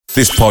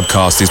This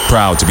podcast is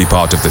proud to be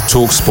part of the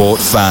TalkSport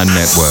Fan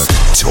Network.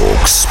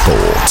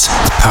 TalkSport.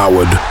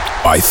 Powered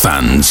by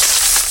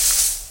fans.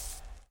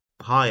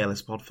 Hi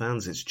Ellis Pod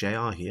fans, it's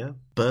JR here.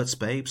 Bert's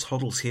Babes,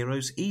 Hoddle's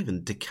Heroes,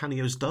 even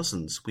DiCanio's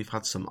Dozens. We've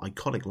had some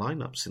iconic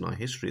lineups in our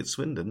history at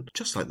Swindon,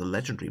 just like the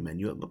legendary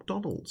menu at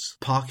McDonald's.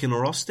 Parkin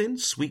or Austin,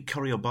 sweet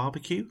curry or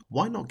barbecue?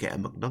 Why not get a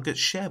McNuggets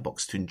share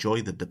box to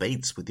enjoy the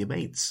debates with your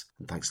mates?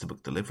 And thanks to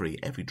McDelivery,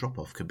 every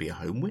drop-off could be a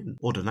home win.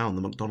 Order now on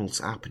the McDonald's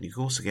app and you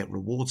can also get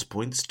rewards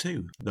points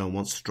too. No one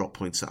wants to drop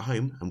points at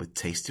home, and with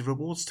tasty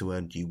rewards to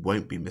earn, you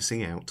won't be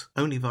missing out.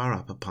 Only via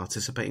app at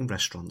participating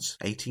restaurants.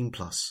 18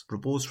 plus.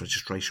 Rewards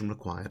registration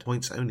required.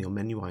 Points only on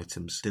menu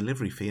items.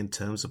 Delivery fee and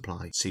terms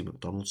apply. See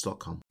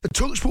mcdonalds.com. The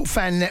TalkSport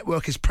Fan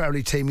Network is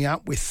proudly teaming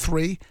up with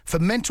 3 for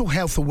Mental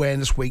Health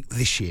Awareness Week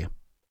this year.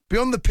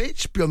 Beyond the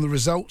pitch, beyond the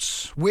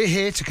results, we're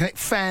here to connect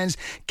fans,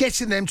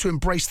 getting them to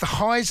embrace the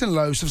highs and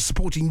lows of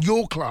supporting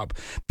your club,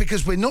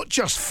 because we're not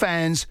just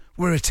fans,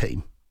 we're a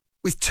team.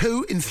 With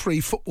 2 in 3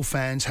 football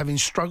fans having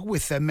struggled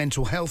with their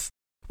mental health,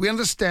 we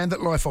understand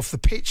that life off the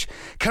pitch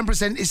can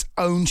present its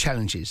own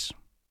challenges.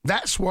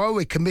 That's why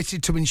we're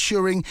committed to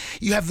ensuring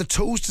you have the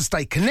tools to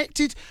stay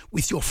connected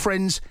with your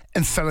friends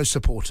and fellow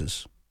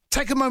supporters.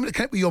 Take a moment to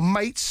connect with your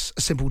mates.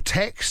 A simple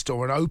text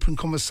or an open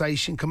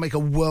conversation can make a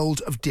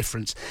world of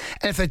difference.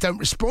 And if they don't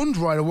respond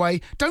right away,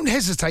 don't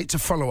hesitate to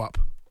follow up.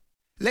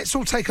 Let's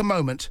all take a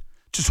moment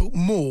to talk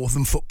more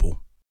than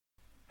football.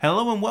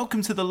 Hello and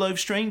welcome to The Loathe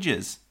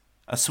Strangers,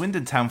 a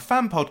Swindon Town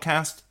fan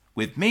podcast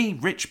with me,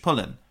 Rich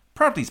Pullen,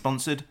 proudly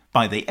sponsored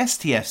by the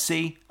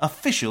STFC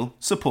Official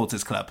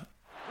Supporters Club.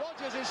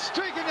 Is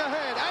streaking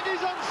ahead and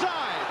he's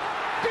onside.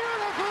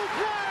 Beautiful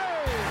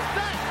play!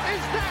 That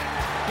is that!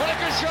 What a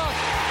good shot!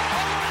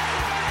 Oh,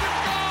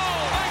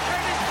 goal!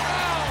 Incredible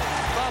goal!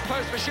 Far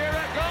post for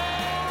Shearer,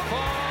 goal!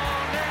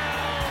 4-0,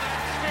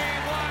 that's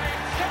Steve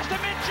White. Comes to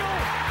Mitchell,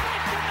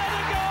 it's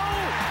another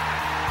goal!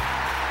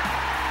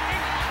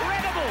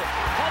 Incredible!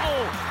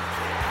 Hoddle!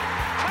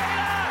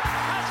 Taylor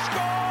has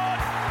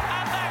scored,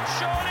 and that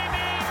surely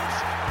means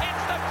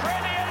it's the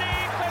Premier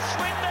League for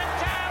Swindon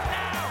Town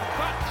now!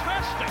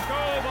 Fantastic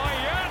goal by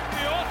Jan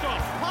Piotr.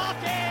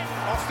 Parkin!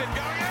 Austin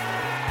going in!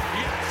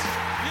 Yes!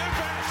 You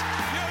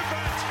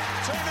bet!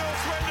 2-0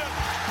 Swindon!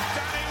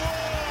 Danny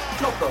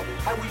Ward! No problem.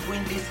 I will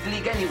win this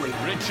league anyway.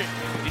 Richard,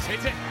 he's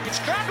hit it. It's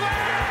Cradwell!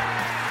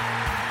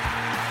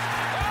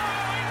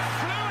 Oh, it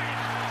flew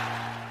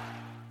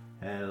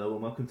in! Hello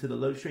and welcome to the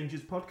Loathe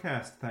Strangers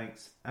podcast.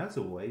 Thanks, as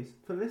always,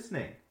 for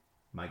listening.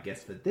 My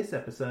guest for this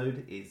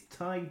episode is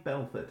Ty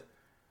Belford.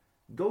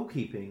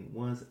 Goalkeeping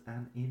was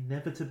an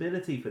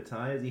inevitability for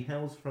Ty as he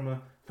hails from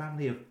a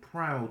family of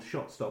proud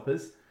shot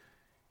stoppers.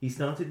 He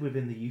started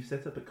within the youth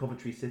setup at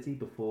Coventry City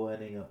before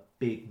earning a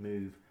big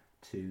move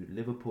to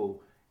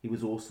Liverpool. He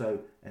was also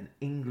an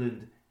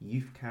England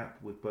youth cap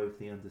with both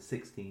the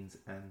under-16s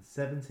and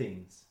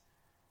 17s.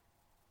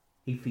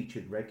 He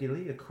featured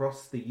regularly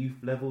across the youth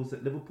levels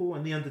at Liverpool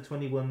and the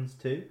under-21s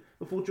too,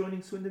 before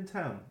joining Swindon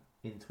Town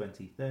in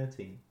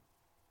 2013.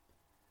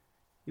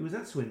 He was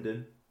at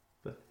Swindon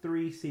for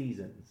 3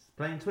 seasons,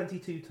 playing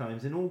 22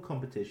 times in all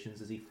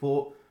competitions as he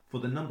fought for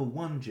the number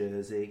 1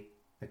 jersey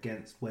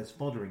against Wes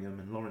Foderingham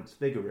and Lawrence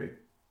Figueroa.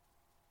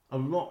 A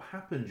lot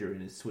happened during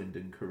his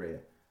Swindon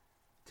career.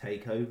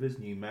 Takeovers,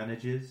 new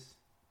managers,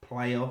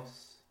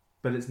 playoffs,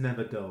 but it's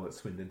never dull at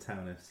Swindon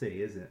Town FC,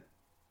 is it?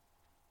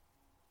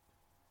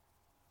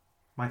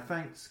 My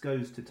thanks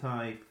goes to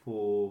Ty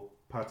for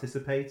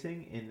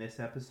participating in this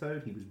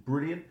episode. He was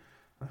brilliant.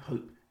 I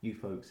hope you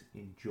folks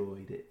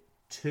enjoyed it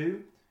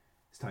too.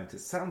 It's time to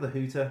sound the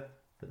hooter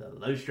for the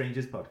Loathe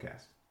Strangers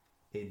podcast.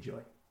 Enjoy.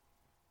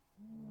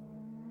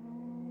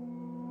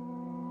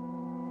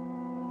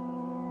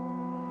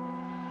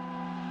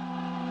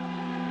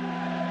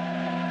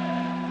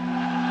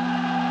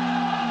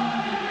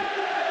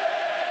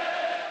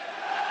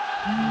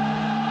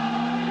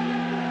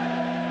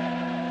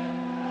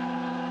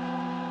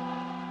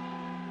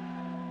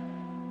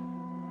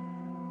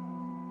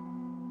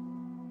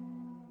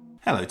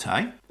 Hello,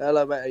 Ty.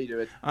 Hello, mate. How you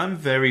doing? I'm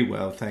very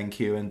well, thank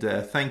you. And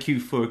thank you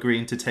for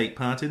agreeing to take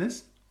part in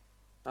this.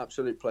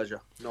 Absolute pleasure.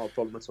 Not a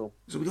problem at all.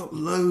 So we've got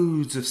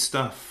loads of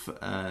stuff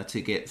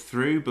to get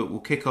through, but we'll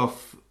kick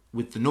off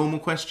with the normal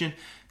question.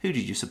 Who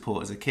did you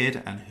support as a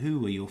kid and who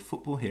were your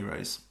football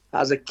heroes?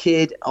 As a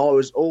kid, I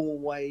was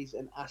always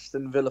an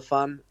Aston Villa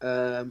fan.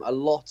 A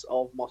lot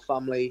of my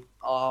family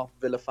are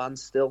Villa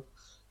fans still.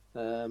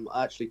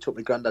 I actually took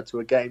my granddad to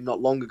a game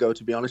not long ago,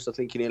 to be honest. I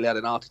think he nearly had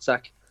an heart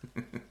attack.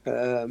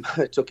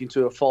 I took him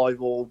to a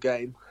 5-5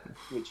 game,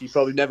 which he's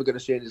probably never going to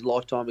see in his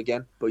lifetime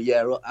again. But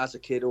yeah, as a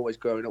kid, always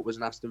growing up, was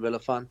an Aston Villa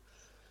fan.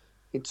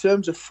 In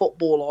terms of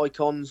football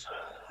icons,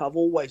 I've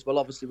always, well,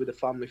 obviously with a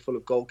family full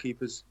of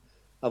goalkeepers,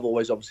 I've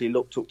always obviously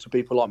looked up to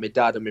people like my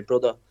dad and my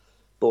brother.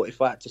 But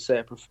if I had to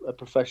say a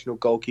professional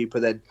goalkeeper,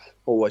 then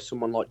always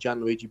someone like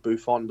Gianluigi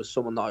Buffon was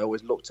someone that I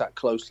always looked at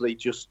closely,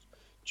 just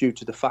due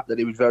to the fact that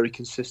he was very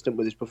consistent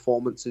with his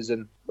performances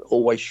and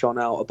always shone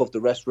out above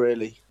the rest,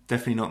 really.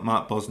 Definitely not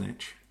Mark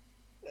Bosnich.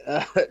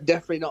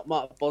 Definitely not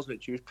Mark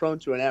Bosnich. He was prone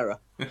to an error.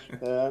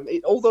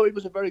 Although he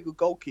was a very good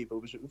goalkeeper,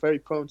 he was very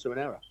prone to an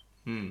error.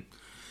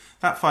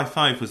 That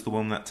 5-5 was the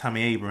one that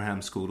Tammy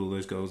Abraham scored all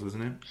those goals,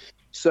 wasn't it?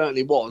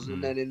 Certainly was.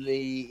 And then in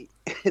the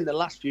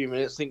last few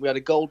minutes, I think we had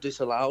a goal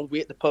disallowed. We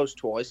hit the post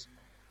twice.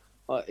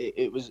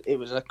 It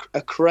was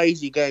a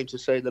crazy game, to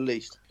say the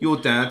least. Your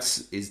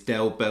dad's is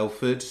Del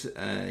Belford.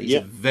 He's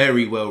a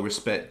very well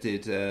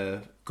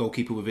respected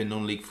goalkeeper within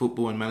non-league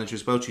football and manager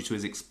as well, due to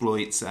his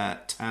exploits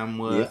at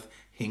Tamworth,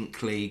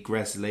 Hinckley,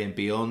 Gresley and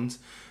beyond.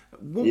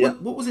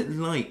 What was it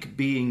like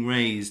being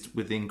raised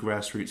within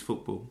grassroots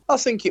football? I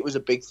think it was a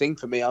big thing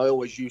for me. I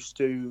always used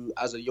to,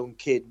 as a young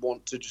kid,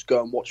 want to just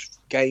go and watch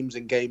games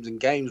and games and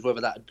games,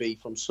 whether that would be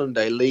from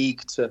Sunday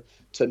league to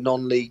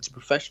non-league to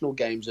professional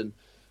games. And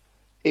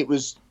it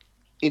was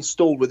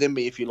installed within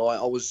me, if you like.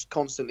 I was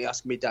constantly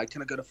asking me, Dad,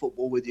 can I go to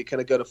football with you?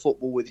 Can I go to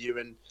football with you?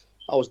 And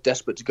I was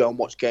desperate to go and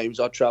watch games.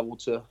 I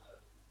travelled to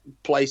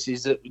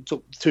places that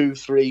took 2,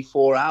 3,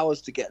 4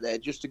 hours to get there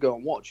just to go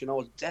and watch. And I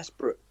was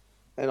desperate.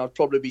 And I'd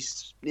probably be,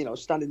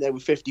 standing there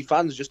with 50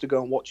 fans just to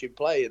go and watch him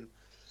play. And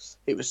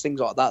it was things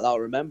like that I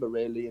remember,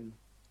 really. And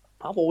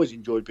I've always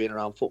enjoyed being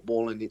around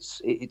football, and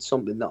it's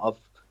something that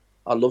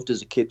I loved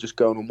as a kid, just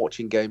going and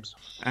watching games.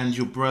 And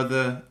your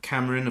brother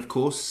Cameron, of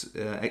course,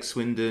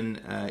 ex-Swindon,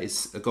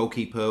 is a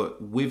goalkeeper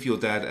with your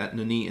dad at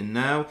Nuneaton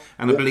now.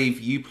 And I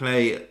believe you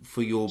play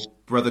for your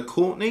brother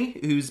Courtney,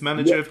 who's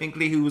manager of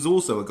Hinckley, who was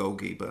also a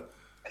goalkeeper.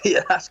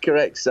 Yeah, that's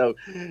correct. So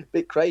a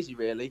bit crazy,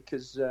 really,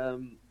 because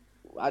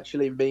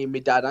actually me and my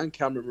dad and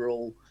Cameron were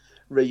all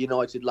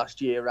reunited last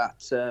year at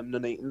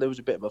Nuneaton. There was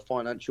a bit of a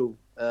financial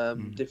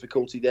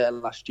difficulty there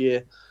last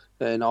year,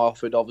 and I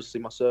offered, obviously,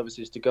 my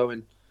services to go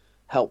and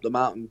help them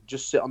out and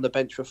just sit on the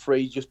bench for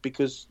free, just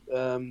because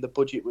the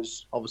budget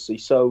was obviously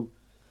so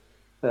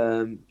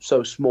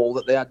small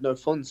that they had no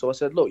funds. So I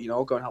said, look,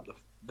 I'll go and help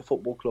the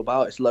football club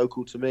out. It's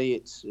local to me.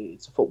 It's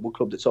a football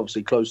club that's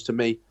obviously close to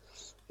me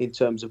in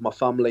terms of my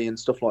family and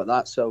stuff like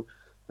that. So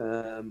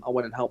I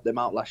went and helped them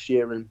out last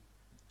year and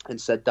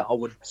said that I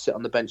would sit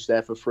on the bench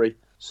there for free.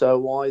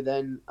 So I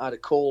then had a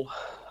call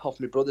off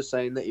my brother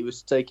saying that he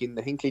was taking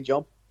the Hinckley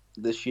job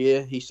this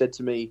year. He said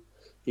to me,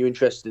 "You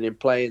interested in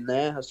playing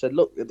there?" I said,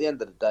 "Look, at the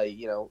end of the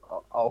day,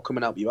 I'll come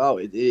and help you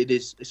out.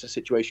 It's a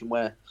situation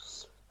where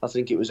I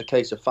think it was a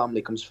case of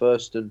family comes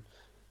first, and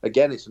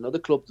again, it's another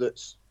club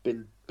that's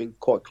been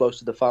quite close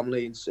to the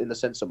family in the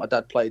sense that my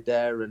dad played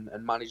there and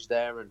managed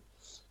there, and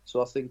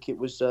so I think it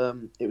was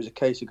a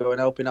case of going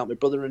helping out my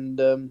brother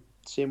and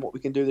seeing what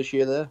we can do this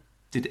year there."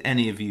 Did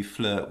any of you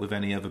flirt with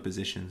any other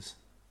positions?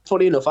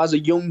 Funny enough, as a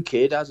young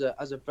kid, as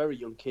a very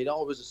young kid, I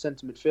was a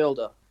centre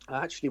midfielder.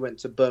 I actually went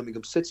to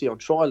Birmingham City on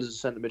trial as a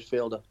centre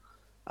midfielder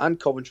and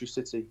Coventry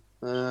City.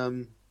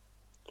 And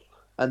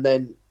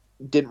then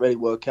didn't really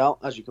work out.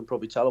 As you can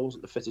probably tell, I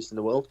wasn't the fittest in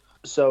the world.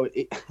 So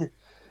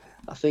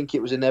I think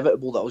it was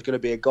inevitable that I was going to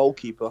be a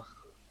goalkeeper.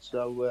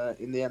 So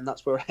in the end,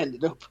 that's where I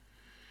ended up.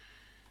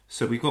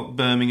 So we've got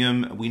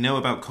Birmingham. We know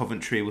about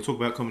Coventry. We'll talk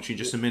about Coventry in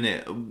just a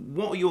minute.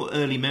 What are your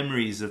early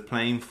memories of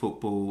playing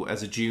football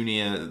as a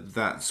junior?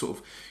 That sort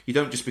of, you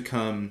don't just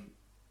become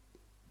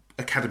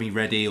academy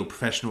ready or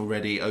professional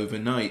ready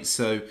overnight.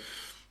 So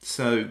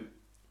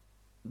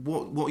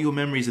what are your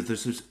memories of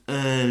those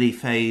early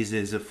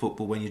phases of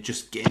football when you're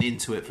just getting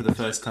into it for the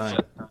first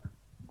time?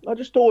 I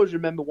just always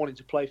remember wanting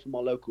to play for my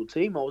local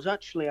team. I was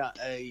actually at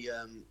a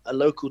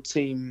local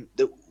team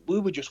that we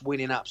were just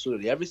winning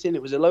absolutely everything.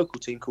 It was a local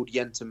team called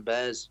Yenton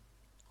Bears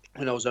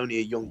when I was only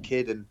a young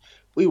kid, and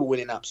we were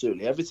winning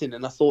absolutely everything.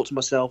 And I thought to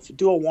myself,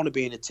 do I want to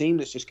be in a team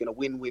that's just going to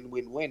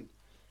win?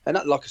 And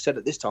that, like I said,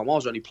 at this time, I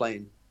was only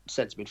playing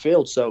centre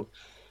midfield. So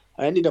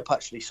I ended up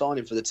actually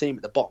signing for the team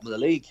at the bottom of the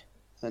league.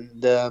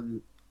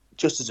 And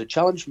just as a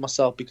challenge for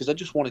myself, because I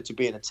just wanted to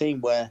be in a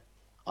team where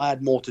I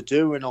had more to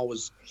do and I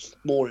was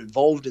more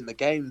involved in the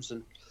games.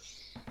 And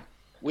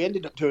we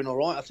ended up doing all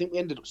right. I think we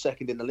ended up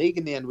second in the league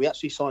in the end. We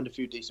actually signed a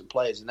few decent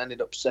players and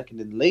ended up second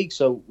in the league.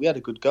 So we had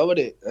a good go at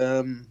it.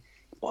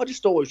 But I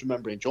just always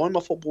remember enjoying my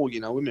football,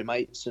 with my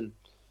mates and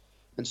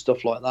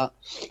stuff like that.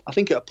 I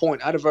think at a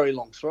point I had a very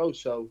long throw.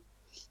 So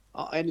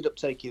I ended up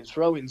taking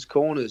throw-ins,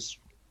 corners,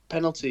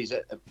 penalties,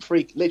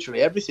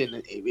 literally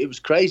everything. It was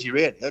crazy,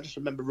 really. I just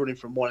remember running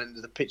from one end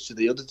of the pitch to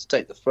the other to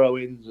take the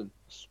throw-ins, and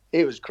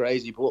it was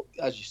crazy. But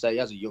as you say,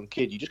 as a young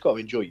kid, you just got to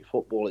enjoy your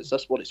football.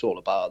 That's what it's all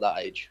about at that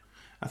age.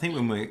 I think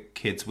when we're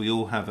kids, we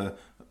all have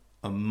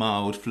a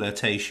mild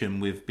flirtation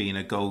with being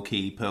a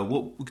goalkeeper.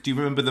 Do you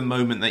remember the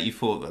moment that you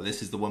thought that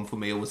this is the one for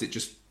me, or was it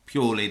just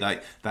purely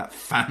like that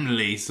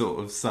family sort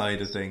of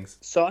side of things?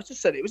 So I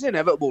just said it was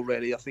inevitable,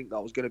 really. I think that I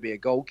was going to be a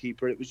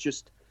goalkeeper. It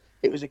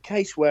was a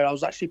case where I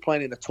was actually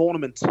playing in a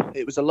tournament.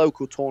 It was a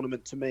local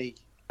tournament to me,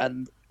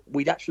 and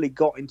we'd actually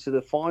got into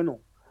the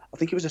final. I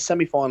think it was a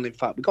semi-final, in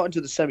fact. We got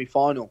into the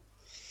semi-final,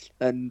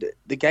 and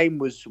the game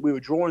we were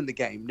drawing the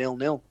game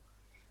 0-0,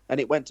 and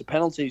it went to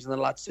penalties, and the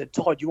lad said,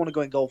 "Todd, do you want to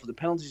go and goal for the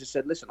penalties?" I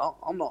said, "Listen, I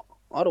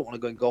don't want to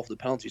go and goal for the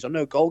penalties. I'm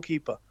no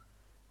goalkeeper."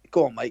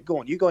 "Go on, mate, go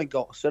on. You go and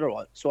goal." I said, "All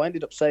right." So I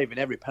ended up saving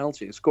every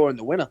penalty and scoring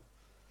the winner.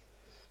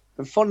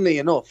 And funnily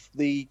enough,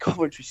 the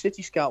Coventry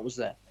City scout was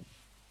there.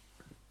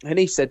 And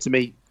he said to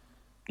me,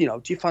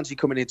 do you fancy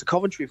coming into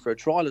Coventry for a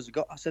trial as a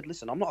goal? I said,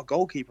 listen, I'm not a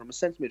goalkeeper. I'm a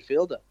centre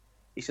midfielder.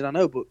 He said, I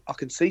know, but I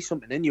can see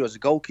something in you as a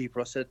goalkeeper.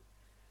 I said,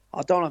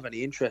 I don't have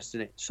any interest in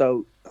it.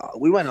 So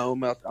we went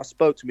home. I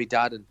spoke to my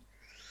dad, and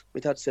my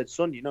dad said,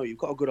 son, you've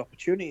got a good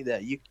opportunity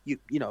there.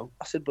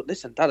 I said, but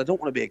listen, Dad, I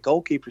don't want to be a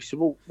goalkeeper. He said,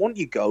 well, why don't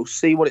you go,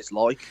 see what it's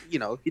like?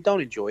 If you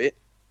don't enjoy it,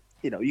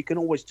 you can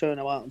always turn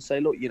out and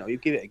say, look, you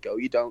give it a go.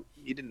 You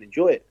didn't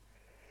enjoy it.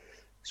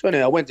 So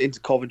anyway, I went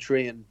into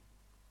Coventry and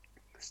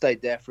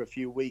stayed there for a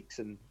few weeks,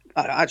 and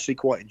I actually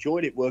quite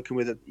enjoyed it, working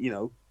with,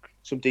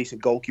 some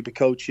decent goalkeeper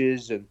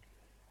coaches, and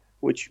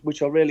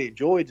which I really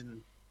enjoyed,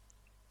 and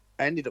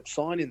I ended up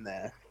signing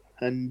there.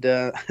 And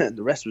the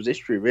rest was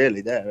history,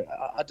 really. There,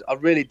 I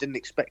really didn't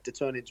expect to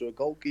turn into a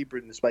goalkeeper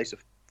in the space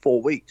of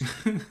 4 weeks.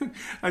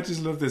 I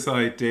just love this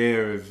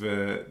idea of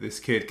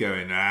this kid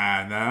going, no,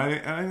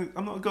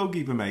 I'm not a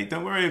goalkeeper, mate.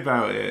 Don't worry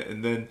about it.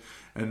 And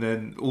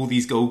then all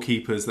these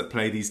goalkeepers that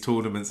play these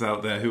tournaments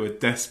out there who are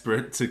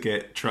desperate to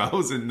get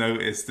trials and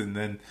noticed, and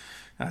then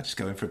just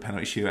go in for a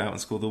penalty shootout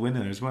and score the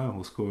winner as well.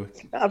 Or score.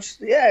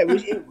 Yeah,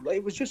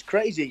 it was just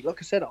crazy. Like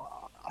I said,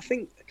 I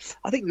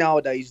think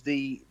nowadays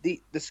the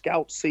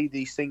scouts see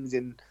these things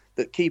in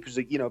that keepers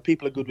are,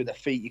 people are good with their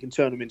feet. You can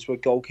turn them into a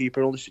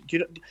goalkeeper and all this.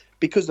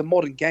 Because the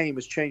modern game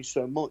has changed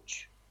so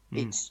much.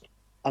 It's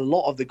a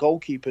lot of the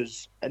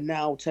goalkeepers are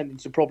now tending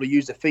to probably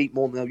use their feet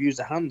more than they'll use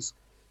their hands.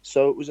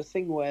 So it was a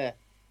thing where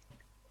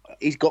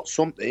he's got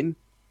something.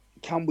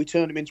 Can we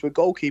turn him into a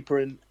goalkeeper?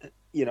 And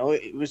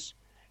it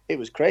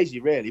was crazy,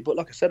 really. But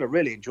like I said, I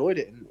really enjoyed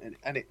it,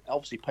 and it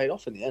obviously paid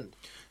off in the end.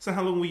 So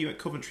how long were you at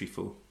Coventry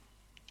for?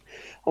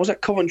 I was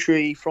at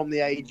Coventry from the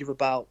age of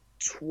about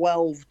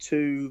 12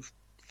 to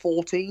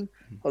 14.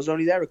 I was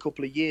only there a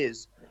couple of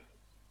years.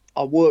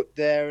 I worked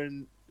there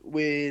and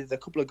with a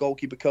couple of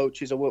goalkeeper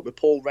coaches. I worked with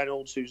Paul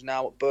Reynolds, who's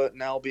now at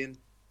Burton Albion.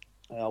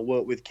 I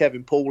worked with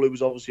Kevin Poole, who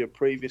was obviously a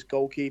previous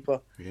goalkeeper.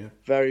 Yeah.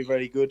 Very,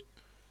 very good.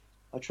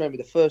 I trained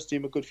with the first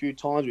team a good few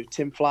times. With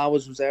Tim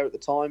Flowers was there at the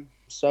time.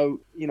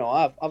 So,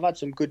 I've had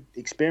some good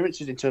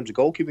experiences in terms of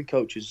goalkeeping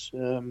coaches.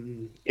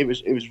 It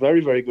was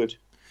very, very good.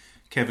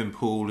 Kevin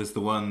Poole is the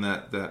one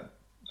that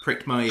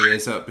pricked my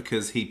ears up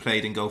because he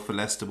played in goal for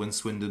Leicester when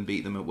Swindon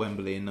beat them at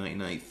Wembley in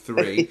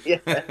 1993.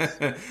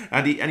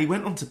 and he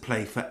went on to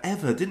play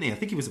forever, didn't he? I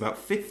think he was about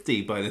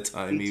 50 by the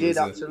time he did, was.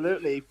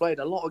 Absolutely. He played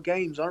a lot of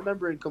games. I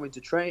remember him coming to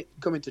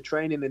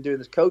training and doing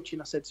this coaching.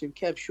 I said to him,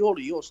 Kev,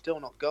 surely you're still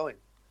not going.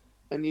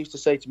 And he used to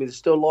say to me, there's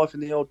still life in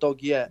the old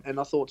dog yet.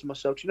 And I thought to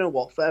myself, you know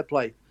what, fair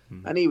play.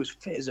 And he was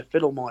fit as a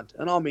fiddle, mind.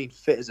 And I mean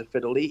fit as a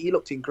fiddle. He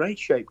looked in great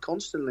shape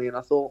constantly. And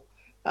I thought,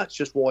 that's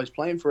just why he's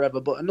playing forever.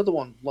 But another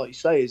one, like you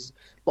say, is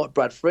like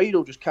Brad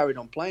Friedel, just carried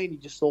on playing. He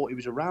just thought he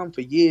was around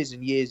for years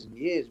and years and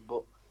years.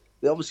 But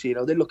they obviously,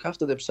 they look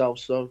after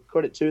themselves, so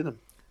credit to them.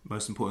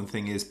 Most important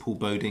thing is Paul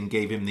Bodin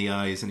gave him the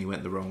eyes and he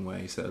went the wrong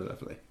way, so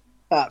lovely.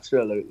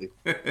 Absolutely.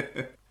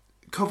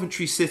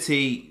 Coventry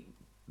City,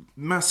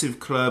 massive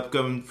club,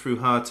 going through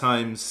hard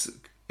times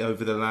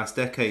over the last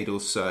decade or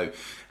so.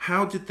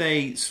 How did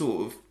they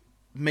sort of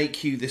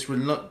make you this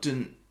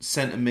reluctant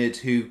centre mid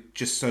who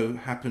just so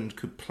happened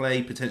could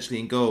play potentially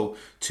in goal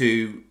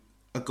to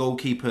a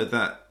goalkeeper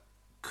that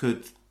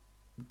could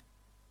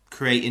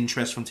create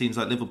interest from teams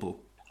like Liverpool?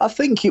 I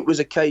think it was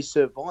a case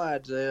of I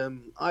had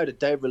a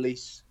day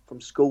release from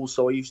school,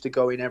 so I used to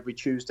go in every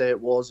Tuesday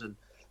and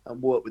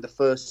work with the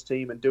first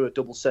team and do a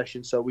double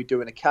session. So we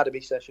do an academy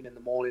session in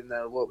the morning,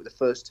 then I work with the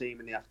first team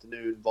in the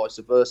afternoon, vice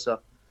versa,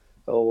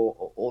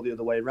 or the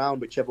other way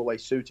around, whichever way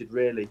suited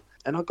really.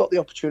 And I got the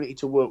opportunity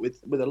to work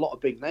with a lot of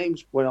big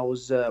names when I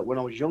was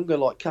younger,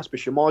 like Kasper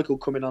Schmeichel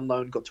coming on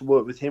loan. Got to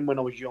work with him when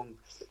I was young,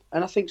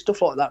 and I think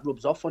stuff like that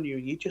rubs off on you,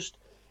 and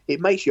it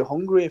makes you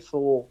hungrier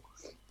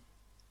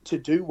to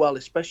do well,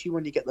 especially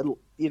when you get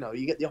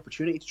the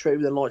opportunity to train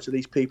with the likes of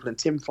these people, and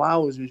Tim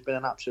Flowers, who's been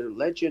an absolute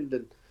legend,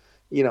 and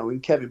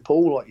and Kevin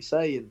Poole, like you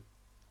say, and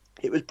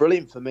it was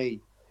brilliant for me,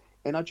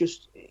 and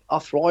I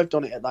thrived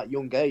on it at that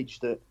young age.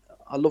 That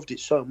I loved it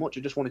so much.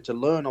 I just wanted to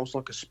learn. I was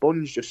like a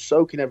sponge, just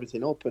soaking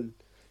everything up, and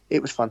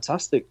it was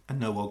fantastic. And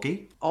no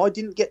Oggy? I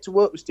didn't get to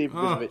work with Steve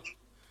Bouzovich.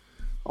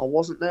 I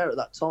wasn't there at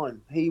that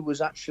time. He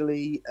was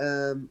actually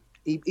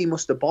he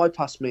must have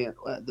bypassed me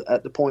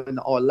at the point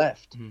that I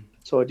left.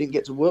 So I didn't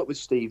get to work with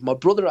Steve. My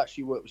brother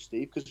actually worked with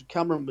Steve because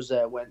Cameron was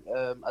there when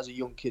as a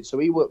young kid, so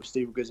he worked with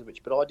Steve Bouzovich,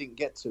 but I didn't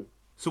get to.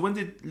 So when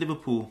did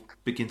Liverpool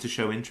begin to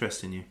show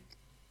interest in you?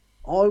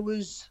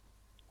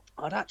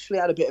 I'd actually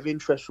had a bit of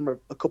interest from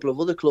a couple of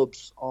other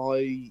clubs.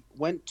 I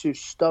went to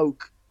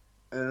Stoke.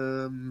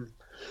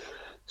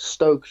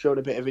 Stoke showed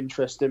a bit of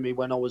interest in me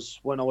when I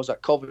was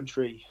at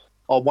Coventry.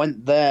 I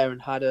went there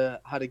and had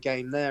a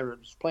game there. I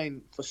was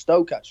playing for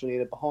Stoke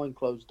actually behind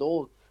closed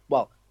doors.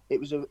 Well, it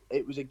was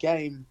a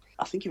game.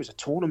 I think it was a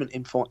tournament.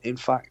 In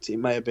fact, it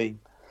may have been.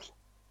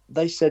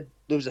 They said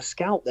there was a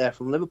scout there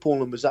from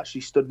Liverpool and was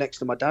actually stood next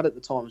to my dad at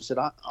the time and said,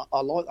 I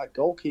like that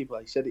goalkeeper.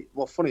 He said,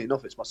 funny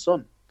enough, it's my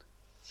son.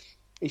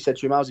 He said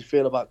to him, how's he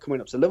feel about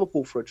coming up to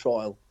Liverpool for a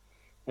trial?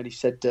 And he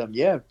said,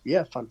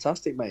 yeah,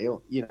 fantastic, mate.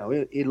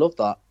 He loved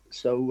that.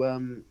 So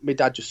my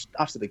dad just,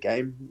 after the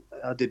game,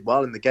 I did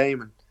well in the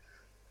game, and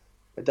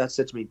my dad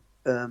said to me,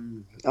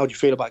 how do you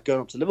feel about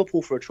going up to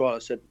Liverpool for a trial? I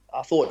said,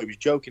 I thought he was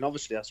joking,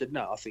 obviously. I said,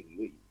 no, I think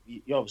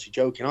you're obviously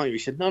joking, aren't you? He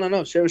said,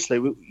 no, seriously,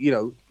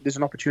 there's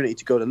an opportunity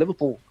to go to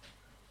Liverpool.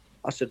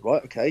 I said,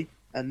 right, okay.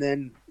 And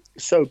then,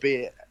 so be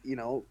it,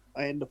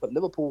 I ended up at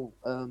Liverpool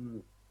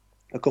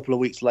a couple of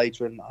weeks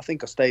later, and I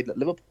think I stayed at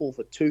Liverpool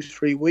for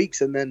 2-3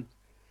 weeks, and then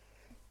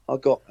I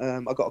got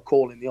a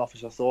call in the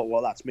office. I thought,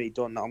 well, that's me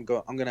done. I'm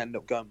going to end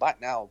up going back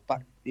now,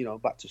 back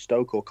to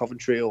Stoke or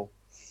Coventry,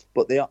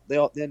 but they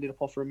ended up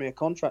offering me a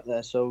contract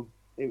there. So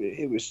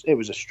it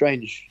was a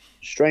strange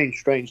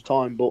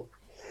time, but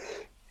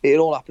it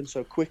all happened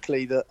so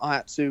quickly that I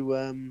had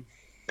to.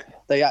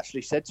 They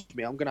actually said to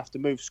me, I'm going to have to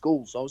move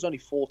schools. I was only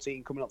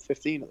 14, coming up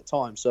 15 at the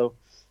time, so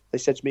they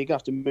said to me, you're going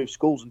to have to move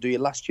schools and do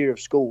your last year of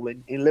school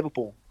in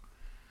Liverpool.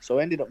 So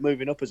I ended up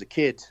moving up as a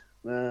kid.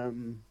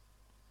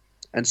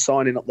 And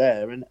signing up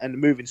there and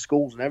moving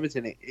schools and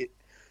everything,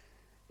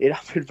 it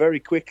happened very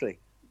quickly.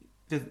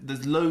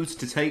 There's loads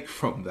to take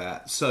from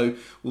that. So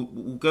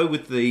we'll go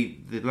with the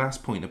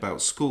last point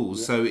about schools.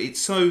 Yeah. So it's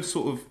so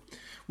sort of,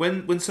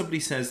 when somebody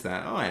says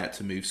that, I had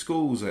to move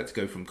schools, I had to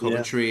go from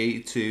Coventry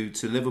to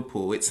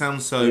Liverpool, it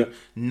sounds so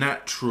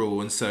natural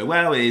and so,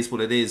 well, it is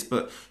what it is.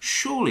 But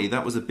surely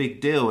that was a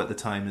big deal at the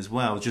time as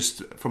well,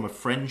 just from a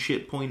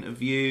friendship point of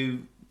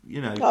view,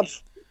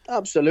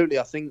 Absolutely.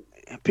 I think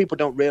people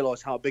don't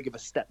realise how big of a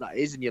step that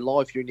is in your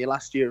life. You're in your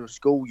last year of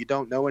school. You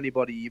don't know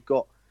anybody. You've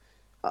got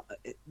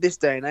this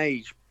day and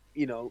age.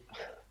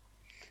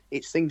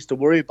 It's things to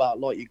worry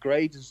about, like your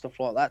grades and stuff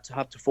like that, to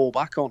have to fall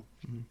back on.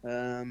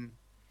 Mm-hmm.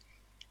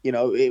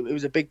 It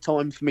was a big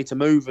time for me to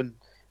move and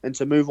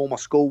to move all my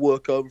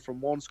schoolwork over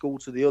from one school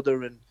to the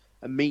other and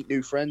meet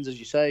new friends, as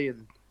you say.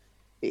 And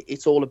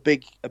it's all a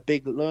big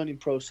learning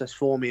process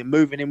for me. And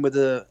moving in with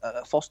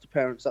a foster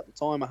parents at the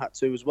time, I had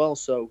to as well.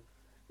 So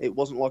it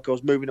wasn't like I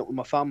was moving up with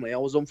my family. I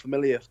was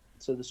unfamiliar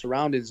to the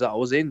surroundings that I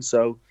was in,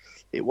 so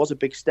it was a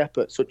big step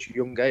at such a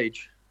young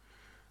age.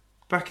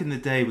 Back in the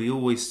day, we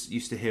always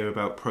used to hear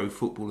about pro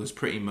footballers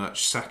pretty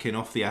much sacking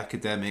off the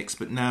academics,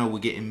 but now we're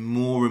getting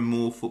more and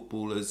more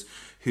footballers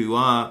who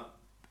are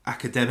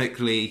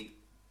academically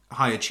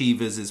high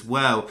achievers as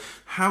well.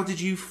 How did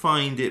you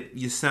find it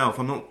yourself?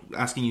 I'm not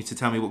asking you to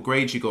tell me what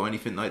grades you got or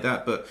anything like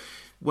that, but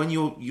when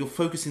you're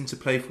focusing to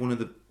play for one of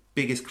the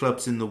biggest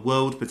clubs in the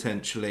world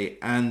potentially,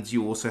 and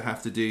you also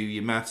have to do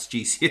your maths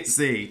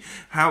GCSE.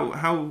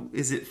 How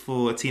is it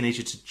for a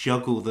teenager to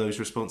juggle those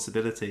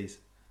responsibilities?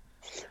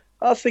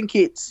 I think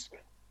it's,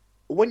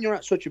 when you're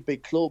at such a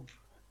big club,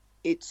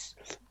 it's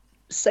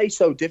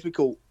so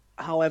difficult.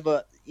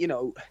 However,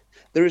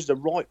 there is the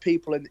right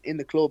people in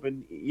the club,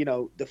 and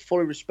the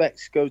full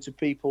respects go to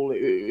people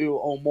who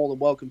are more than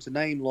welcome to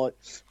name, like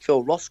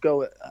Phil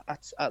Roscoe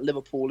at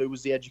Liverpool, who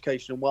was the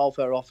education and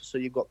welfare officer.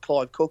 You've got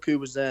Clive Cook, who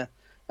was there.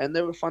 And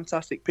they were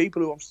fantastic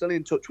people who I'm still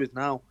in touch with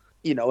now,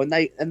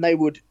 and they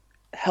would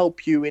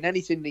help you in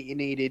anything that you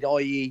needed,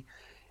 i.e.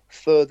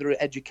 further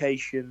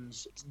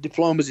educations,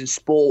 diplomas in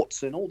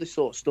sports and all this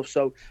sort of stuff.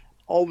 So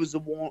I was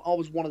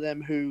one of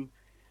them who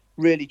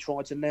really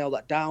tried to nail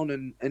that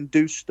down and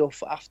do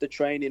stuff after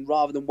training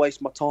rather than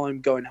waste my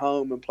time going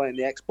home and playing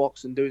the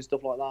Xbox and doing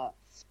stuff like that.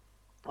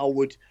 I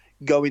would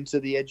go into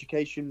the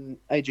education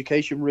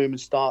room and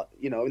start,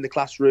 in the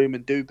classroom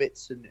and do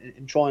bits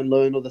and try and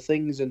learn other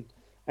things. And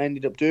I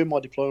ended up doing my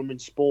diploma in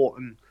sport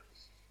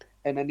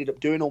and ended up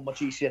doing all my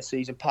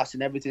GCSEs and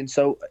passing everything.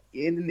 So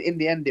in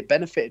the end, it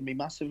benefited me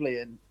massively,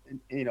 and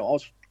I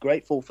was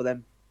grateful for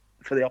them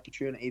for the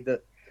opportunity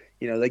that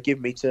they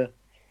give me to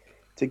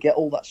get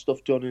all that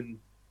stuff done.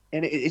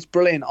 And it's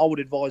brilliant. I would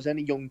advise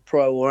any young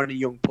pro or any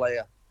young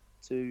player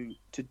to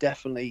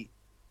definitely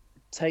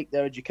take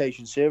their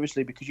education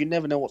seriously, because you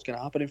never know what's going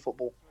to happen in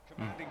football.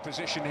 Commanding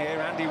position here.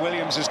 Andy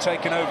Williams has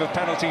taken over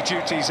penalty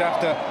duties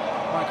after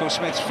Michael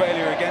Smith's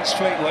failure against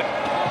Fleetwood,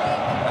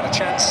 and a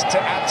chance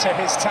to add to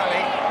his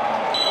tally.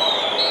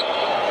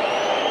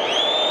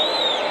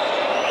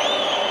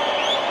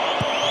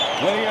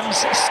 Williams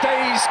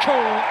stays cool,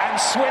 and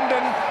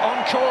Swindon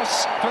on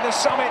course for the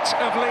summit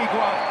of League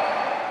One.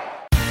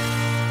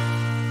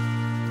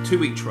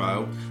 2-week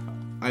trial.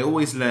 I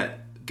always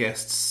let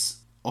guests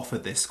offer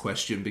this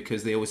question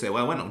because they always say,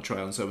 well, I went on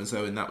trial and so,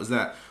 and that was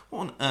that. What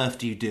on earth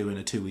do you do in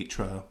a 2-week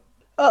trial?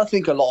 I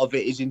think a lot of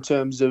it is in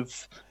terms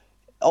of,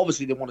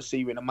 obviously they want to see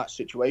you in a match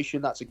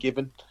situation, that's a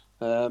given.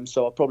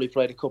 So I probably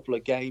played a couple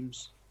of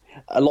games.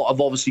 A lot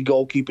of obviously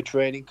goalkeeper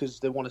training because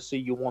they want to see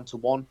you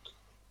one-to-one.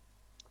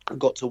 I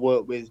got to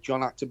work with John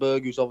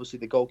Achterberg, who's obviously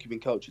the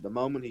goalkeeping coach at the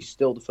moment. He's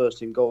still the first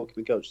team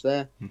goalkeeping coach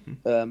there.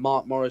 Mm-hmm.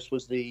 Mark Morris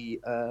was the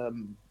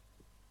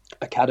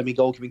academy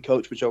goalkeeping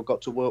coach, which I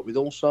got to work with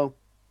also.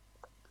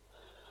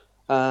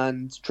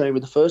 And trained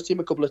with the first team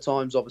a couple of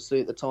times,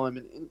 obviously, at the time.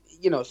 And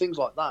things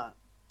like that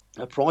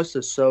are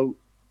priceless. So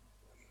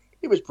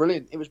it was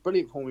brilliant. It was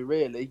brilliant for me,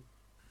 really.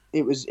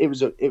 It was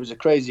a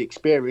crazy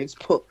experience,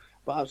 but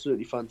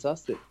absolutely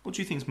fantastic. What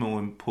do you think is more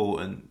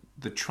important,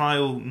 the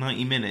trial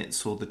 90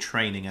 minutes or the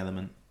training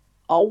element?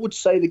 I would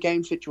say the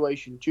game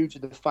situation, due to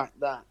the fact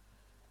that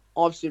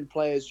I've seen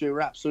players who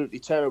are absolutely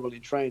terrible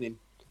in training,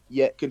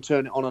 yet can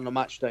turn it on a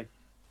match day.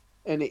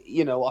 And,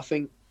 I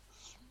think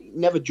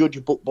never judge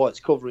a book by its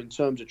cover in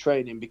terms of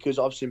training, because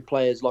I've seen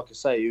players, like I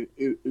say,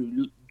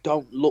 who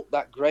don't look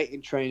that great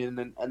in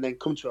training and then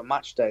come to a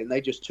match day and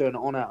they just turn it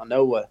on out of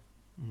nowhere.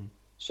 Mm.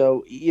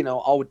 So,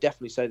 I would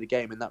definitely say the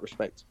game in that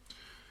respect.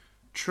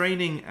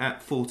 Training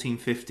at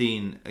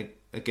 14-15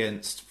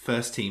 against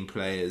first team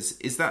players,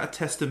 is that a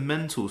test of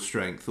mental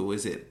strength or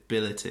is it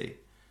ability?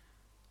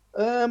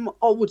 I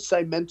would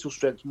say mental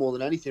strength more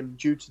than anything,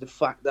 due to the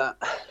fact that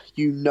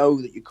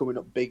that you're coming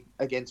up big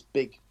against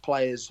big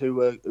players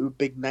who are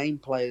big name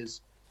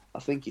players. I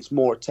think it's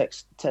more a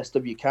test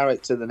of your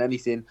character than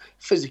anything.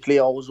 Physically,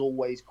 I was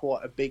always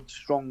quite a big,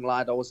 strong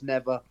lad. I was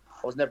never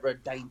a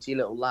dainty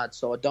little lad,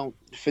 so I don't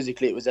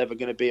physically it was ever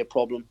going to be a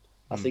problem.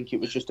 I think it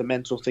was just a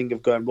mental thing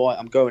of going, right,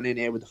 I'm going in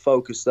here with the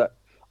focus that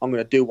I'm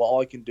going to do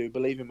what I can do,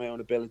 believe in my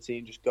own ability,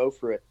 and just go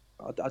for it.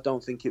 I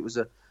don't think it was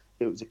a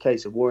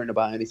case of worrying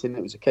about anything.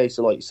 It was a case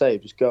of, like you say,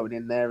 just going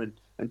in there and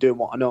doing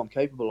what I know I'm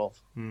capable of.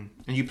 And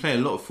you play a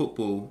lot of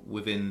football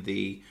within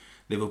the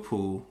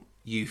Liverpool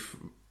youth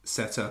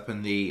setup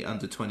and the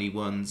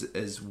under-21s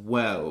as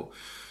well.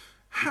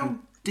 How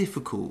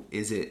difficult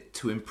is it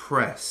to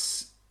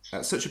impress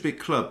at such a big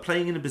club,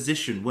 playing in a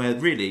position where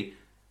really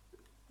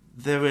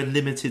there are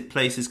limited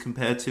places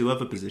compared to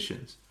other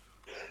positions?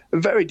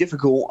 Very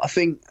difficult. I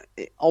think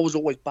I was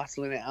always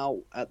battling it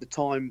out at the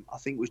time. I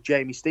think it was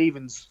Jamie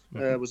Stevens,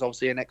 was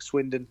obviously an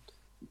ex-Swindon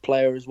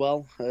player as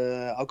well.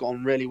 I got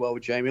on really well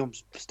with Jamie. I'm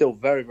still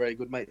very, very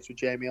good mates with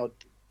Jamie. I'd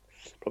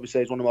probably say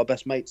he's one of my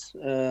best mates.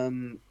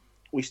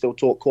 We still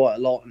talk quite a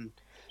lot, and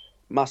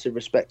massive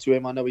respect to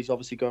him. I know he's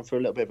obviously going through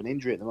a little bit of an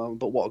injury at the moment,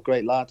 but what a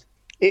great lad.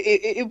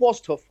 It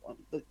was tough.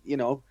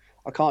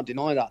 I can't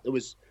deny that. There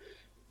was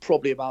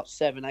probably about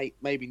 7, 8,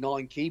 maybe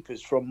 9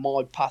 keepers from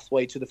my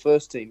pathway to the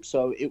first team.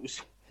 So it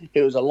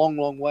was a long,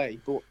 long way.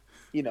 But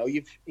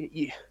you've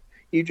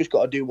just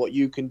got to do what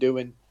you can do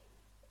and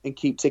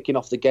keep ticking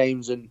off the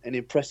games and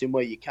impressing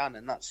where you can.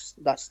 And that's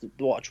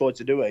what I tried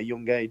to do at a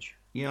young age.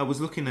 Yeah, I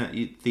was looking at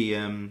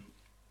the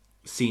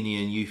senior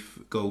and youth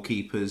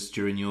goalkeepers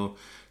during your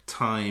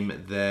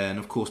time there, and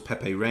of course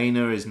Pepe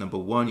Reina is number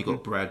 1. You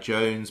got Brad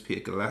Jones,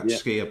 Peter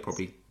Galacki. I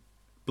probably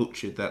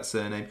butchered that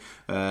surname.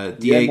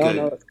 Diego,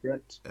 no, that's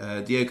correct.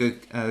 Diego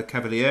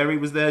Cavalieri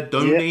was there.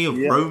 Donny of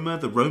Roma,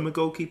 the Roma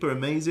goalkeeper,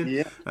 amazing.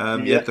 You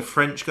had the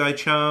French guy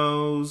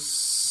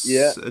Charles.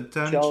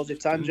 Charles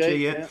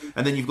Etange.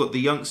 And then you've got the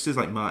youngsters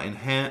like Martin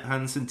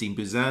Hansen, Dean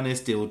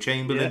Buzanis, Dill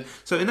Chamberlain.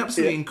 So an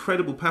absolutely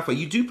incredible pathway.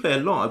 You do play a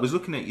lot. I was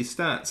looking at your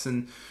stats,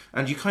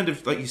 and you kind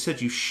of, like you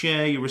said, you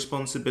share your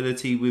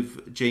responsibility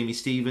with Jamie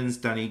Stevens,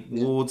 Danny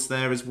Ward's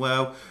there as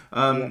well.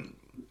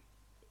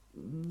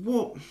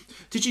 What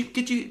did you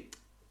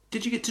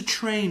get to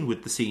train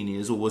with the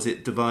seniors, or was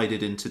it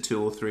divided into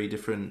 2 or 3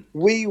 different?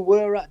 We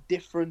were at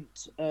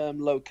different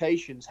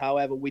locations.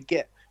 However, we'd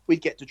get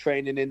to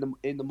training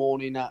in the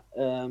morning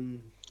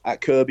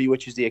at Kirby,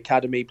 which is the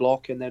academy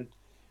block, and then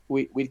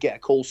we'd get a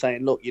call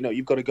saying, look,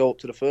 you've got to go up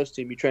to the first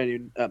team. You're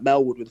training at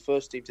Melwood with the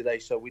first team today.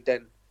 So we'd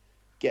then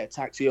get a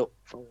taxi up.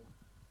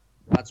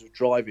 Lads were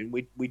driving.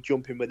 We'd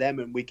jump in with them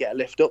and we'd get a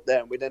lift up there,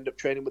 and we'd end up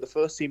training with the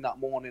first team that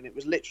morning. It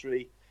was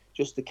literally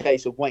just the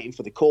case of waiting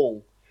for the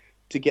call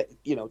to get,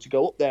 to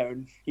go up there,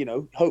 and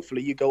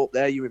hopefully you go up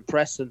there, you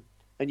impress, and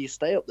you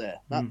stay up there.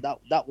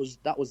 That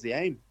was the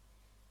aim.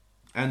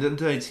 And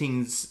under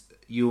 18s,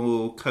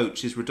 your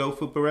coach is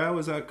Rodolfo Barão,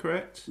 is that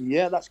correct?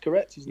 Yeah, that's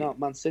correct. He's now at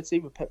Man City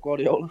with Pep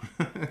Guardiola.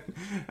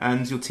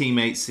 And your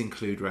teammates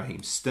include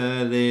Raheem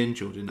Sterling,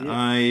 Jordan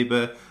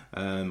Ibe,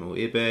 or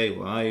Ibe,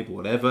 or Ibe,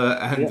 whatever,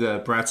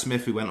 and Brad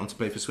Smith, who went on to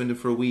play for Swindon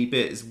for a wee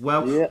bit as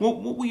well. Yeah.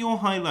 What were your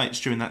highlights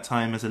during that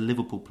time as a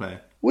Liverpool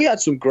player? We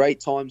had some great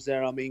times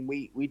there. I mean,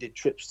 we did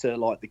trips to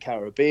like the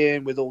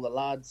Caribbean with all the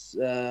lads,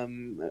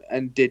 and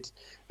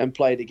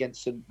played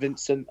against St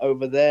Vincent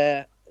over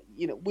there.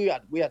 We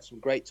had some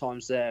great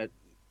times there.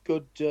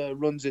 Good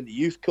runs in the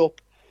Youth Cup.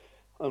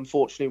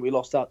 Unfortunately, we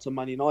lost out to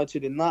Man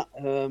United in that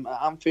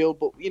at Anfield.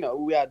 But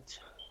we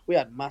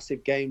had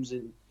massive games,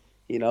 and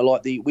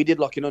we did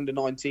like an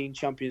under-19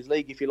 Champions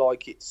League, if you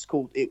like. It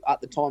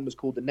at the time was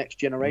called the Next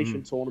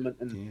Generation tournament,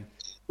 and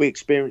we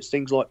experienced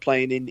things like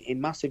playing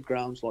in massive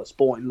grounds like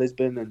Sporting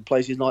Lisbon and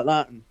places like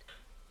that. And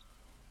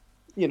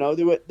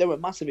there were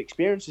massive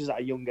experiences at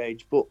a young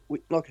age. But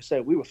like I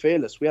said, we were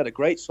fearless. We had a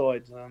great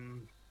side.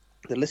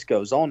 The list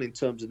goes on in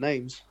terms of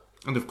names.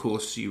 And of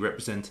course, you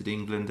represented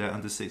England at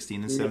under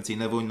 16 and 17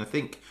 level, and I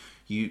think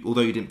although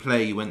you didn't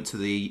play, you went to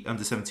the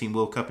under 17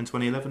 World Cup in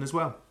 2011 as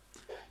well.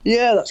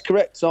 Yeah, that's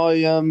correct.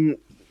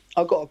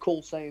 I got a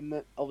call saying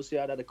that obviously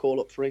I'd had a call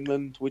up for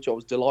England, which I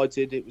was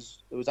delighted. It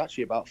was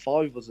actually about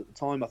 5 of us at the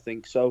time, I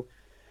think. So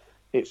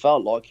it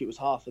felt like it was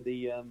half of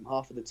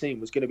the team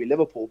was going to be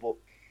Liverpool, but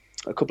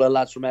a couple of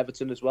lads from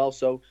Everton as well.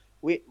 So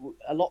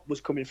a lot was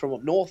coming from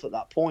up north at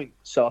that point.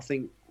 So I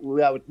think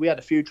we had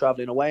a few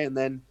travelling away, and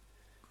then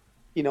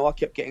I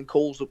kept getting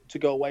calls up to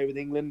go away with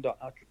England.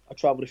 I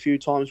travelled a few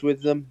times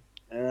with them.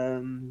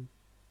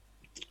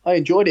 I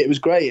enjoyed it. It was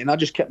great, and I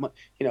just kept my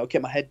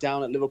head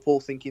down at Liverpool,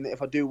 thinking that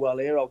if I do well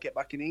here, I'll get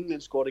back in the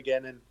England squad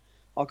again. And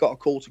I got a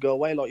call to go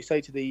away, like you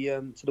say, to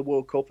the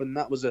World Cup, and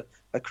that was a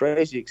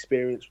crazy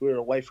experience. We were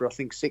away for I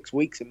think 6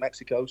 weeks in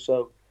Mexico,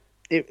 so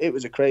it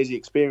was a crazy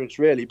experience,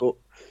 really. But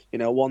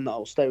one that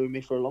will stay with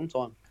me for a long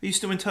time. Are you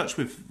still in touch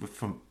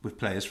with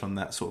players from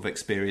that sort of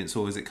experience,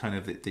 or is it kind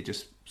of they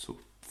just sort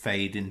of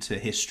fade into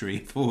history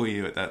for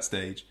you at that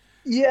stage?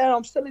 Yeah,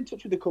 I'm still in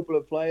touch with a couple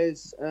of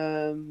players.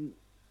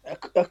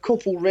 A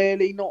couple,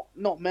 really,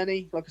 not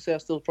many. Like I say, I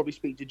still probably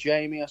speak to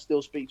Jamie. I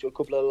still speak to a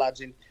couple of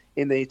lads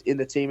in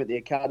the team at the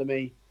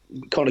academy.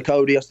 Connor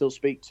Cody, I still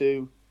speak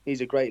to. He's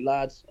a great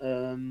lad.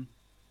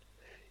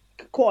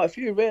 Quite a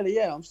few, really.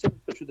 Yeah, I'm still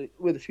in touch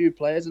with a few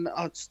players, and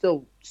I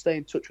still stay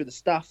in touch with the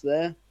staff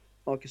there.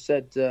 Like I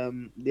said,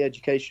 the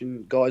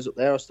education guys up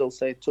there, I still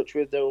stay in touch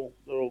with. They're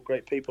all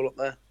great people up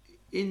there.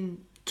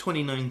 In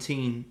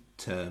 2019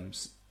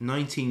 terms,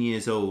 19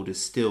 years old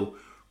is still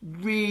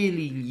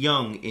really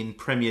young in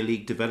Premier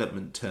League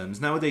development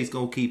terms. Nowadays,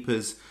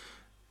 goalkeepers,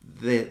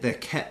 they're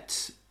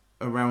kept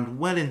around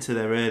well into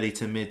their early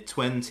to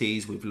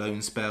mid-20s with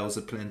loan spells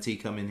aplenty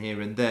coming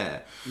here and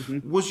there.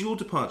 Mm-hmm. Was your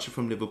departure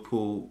from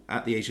Liverpool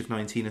at the age of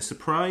 19 a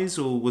surprise,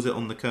 or was it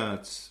on the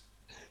cards?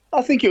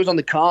 I think it was on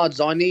the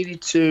cards. I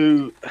needed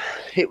to...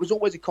 It was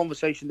always a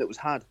conversation that was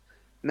had.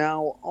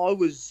 Now,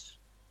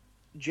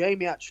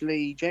 Jamie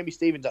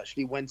Stevens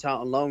actually went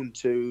out on loan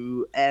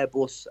to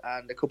Airbus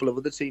and a couple of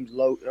other teams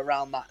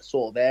around that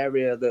sort of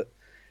area that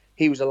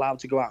he was allowed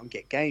to go out and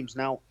get games.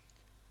 Now,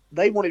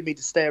 they wanted me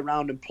to stay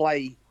around and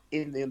play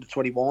in the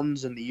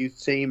under-21s and the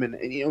youth team and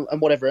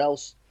whatever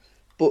else.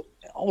 But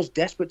I was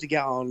desperate to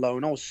get out on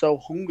loan. I was so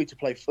hungry to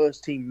play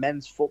first-team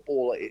men's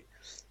football.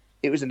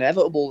 It was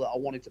inevitable that I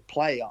wanted to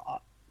play.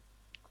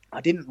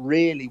 I didn't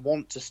really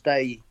want to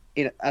stay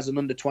as an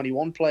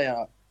under-21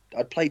 player.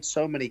 I'd played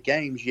so many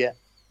games, yet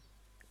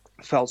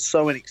I felt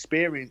so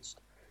inexperienced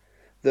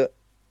that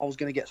I was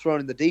going to get thrown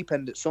in the deep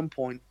end at some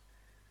point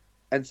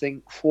and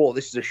think, "Whoa,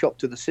 this is a shock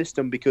to the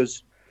system,"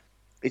 because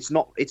it's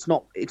not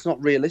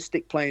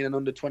realistic playing an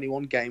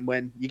under-21 game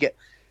when you get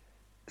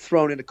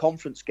thrown in a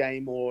conference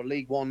game or a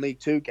League One, League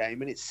Two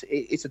game, and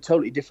it's a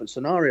totally different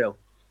scenario.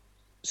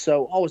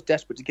 So I was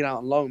desperate to get out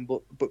on loan,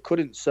 but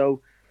couldn't.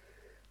 So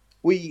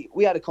we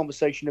had a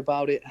conversation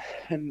about it,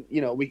 and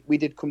we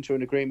did come to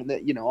an agreement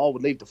that I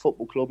would leave the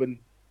football club, and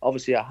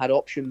obviously I had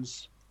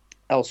options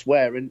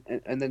elsewhere, and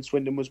then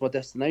Swindon was my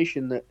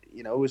destination. That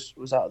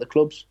was out of the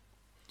clubs.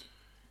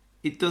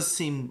 It does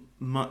seem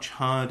much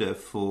harder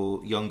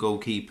for young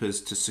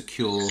goalkeepers to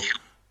secure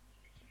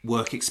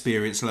work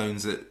experience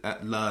loans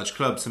at large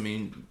clubs. I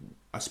mean,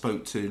 I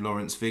spoke to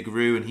Lawrence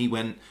Vigouroux and he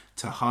went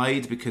to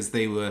Hyde because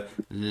they were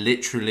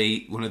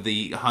literally one of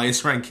the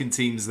highest ranking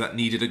teams that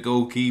needed a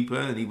goalkeeper,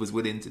 and he was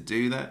willing to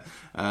do that.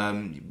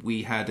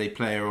 We had a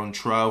player on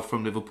trial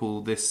from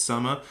Liverpool this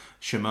summer,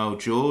 Shamal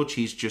George.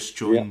 He's just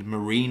joined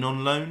Marine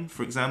on loan,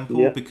 for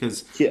example,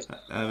 because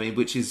I mean,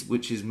 which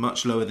is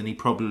much lower than he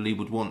probably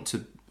would want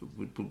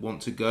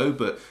to go,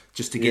 but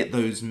just to get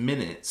those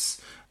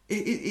minutes.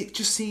 It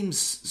just seems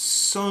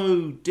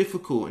so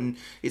difficult, and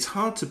it's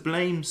hard to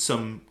blame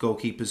some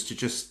goalkeepers to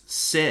just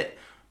sit.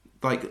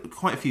 Like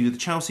quite a few of the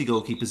Chelsea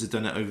goalkeepers have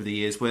done it over the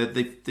years, where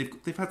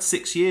they've had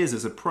 6 years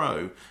as a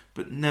pro,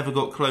 but never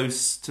got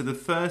close to the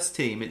first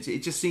team. It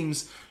just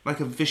seems like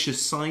a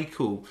vicious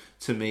cycle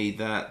to me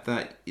that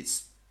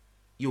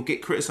you'll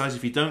get criticised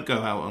if you don't go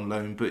out on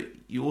loan, but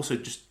you also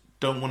just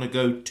don't want to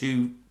go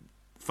too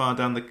far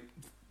down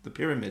the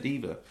pyramid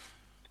either.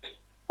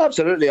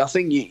 Absolutely. I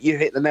think you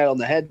hit the nail on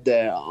the head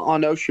there. I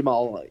know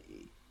Shamal,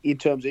 in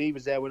terms of he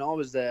was there when I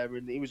was there,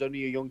 and he was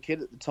only a young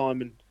kid at the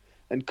time,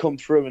 and come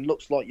through and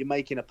looks like you're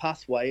making a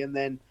pathway, and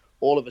then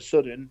all of a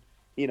sudden,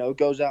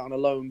 goes out on a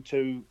loan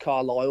to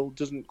Carlisle,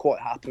 doesn't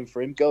quite happen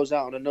for him, goes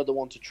out on another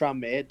one to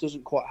Tranmere,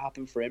 doesn't quite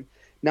happen for him.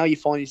 Now you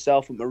find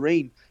yourself at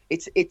Marine.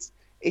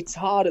 It's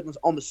hard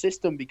on the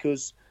system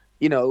because,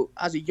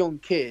 as a young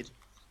kid,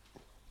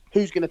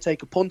 who's going to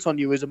take a punt on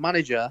you as a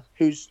manager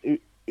who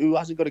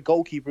hasn't got a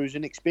goalkeeper who's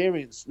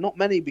inexperienced? Not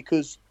many,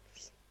 because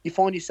you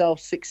find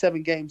yourself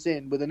 6-7 games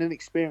in with an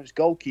inexperienced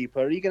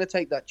goalkeeper. Are you going to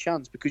take that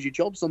chance because your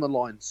job's on the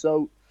line?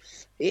 So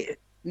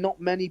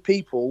not many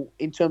people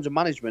in terms of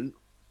management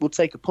will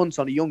take a punt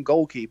on a young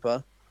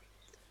goalkeeper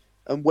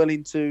and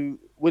willing to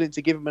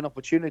give him an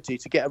opportunity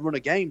to get a run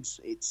of games.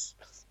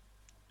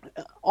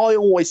 I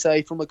always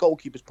say, from a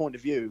goalkeeper's point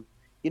of view,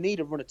 you need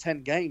a run of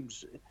 10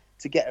 games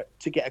to get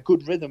a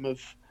good rhythm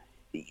of.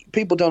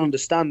 People don't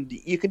understand.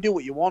 You can do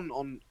what you want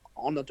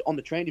on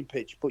the training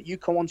pitch, but you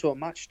come onto a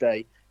match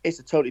day, it's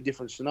a totally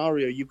different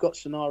scenario. You've got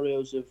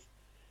scenarios of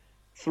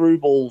through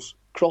balls,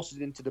 crosses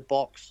into the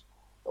box,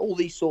 all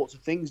these sorts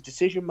of things,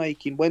 decision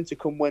making, when to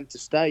come, when to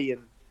stay,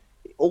 and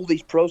all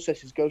these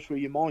processes go through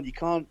your mind. You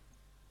can't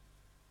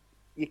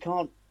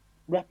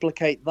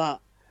replicate that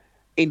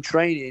in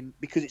training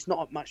because it's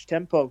not at match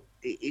tempo.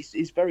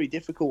 It's very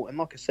difficult, and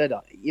like I said,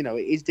 it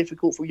is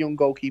difficult for young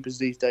goalkeepers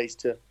these days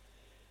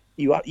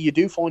you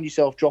do find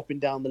yourself dropping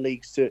down the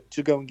leagues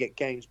to go and get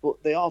games,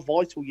 but they are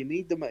vital. You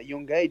need them at a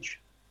young age.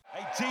 A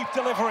deep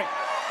delivery,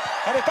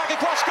 and it back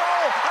across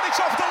goal, and it's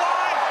off the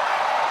line.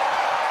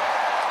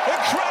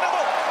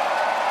 Incredible!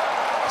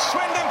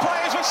 Swindon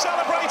players were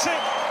celebrating,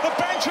 the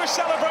bench was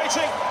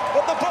celebrating,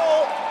 but the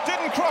ball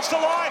didn't cross the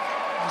line.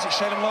 Was it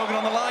Shaylen Logan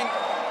on the line?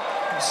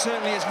 It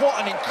certainly is. What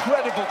an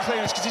incredible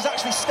clearance, because he's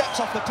actually stepped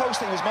off the post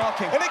that he was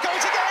marking. And it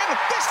goes again!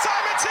 This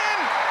time it's in!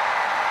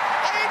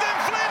 Aidan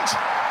Flint!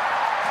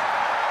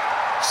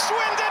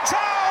 Swindon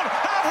Town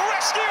have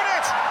rescued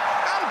it!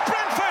 And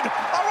Brentford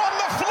are on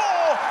the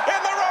floor in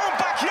their own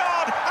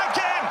backyard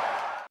again!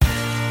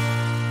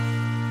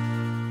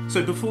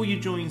 So before you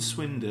joined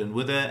Swindon,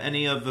 were there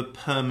any other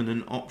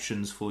permanent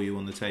options for you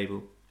on the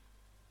table?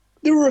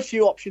 There were a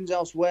few options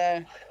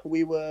elsewhere.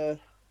 I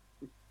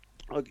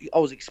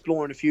was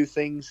exploring a few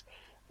things.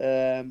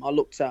 I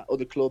looked at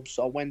other clubs.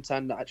 I went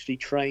and actually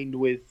trained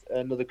with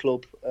another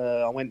club.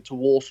 I went to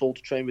Walsall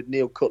to train with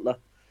Neil Cutler,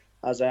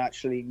 as I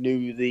actually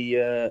knew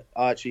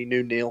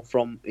Neil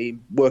from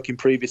working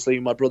previously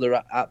with my brother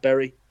at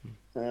Bury.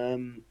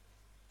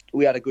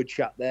 We had a good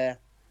chat there,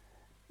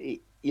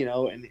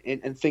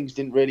 and things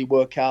didn't really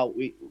work out.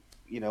 We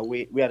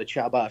had a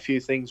chat about a few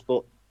things,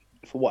 but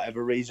for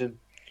whatever reason,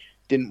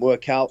 didn't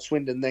work out.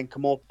 Swindon then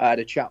come up. I had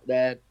a chat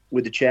there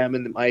with the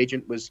chairman. My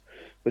agent was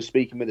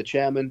speaking with the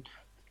chairman,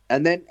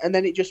 and then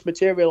it just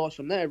materialised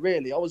from there.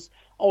 Really, I was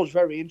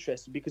very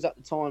interested, because at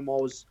the time I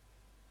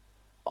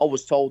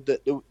was told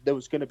that there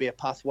was going to be a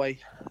pathway.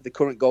 The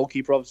current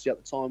goalkeeper, obviously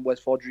at the time, Wes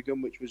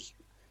Foderingham, which was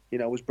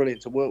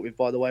brilliant to work with,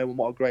 by the way, and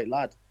what a great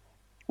lad,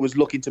 was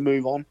looking to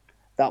move on.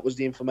 That was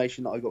the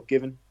information that I got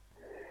given,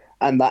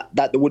 and that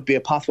there would be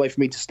a pathway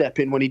for me to step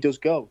in when he does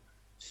go.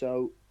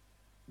 So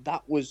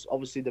that was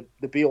obviously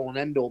the be all and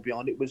end all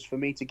beyond. It was for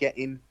me to get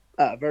in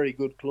at a very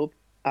good club,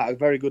 at a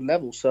very good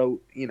level. So,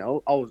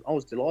 I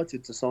was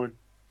delighted to sign.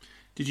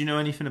 Did you know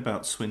anything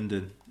about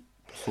Swindon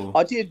before?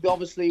 I did,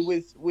 obviously,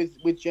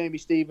 with Jamie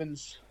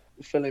Stevens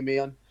filling me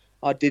on.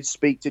 I did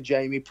speak to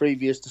Jamie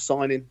previous to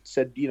signing,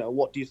 said,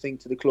 what do you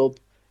think to the club?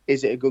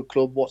 Is it a good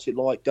club? What's it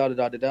like?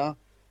 Da-da-da-da-da.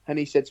 And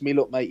he said to me,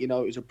 look, mate, it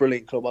was a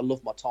brilliant club. I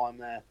love my time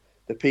there.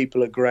 The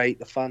people are great.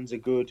 The fans are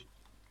good.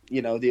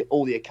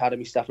 All the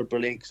academy staff are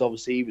brilliant, because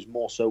obviously he was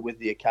more so with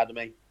the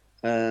academy.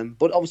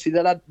 But obviously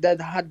there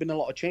had been a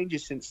lot of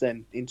changes since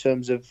then in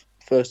terms of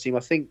first team.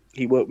 I think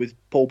he worked with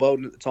Paul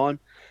Bowden at the time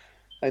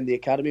in the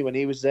academy when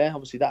he was there.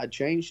 Obviously that had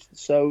changed.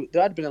 So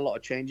there had been a lot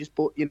of changes.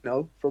 But,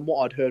 from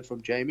what I'd heard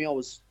from Jamie, I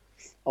was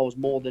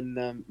more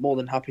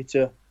than happy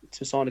to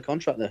sign a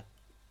contract there.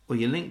 Well,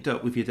 you linked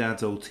up with your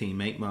dad's old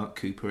teammate, Mark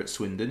Cooper, at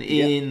Swindon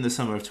in the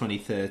summer of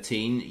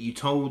 2013. You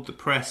told the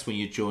press when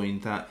you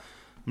joined that,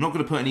 I'm not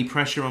going to put any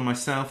pressure on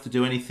myself to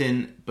do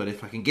anything, but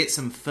if I can get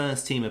some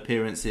first-team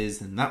appearances,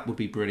 then that would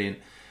be brilliant.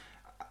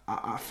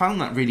 I found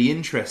that really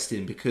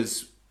interesting,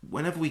 because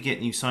whenever we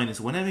get new signings,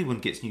 when everyone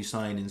gets new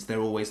signings,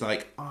 they're always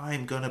like,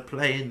 I'm going to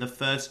play in the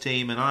first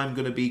team and I'm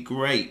going to be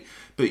great.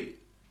 But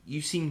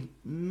you seem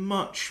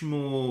much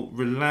more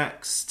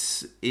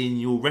relaxed in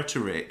your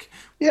rhetoric.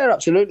 Yeah,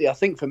 absolutely. I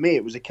think for me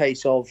it was a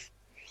case of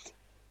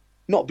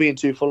not being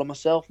too full of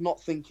myself,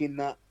 not thinking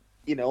that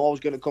I was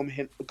going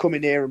to come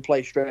in here and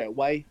play straight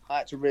away. I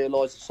had to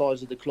realise the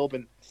size of the club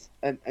and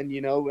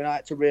I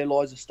had to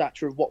realise the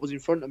stature of what was in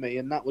front of me,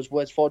 and that was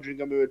Wes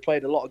Foderingham, who had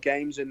played a lot of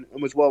games and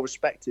was well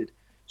respected.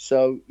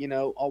 So,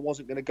 I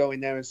wasn't going to go in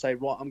there and say,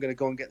 right, I'm going to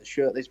go and get the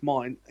shirt that's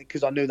mine,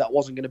 because I knew that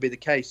wasn't going to be the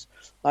case.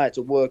 I had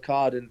to work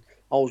hard, and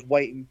I was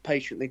waiting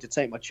patiently to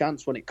take my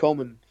chance when it come,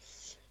 and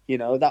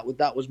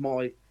that was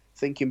my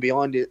thinking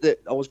behind it, that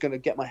I was going to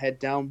get my head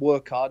down,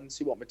 work hard, and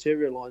see what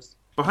materialised.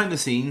 Behind the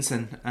scenes,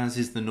 and as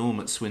is the norm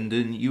at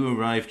Swindon, you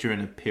arrived during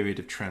a period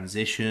of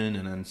transition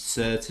and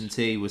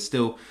uncertainty. We're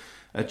still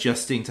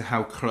adjusting to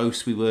how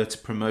close we were to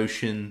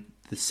promotion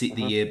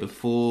the year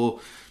before.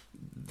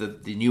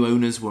 The new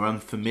owners were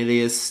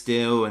unfamiliar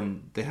still,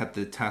 and they had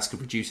the task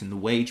of reducing the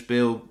wage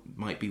bill.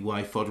 Might be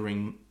why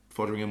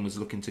Foderingham was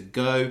looking to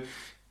go.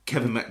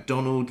 Kevin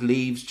MacDonald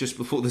leaves just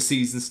before the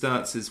season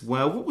starts as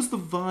well. What was the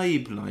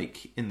vibe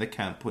like in the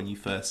camp when you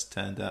first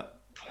turned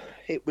up?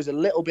 It was a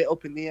little bit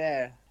up in the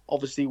air,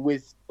 obviously,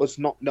 with us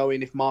not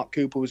knowing if Mark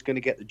Cooper was going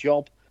to get the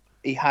job.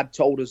 He had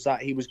told us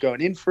that he was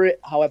going in for it.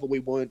 However, we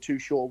weren't too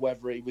sure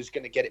whether he was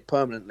going to get it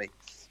permanently.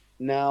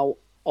 Now,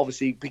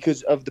 obviously,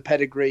 because of the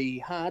pedigree he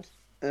had,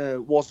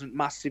 wasn't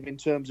massive in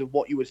terms of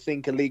what you would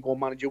think a League One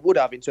manager would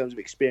have in terms of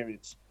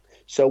experience.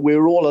 So we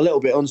were all a little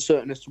bit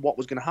uncertain as to what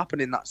was going to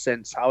happen in that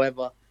sense.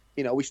 However,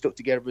 we stuck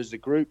together as a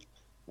group,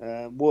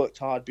 worked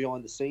hard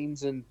behind the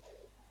scenes, and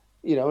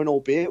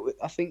albeit,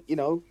 I think,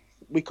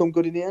 we come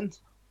good in the end.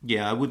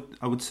 Yeah, I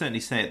would certainly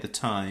say at the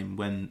time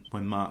when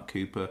Mark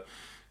Cooper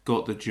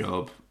got the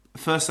job,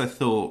 first I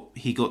thought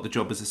he got the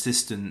job as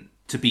assistant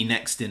to be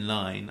next in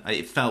line.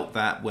 It felt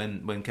that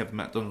when Kevin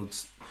MacDonald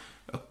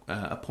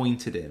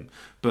appointed him,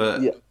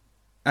 but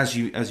as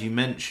you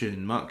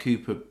mentioned, Mark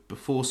Cooper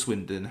before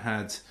Swindon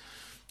had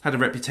had a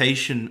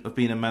reputation of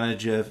being a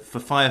manager for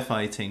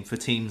firefighting for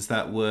teams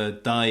that were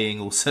dying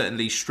or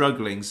certainly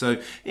struggling. So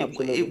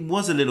it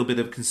was a little bit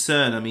of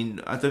concern. I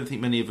mean, I don't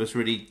think many of us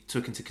really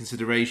took into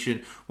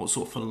consideration what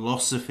sort of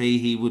philosophy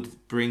he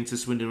would bring to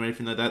Swindon or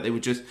anything like that.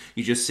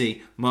 You just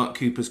see Mark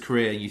Cooper's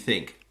career and you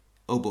think,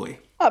 oh boy.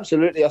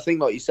 Absolutely. I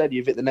think, like you said,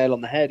 you've hit the nail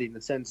on the head in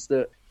the sense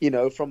that,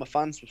 from a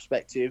fan's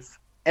perspective,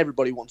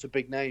 everybody wants a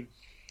big name.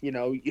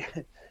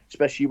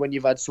 Especially when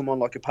you've had someone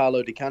like a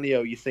Paolo Di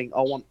Canio, you think,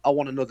 I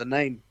want another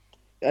name.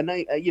 A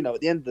name, at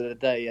the end of the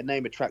day, a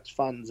name attracts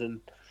fans,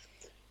 and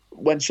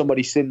when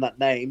somebody's seen that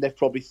name, they've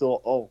probably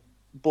thought, oh.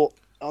 But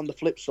on the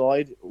flip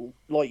side,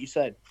 like you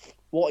said,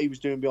 what he was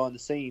doing behind the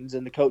scenes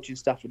and the coaching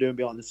staff were doing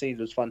behind the scenes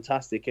was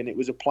fantastic, and it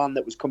was a plan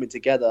that was coming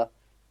together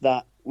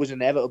that was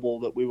inevitable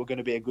that we were going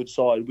to be a good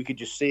side. We could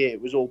just see it.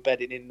 It was all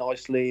bedding in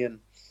nicely, and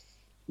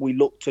we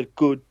looked a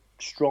good,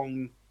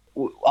 strong.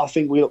 I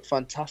think we looked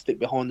fantastic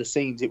behind the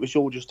scenes. It was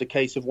all just a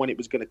case of when it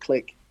was going to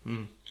click.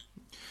 Mm.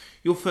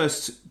 Your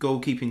first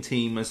goalkeeping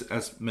team,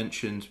 as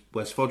mentioned,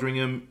 Wes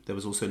Foderingham. There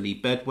was also Lee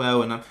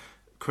Bedwell, and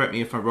correct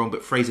me if I'm wrong,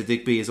 but Fraser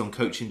Digby is on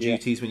coaching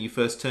duties when you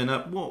first turn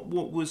up. What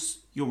was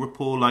your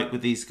rapport like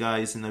with these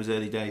guys in those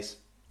early days?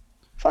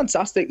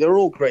 Fantastic. They're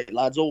all great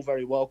lads, all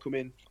very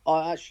welcoming.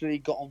 I actually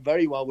got on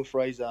very well with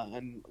Fraser,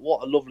 and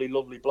what a lovely,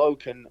 lovely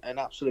bloke and an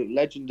absolute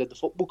legend at the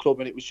football club.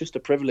 And it was just a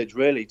privilege,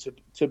 really,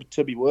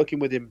 to be working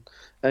with him.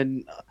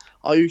 And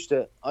I used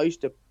to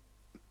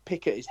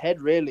pick at his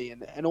head, really,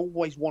 and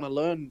always want to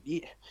learn.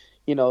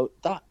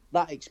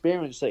 That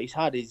experience that he's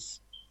had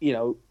is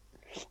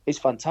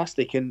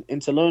fantastic.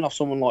 And to learn off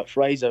someone like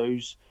Fraser,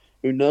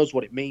 who knows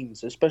what it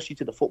means, especially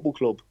to the football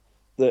club.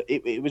 That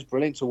it was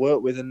brilliant to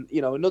work with, and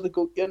another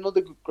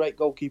great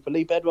goalkeeper,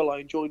 Lee Bedwell. I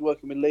enjoyed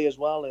working with Lee as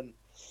well, and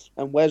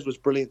Wes was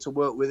brilliant to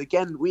work with.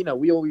 Again,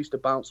 we all used to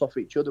bounce off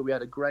each other. We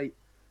had a great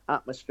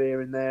atmosphere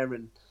in there,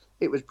 and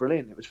it was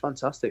brilliant. It was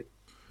fantastic.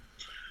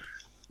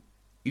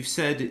 You've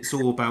said it's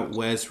all about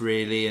Wes,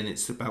 really, and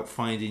it's about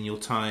finding your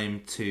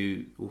time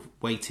or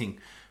waiting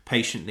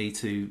patiently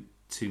to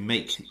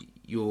make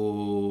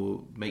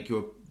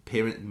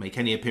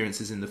any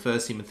appearances in the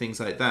first team and things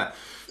like that.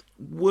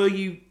 Were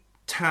you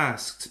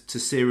tasked to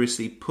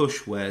seriously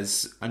push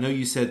Wes? I know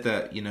you said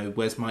that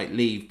Wes might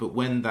leave, but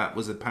when that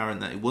was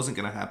apparent that it wasn't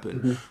going to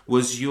happen,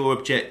 was your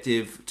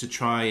objective to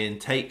try and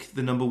take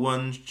the number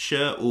one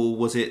shirt, or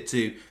was it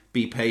to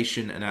be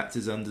patient and act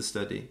as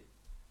understudy?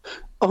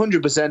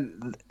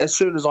 100%. As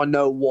soon as I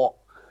know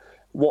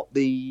what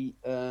the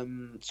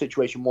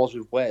situation was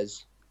with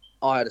Wes,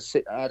 I had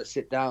to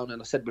sit down,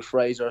 and I said with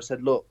Fraser, I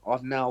said, look,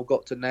 I've now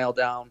got to nail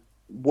down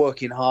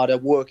working harder,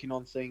 working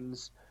on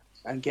things,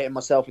 and getting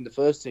myself in the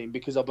first team,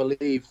 because I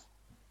believe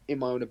in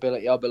my own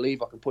ability. I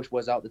believe I can push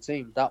Wes out the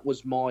team. That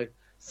was my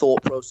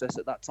thought process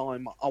at that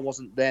time. I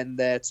wasn't then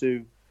there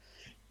to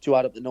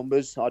add up the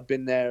numbers. I'd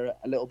been there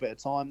a little bit of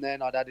time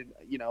then. I'd added,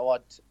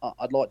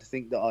 I'd like to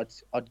think that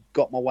I'd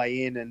got my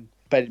way in and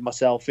bedded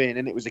myself in,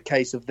 and it was a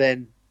case of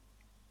then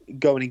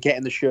going and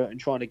getting the shirt and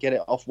trying to get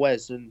it off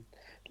Wes. And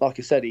like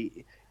I said,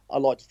 I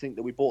like to think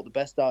that we brought the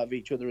best out of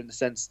each other in the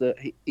sense that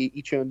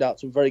he churned out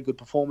some very good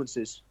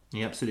performances.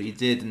 He absolutely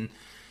did, and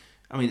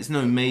I mean, it's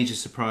no major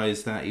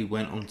surprise that he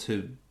went on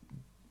to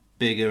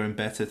bigger and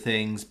better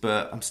things,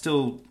 but I'm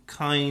still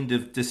kind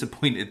of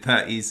disappointed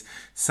that he's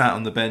sat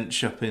on the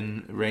bench up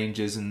in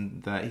Rangers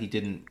and that he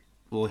didn't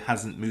or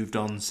hasn't moved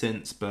on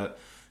since, but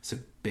it's a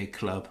big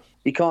club.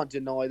 You can't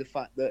deny the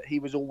fact that he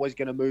was always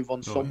going to move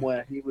on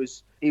somewhere.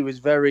 He was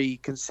very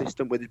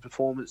consistent with his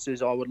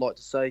performances, I would like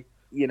to say.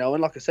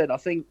 And like I said, I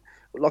think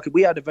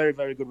we had a very,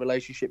 very good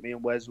relationship, me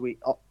and Wes. We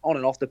on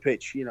and off the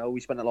pitch, we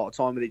spent a lot of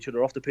time with each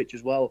other off the pitch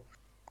as well.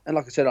 And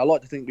like I said, I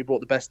like to think we brought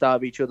the best out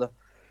of each other.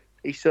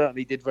 He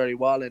certainly did very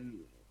well, and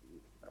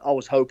I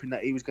was hoping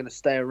that he was going to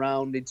stay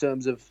around in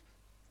terms of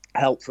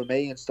help for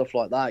me and stuff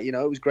like that. It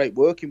was great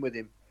working with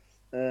him.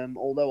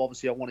 Although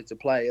obviously I wanted to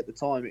play at the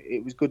time,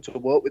 it was good to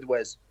work with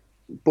Wes.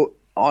 But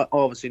I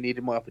obviously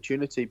needed my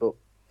opportunity. But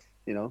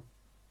I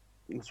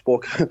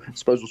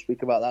suppose we'll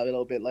speak about that a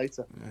little bit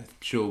later.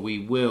 Sure, we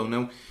will.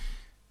 Now,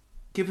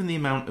 given the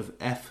amount of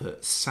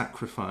effort,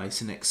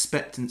 sacrifice and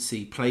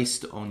expectancy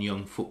placed on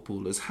young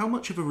footballers, how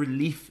much of a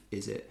relief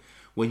is it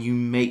when you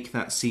make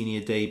that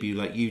senior debut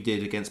like you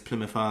did against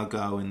Plymouth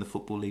Argyle in the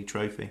Football League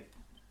Trophy?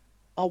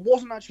 I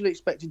wasn't actually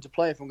expecting to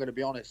play, if I'm going to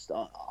be honest.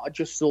 I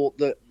just thought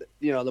that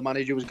the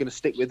manager was going to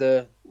stick with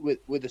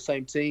the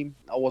same team.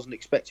 I wasn't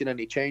expecting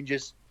any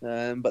changes.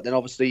 But then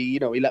obviously, he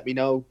let me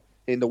know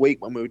in the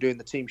week when we were doing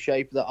the team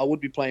shape that I would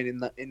be playing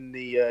in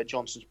the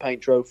Johnson's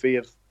Paint Trophy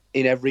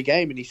in every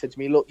game. And he said to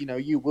me, look,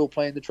 you will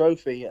play in the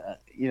trophy,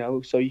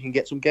 so you can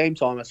get some game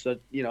time. I said,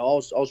 I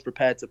was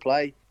prepared to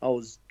play. I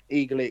was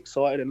eagerly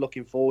excited and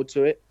looking forward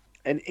to it.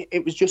 And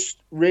it was just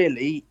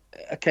really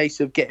a case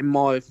of getting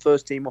my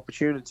first team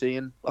opportunity.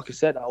 And like I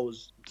said, I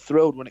was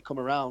thrilled when it come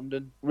around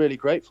and really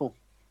grateful.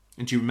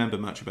 And do you remember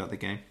much about the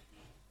game?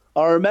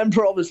 I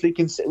remember obviously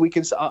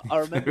I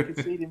remember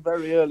conceding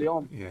very early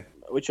on,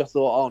 which I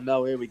thought, oh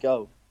no, here we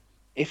go.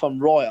 If I'm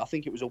right, I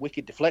think it was a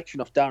wicked deflection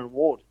off Darren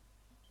Ward.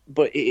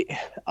 but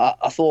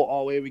I thought,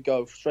 oh, here we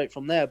go, straight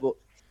from there. But,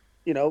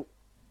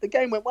 the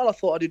game went well. I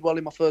thought I did well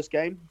in my first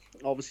game.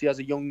 Obviously, as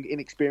a young,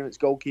 inexperienced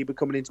goalkeeper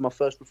coming into my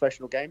first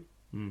professional game.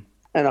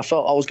 And I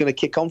felt I was going to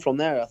kick on from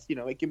there.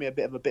 It gave me a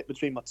bit of a bit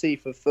between my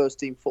teeth of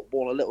first-team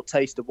football, a little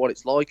taste of what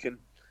it's like. And,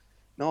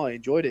 no, I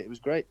enjoyed it. It was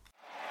great.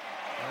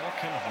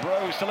 Can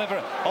Rose deliver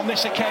on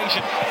this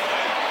occasion?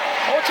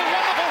 Oh, it's a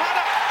wonderful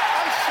header,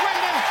 and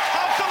Swindon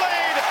have the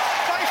lead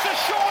thanks to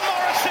Sean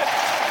Morrison.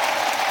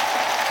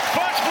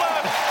 First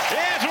blood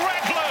is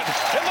red blood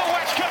in the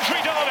West Country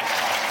derby.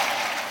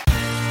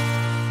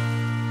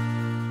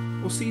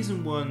 Well,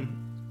 season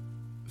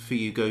 1 for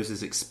you goes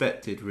as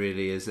expected,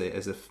 really, as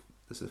a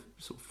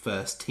sort of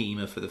first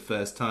teamer for the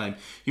first time.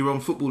 You're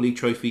on Football League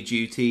Trophy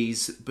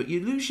duties, but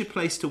you lose your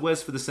place to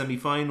Wes for the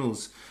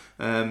semi-finals.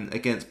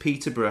 Against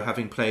Peterborough,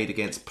 having played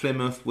against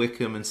Plymouth,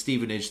 Wickham and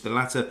Stevenage. The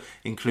latter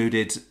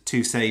included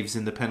 2 saves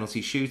in the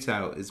penalty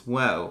shootout as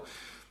well.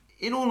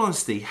 In all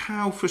honesty,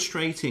 how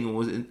frustrating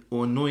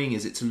or annoying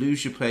is it to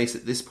lose your place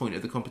at this point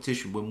of the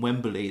competition when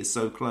Wembley is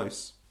so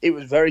close? It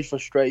was very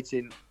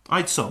frustrating.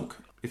 I'd sulk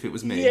if it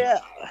was me. Yeah,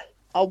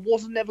 I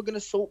was never going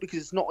to sulk because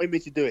it's not in me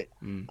to do it.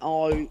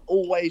 I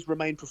always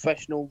remain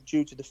professional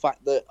due to the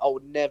fact that I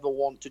would never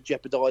want to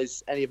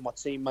jeopardise any of my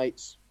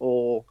teammates,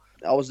 or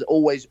I was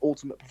always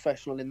ultimate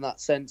professional in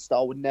that sense that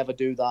I would never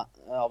do that.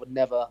 I would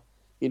never,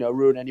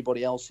 ruin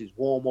anybody else's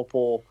warm-up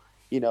or,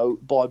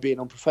 by being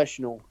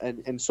unprofessional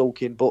and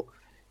sulking. But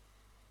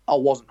I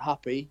wasn't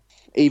happy,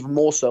 even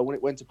more so when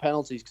it went to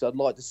penalties, because I'd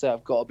like to say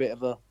I've got a bit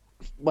of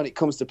when it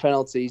comes to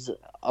penalties,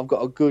 I've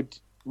got a good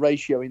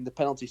ratio in the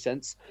penalty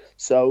sense.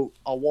 So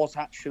I was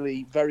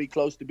actually very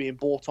close to being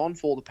brought on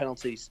for the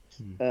penalties.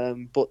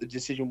 But the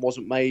decision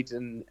wasn't made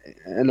and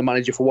the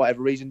manager, for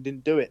whatever reason,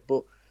 didn't do it.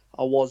 But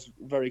I was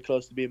very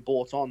close to being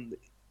brought on.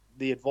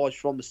 The advice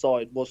from the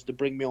side was to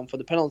bring me on for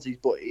the penalties,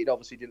 but it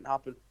obviously didn't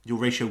happen. Your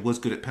ratio was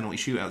good at penalty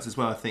shootouts as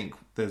well. I think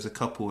there was a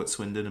couple at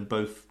Swindon and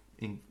both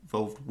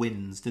involved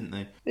wins, didn't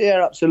they?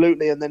 Yeah,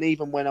 absolutely. And then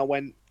even when I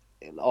went,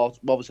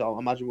 obviously I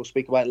imagine we'll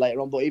speak about it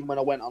later on, but even when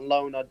I went on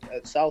loan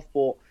at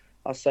Southport,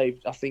 I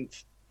saved, I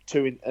think,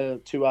 2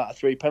 out of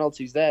 3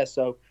 penalties there.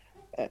 So,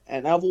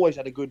 and I've always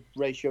had a good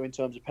ratio in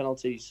terms of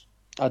penalties.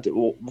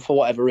 For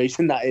whatever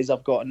reason that is,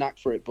 I've got a knack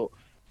for it, but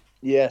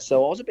yeah,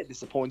 so I was a bit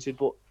disappointed,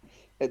 but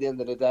at the end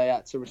of the day, I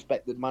had to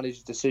respect the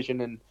manager's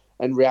decision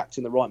and react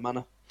in the right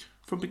manner.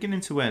 From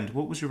beginning to end,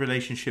 what was your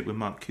relationship with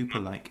Mark Cooper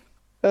like?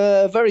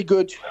 Very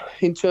good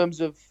in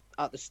terms of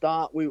at the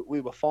start, we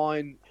were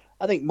fine.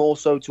 I think more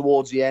so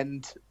towards the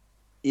end,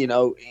 he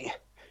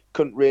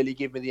couldn't really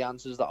give me the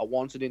answers that I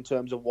wanted in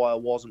terms of why I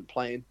wasn't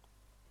playing.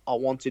 I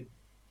wanted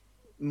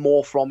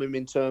more from him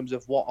in terms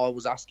of what I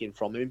was asking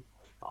from him.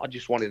 I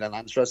just wanted an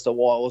answer as to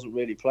why I wasn't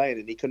really playing,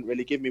 and he couldn't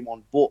really give me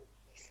one. But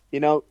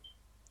it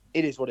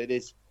is what it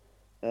is.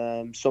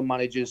 Some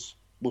managers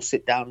will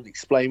sit down and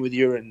explain with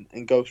you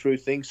and go through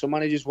things. Some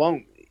managers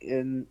won't.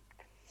 And,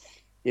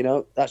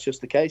 that's just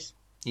the case.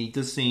 He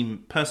does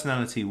seem,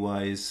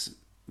 personality-wise,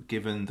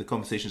 given the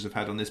conversations I've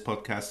had on this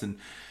podcast and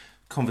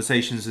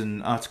conversations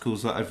and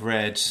articles that I've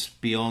read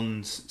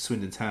beyond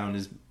Swindon Town,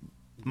 is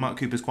Mark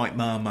Cooper's quite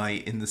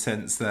Marmite in the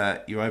sense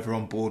that you're either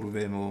on board with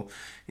him or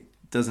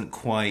doesn't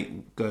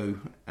quite go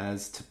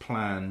as to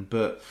plan.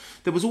 But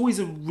there was always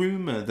a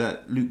rumour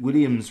that Luke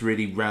Williams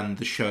really ran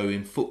the show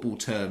in football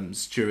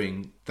terms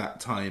during that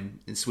time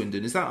in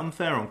Swindon. Is that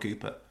unfair on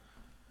Cooper?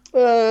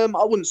 I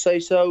wouldn't say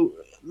so.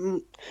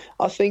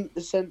 I think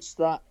the sense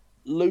that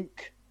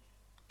Luke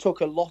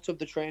took a lot of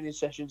the training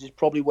sessions is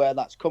probably where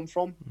that's come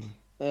from.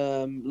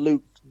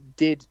 Luke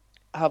did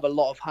have a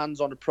lot of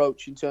hands-on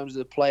approach in terms of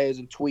the players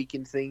and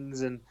tweaking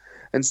things and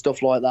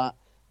stuff like that.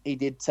 He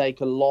did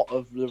take a lot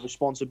of the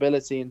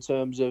responsibility in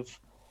terms of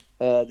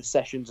the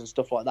sessions and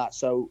stuff like that.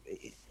 So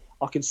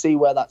I can see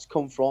where that's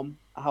come from.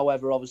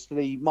 However,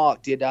 obviously,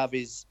 Mark did have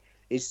his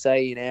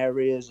say in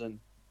areas, and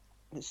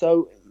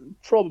so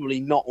probably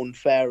not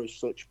unfair as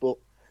such, but,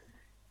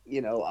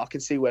 I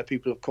can see where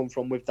people have come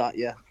from with that,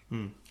 yeah.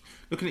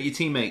 Looking at your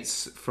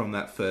teammates from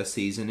that first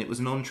season, it was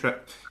an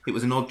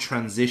odd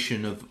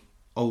transition of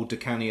old Di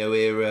Canio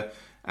era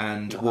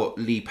and what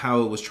Lee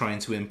Powell was trying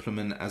to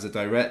implement as a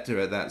director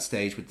at that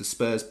stage with the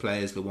Spurs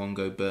players,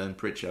 Luongo, Byrne,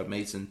 Pritchard,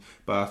 Mason,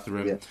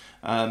 Barthrop.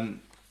 Yeah.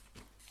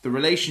 The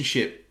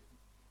relationship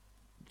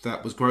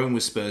that was growing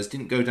with Spurs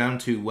didn't go down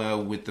too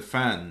well with the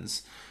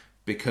fans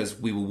because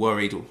we were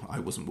worried, or I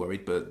wasn't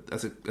worried, but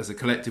as a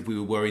collective we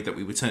were worried that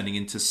we were turning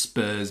into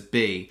Spurs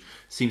B.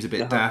 Seems a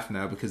bit daft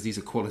now because these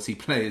are quality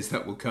players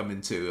that will come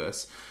into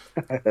us.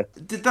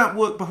 Did that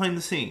work behind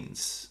the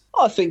scenes?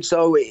 I think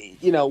so.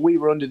 We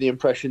were under the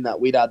impression that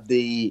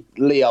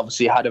Lee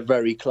obviously had a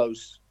very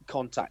close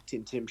contact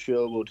in Tim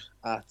Sherwood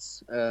at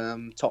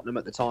Tottenham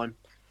at the time.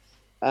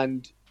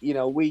 And,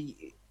 we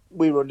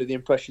were under the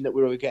impression that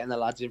we were getting the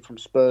lads in from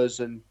Spurs,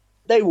 and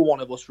they were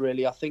one of us,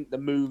 really. I think the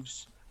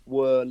moves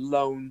were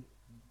loan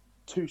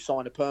to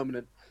sign a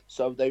permanent.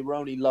 So they were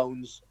only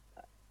loans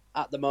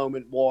at the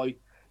moment. Why?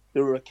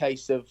 There were a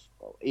case of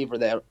either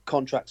their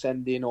contracts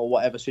ending or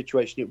whatever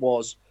situation it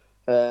was.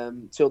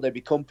 till they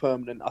become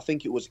permanent. I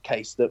think it was a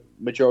case that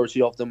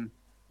majority of them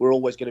were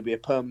always going to be a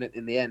permanent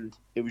in the end.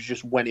 It was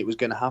just when it was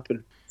going to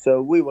happen.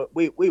 So we were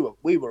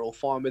all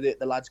fine with it.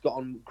 The lads got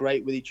on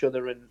great with each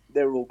other, and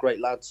they were all great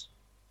lads.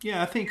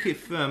 Yeah, I think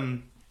if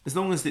as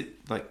long as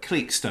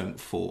cliques don't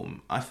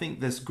form, I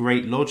think there's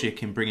great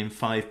logic in bringing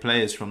 5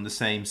 players from the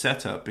same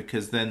setup,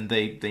 because then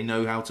they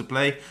know how to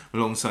play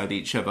alongside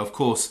each other. Of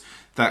course,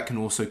 that can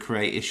also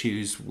create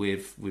issues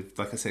with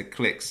like I said,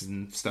 cliques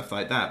and stuff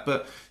like that.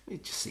 But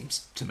it just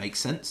seems to make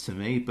sense to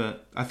me.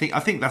 But I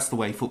think that's the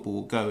way football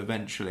will go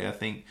eventually. I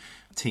think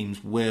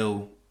teams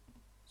will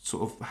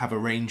sort of have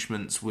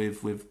arrangements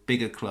with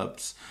bigger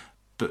clubs,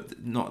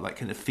 but not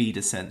like in a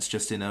feeder sense,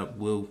 just in a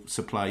we'll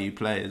supply you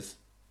players.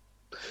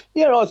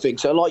 Yeah, I think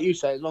so. Like you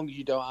say, as long as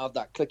you don't have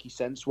that cliquey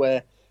sense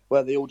where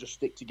they all just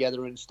stick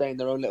together and stay in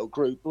their own little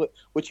group,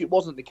 which it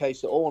wasn't the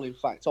case at all. In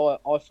fact,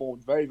 I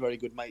formed very, very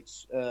good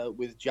mates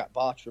with Jack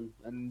Bartram,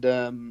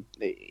 and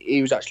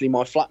he was actually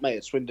my flatmate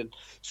at Swindon.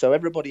 So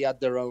everybody had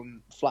their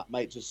own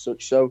flatmates as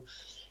such. So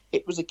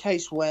it was a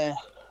case where,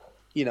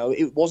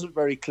 it wasn't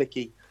very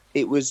cliquey.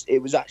 It was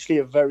actually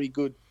a very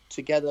good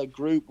together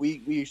group.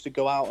 We used to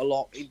go out a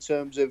lot in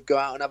terms of go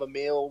out and have a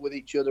meal with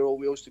each other, or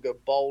we used to go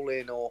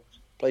bowling or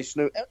play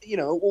snooker,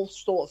 all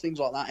sort of things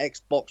like that.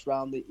 Xbox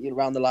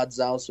around the lads'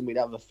 house, and we'd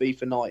have a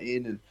FIFA night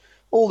in, and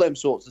all them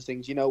sorts of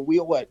things.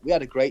 We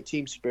had a great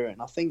team spirit,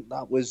 and I think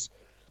that was,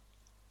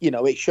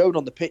 it showed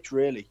on the pitch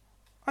really.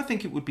 I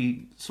think it would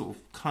be sort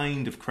of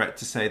kind of correct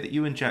to say that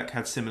you and Jack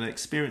had similar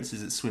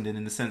experiences at Swindon,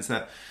 in the sense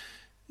that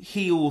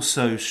he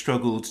also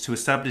struggled to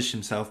establish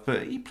himself,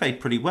 but he played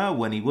pretty well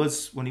when he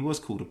was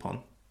called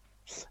upon.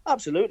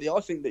 Absolutely, I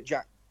think that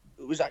Jack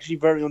was actually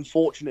very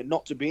unfortunate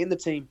not to be in the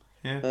team.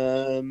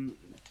 Yeah.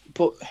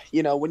 But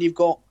when you've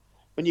got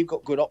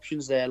good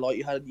options there,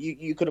 like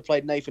you could have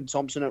played Nathan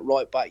Thompson at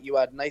right back, you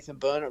had Nathan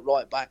Byrne at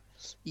right back.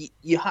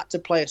 You had to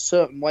play a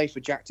certain way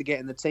for Jack to get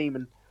in the team,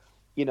 and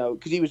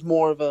because he was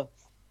more of a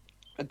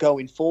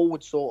going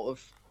forward sort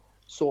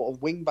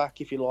of wing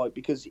back, if you like,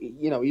 because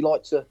he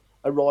liked to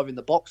arrive in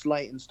the box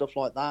late and stuff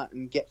like that,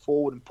 and get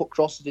forward and put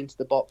crosses into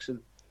the box. And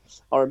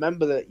I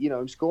remember that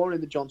him scoring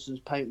in the Johnson's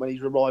paint when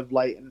he's arrived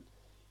late, and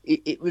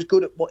it was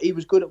good at what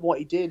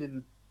he did,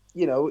 and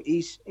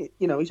he's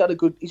had a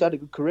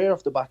good career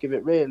off the back of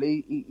it.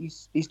 Really,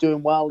 he's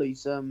doing well. He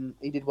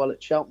did well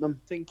at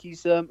Cheltenham. I think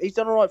he's done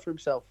all right for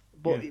himself.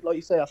 But like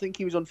you say, I think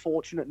he was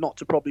unfortunate not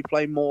to probably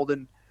play more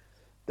than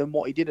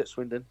what he did at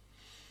Swindon.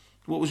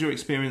 What was your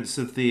experience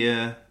of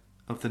the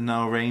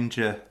Nile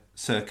Ranger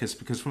circus?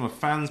 Because from a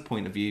fan's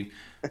point of view,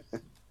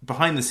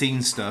 behind the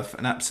scenes stuff,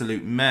 an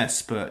absolute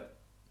mess, but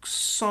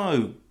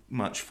so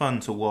much fun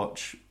to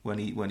watch when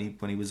he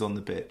was on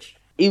the pitch.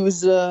 He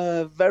was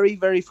a very,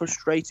 very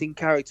frustrating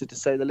character, to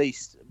say the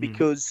least,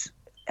 because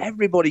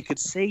everybody could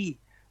see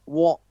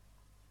what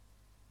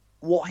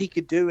he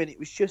could do, and it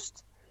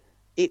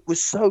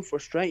was so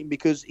frustrating,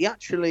 because he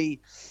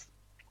actually,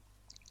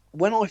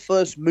 when I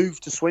first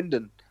moved to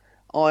Swindon,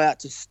 I had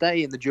to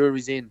stay in the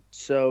Jury's Inn.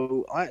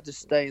 So I had to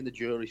stay in the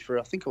Jury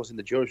I think I was in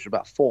the Jury for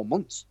about 4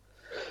 months.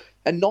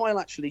 And Niall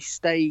actually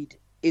stayed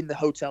in the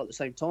hotel at the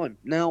same time.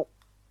 Now,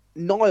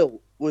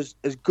 Niall was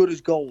as good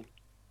as gold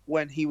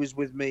when he was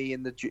with me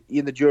in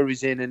the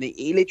Jury's Inn, and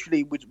he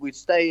literally we'd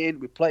stay in,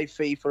 we'd play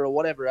FIFA or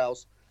whatever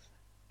else,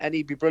 and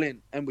he'd be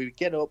brilliant. And we would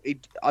get up,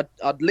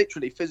 I'd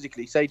literally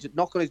physically say, to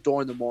knock on his door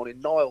in the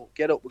morning, Niall,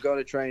 get up, we're going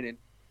to training.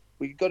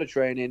 We could go to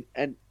training,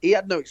 and he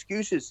had no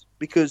excuses,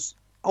 because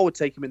I would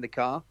take him in the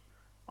car,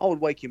 I would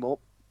wake him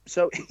up.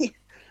 So, you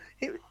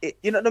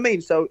know what I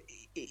mean? So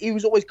he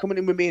was always coming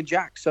in with me and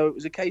Jack. So it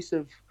was a case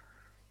of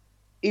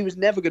he was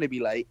never going to be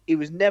late. He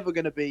was never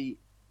going to be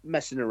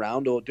messing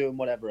around or doing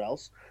whatever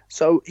else.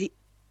 So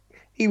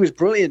he was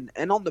brilliant.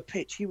 And on the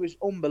pitch, he was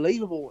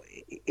unbelievable.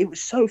 It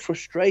was so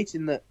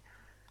frustrating that,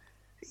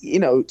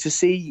 to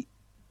see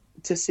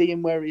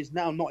him where he is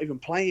now, not even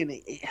playing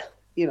it,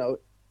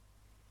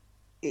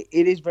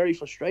 it is very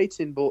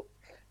frustrating, but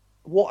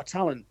what a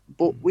talent.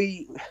 But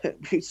we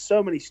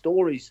so many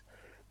stories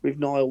with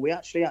Niall. We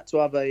actually had to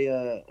have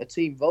a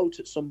team vote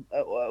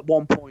at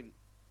one point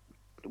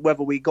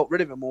whether we got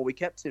rid of him or we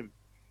kept him,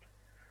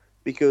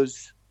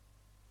 because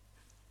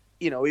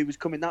he was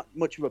coming that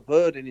much of a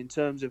burden in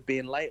terms of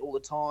being late all the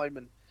time,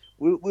 and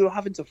we were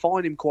having to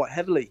fine him quite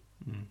heavily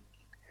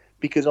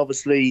because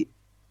obviously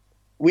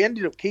we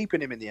ended up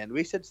keeping him in the end.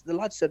 The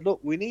lads said, look,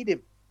 we need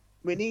him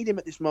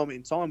at this moment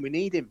in time. We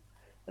need him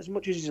as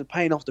much as he's a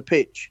pain off the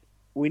pitch.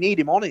 We need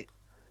him on it,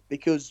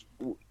 because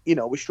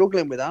we're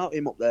struggling without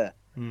him up there.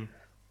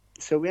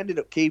 So we ended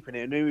up keeping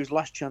him. He was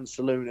last chance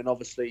saloon, and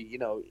obviously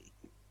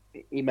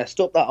he messed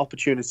up that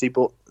opportunity,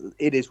 but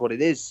it is what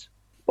it is.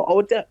 But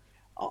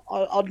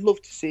I'd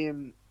love to see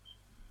him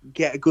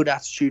get a good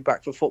attitude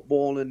back for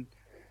football,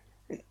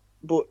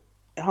 but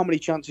how many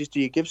chances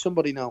do you give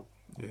somebody now?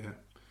 Yeah.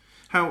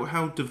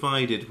 How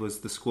divided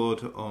was the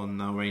squad on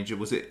Nile Ranger?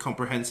 Was it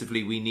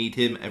comprehensively, we need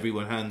him,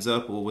 everyone hands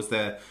up, or was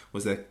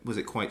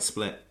it quite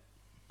split?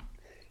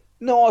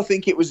 No, I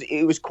think it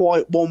was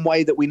quite one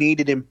way that we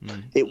needed him.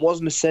 It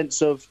wasn't a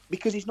sense of,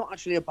 because he's not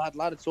actually a bad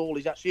lad at all.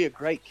 He's actually a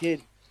great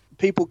kid.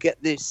 People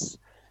get this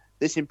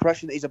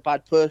impression that he's a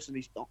bad person.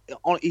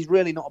 He's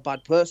really not a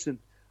bad person.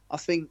 I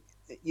think,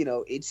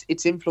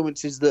 it's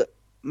influences that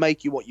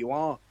make you what you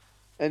are.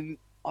 And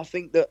I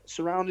think that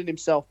surrounding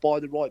himself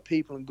by the right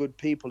people and good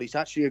people, he's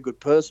actually a good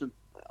person.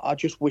 I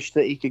just wish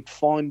that he could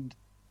find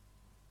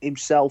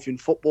himself in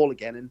football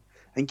again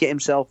and get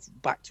himself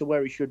back to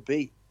where he should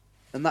be.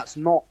 And that's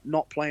not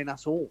playing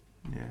at all.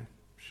 Yeah,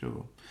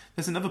 sure.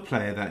 There's another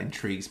player that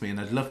intrigues me, and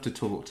I'd love to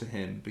talk to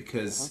him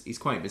because he's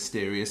quite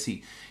mysterious.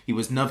 He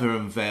was never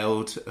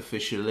unveiled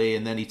officially,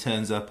 and then he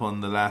turns up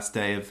on the last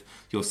day of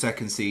your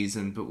second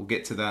season, but we'll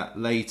get to that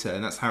later,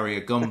 and that's Harry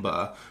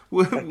Agomba.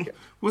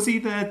 Was he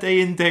there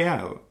day in, day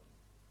out?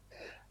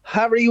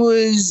 Harry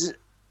was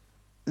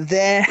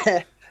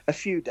there a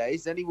few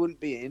days, then he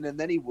wouldn't be in, and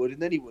then he would,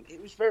 and then he wouldn't. It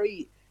was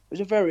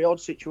a very odd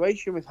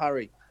situation with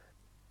Harry.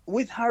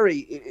 With Harry,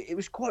 it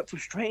was quite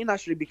frustrating,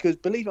 actually, because,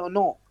 believe it or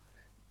not,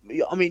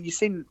 I mean, you've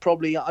seen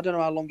probably, I don't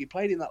know how long he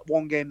played in that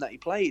one game that he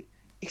played.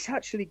 He's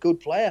actually a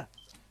good player.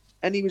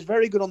 And he was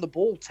very good on the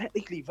ball,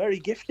 technically very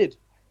gifted.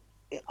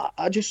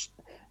 I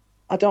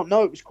don't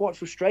know, it was quite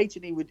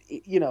frustrating. He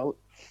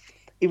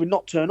would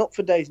not turn up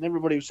for days, and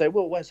everybody would say,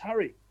 well, where's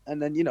Harry? And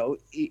then,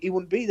 he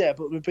wouldn't be there,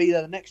 but would be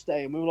there the next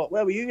day. And we were like,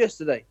 where were you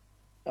yesterday?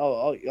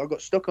 Oh, I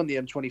got stuck on the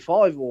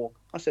M25. Or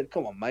I said,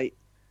 come on, mate.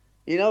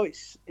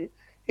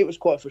 It was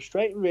quite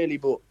frustrating, really,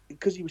 but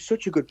because he was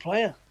such a good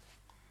player.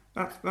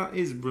 That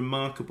is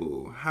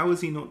remarkable. How was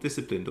he not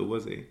disciplined, or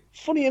was he?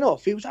 Funny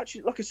enough, he was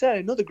actually, like I said,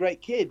 another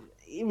great kid.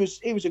 He was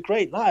a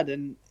great lad,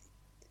 and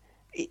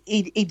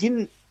he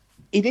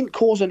didn't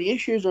cause any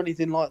issues or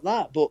anything like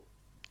that. But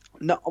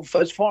no,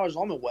 as far as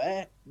I'm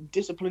aware,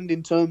 disciplined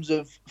in terms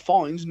of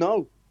fines,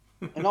 no.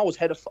 And I was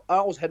head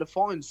of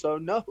fines, so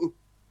no.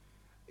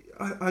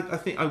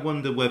 I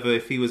wonder whether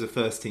if he was a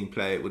first team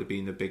player, it would have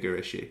been a bigger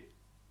issue.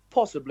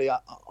 Possibly, I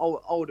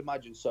would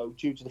imagine so,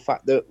 due to the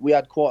fact that we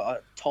had quite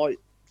a tight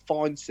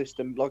fine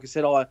system. Like I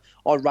said, I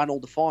ran all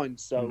the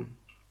fines, so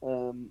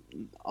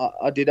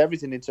I did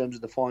everything in terms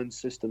of the fine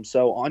system.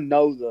 So I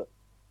know that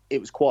it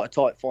was quite a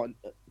tight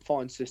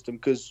fine system,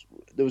 because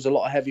there was a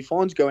lot of heavy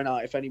fines going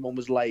out if anyone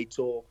was late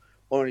or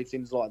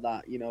anything like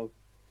that,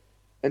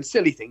 and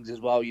silly things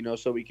as well,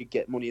 so we could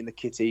get money in the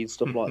kitty and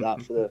stuff like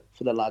that for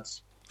the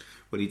lads.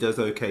 Well, he does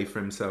okay for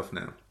himself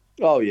now.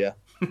 Oh yeah.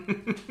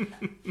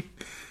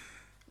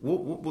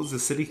 What was the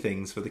silly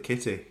things for the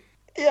kitty?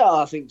 Yeah,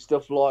 I think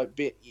stuff like,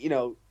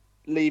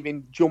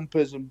 leaving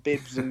jumpers and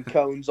bibs and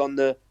cones on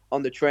the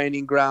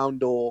training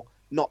ground, or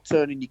not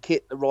turning your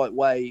kit the right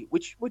way,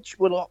 which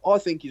I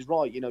think is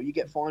right. You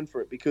get fined for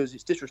it because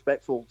it's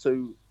disrespectful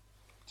to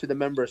the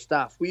member of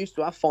staff. We used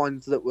to have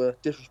fines that were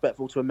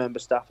disrespectful to a member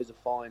of staff as a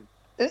fine.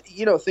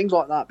 Things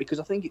like that, because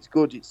I think it's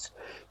good. It's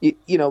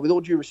with all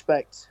due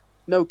respect,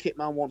 no kit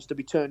man wants to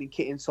be turning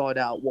kit inside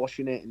out,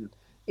 washing it, and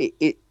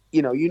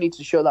you need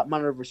to show that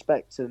manner of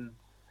respect, and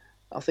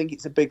I think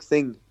it's a big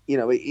thing.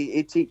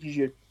 It teaches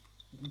you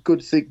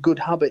good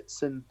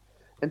habits and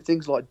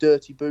things like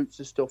dirty boots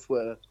and stuff,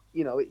 where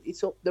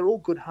they're all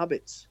good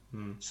habits.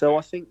 So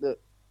I think that,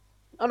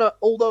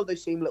 although they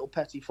seem little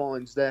petty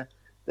fines, they're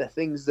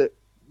things that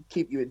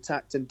keep you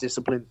intact and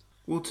disciplined.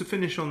 Well, to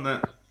finish on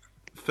that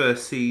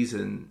first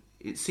season,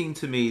 it seemed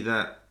to me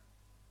that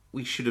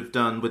we should have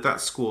done with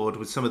that squad,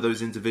 with some of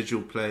those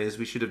individual players,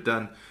 we should have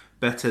done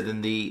better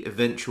than the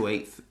eventual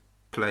 8th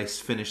place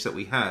finish that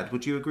we had.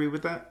 Would you agree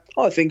with that?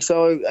 I think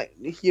so.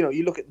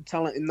 You look at the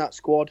talent in that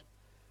squad,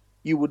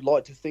 you would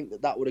like to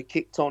think that would have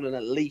kicked on and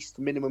at least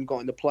minimum got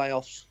in the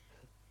playoffs.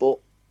 But,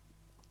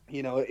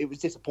 it was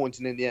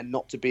disappointing in the end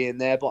not to be in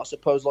there. But I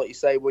suppose, like you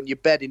say, when you're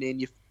bedding in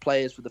your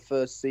players for the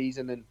first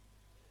season, and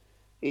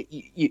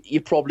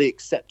you probably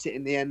accept it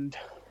in the end.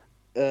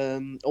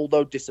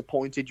 Although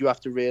disappointed, you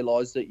have to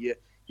realise that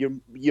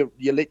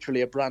you're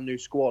literally a brand new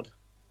squad.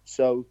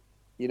 So,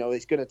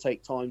 it's going to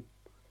take time.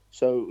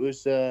 So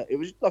it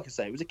was like I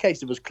say, it was a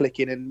case of us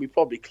clicking, and we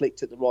probably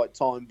clicked at the right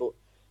time, but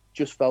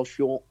just fell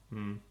short.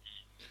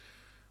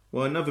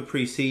 Well, another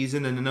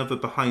pre-season and another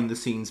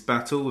behind-the-scenes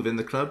battle within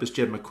the club as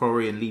Jed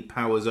McCrory and Lee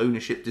Power's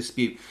ownership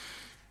dispute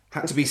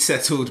had to be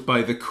settled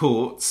by the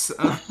courts.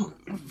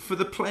 For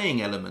the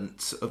playing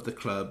element of the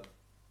club,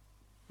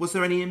 was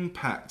there any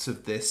impact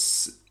of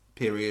this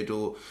period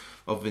or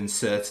of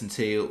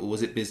uncertainty, or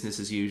was it business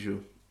as usual?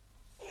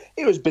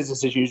 It was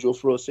business as usual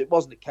for us. It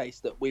wasn't a case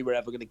that we were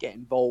ever going to get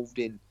involved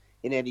in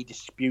any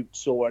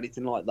disputes or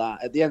anything like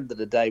that. At the end of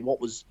the day, what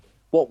was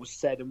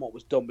said and what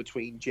was done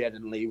between Jed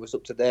and Lee was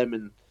up to them.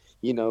 And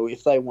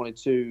if they wanted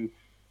to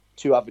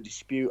have a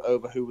dispute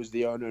over who was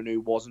the owner and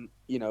who wasn't,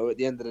 at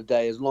the end of the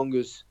day, as long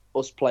as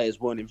us players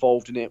weren't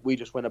involved in it, we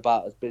just went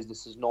about as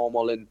business as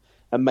normal and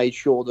made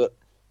sure that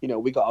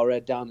we got our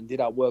head down and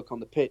did our work on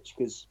the pitch,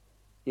 because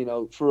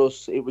for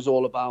us it was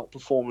all about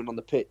performing on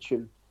the pitch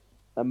and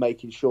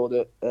making sure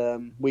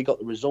that we got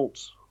the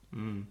results.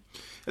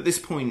 At this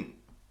point,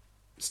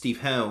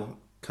 Steve Hale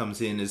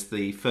comes in as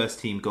the first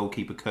team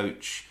goalkeeper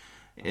coach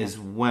as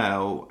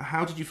well.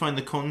 How did you find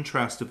the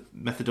contrast of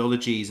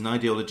methodologies and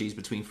ideologies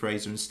between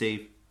Fraser and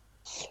Steve?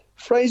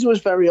 Fraser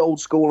was very old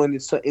school in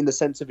the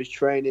sense of his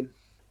training.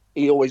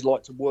 He always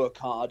liked to work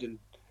hard,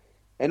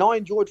 and I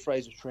enjoyed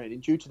Fraser's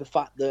training due to the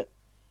fact that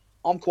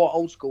I'm quite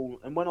old school.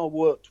 And when I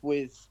worked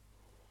with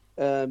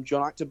John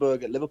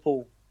Achterberg at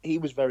Liverpool, he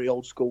was very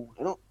old school,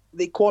 and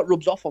it quite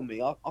rubs off on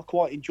me. I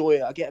quite enjoy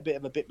it. I get a bit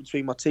of a bit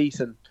between my teeth,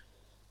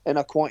 and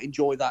I quite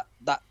enjoy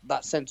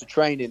that sense of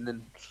training.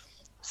 And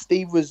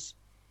Steve was,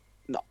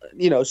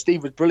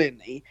 Steve was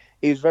brilliant. He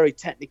was very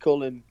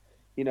technical, and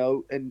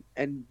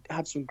and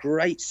had some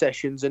great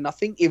sessions, and I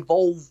think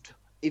evolved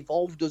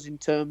us in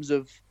terms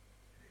of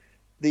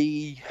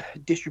the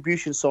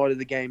distribution side of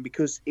the game,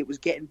 because it was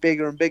getting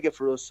bigger and bigger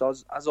for us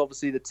as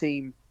obviously the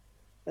team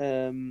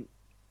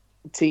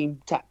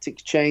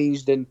tactics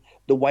changed, and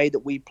the way that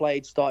we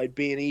played started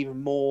being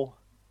even more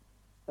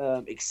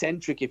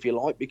eccentric, if you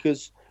like,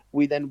 because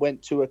we then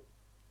went to a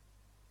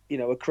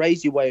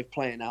crazy way of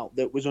playing out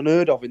that was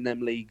unheard of in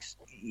them leagues.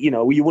 You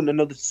wouldn't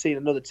have seen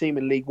another team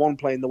in League One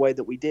playing the way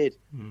that we did.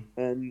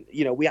 And,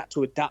 we had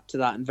to adapt to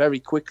that, and very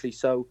quickly.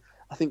 So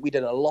I think we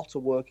did a lot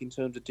of work in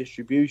terms of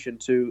distribution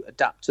to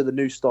adapt to the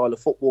new style of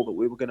football that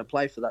we were going to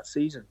play for that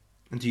season.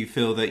 And do you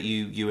feel that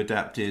you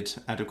adapted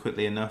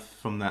adequately enough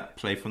from that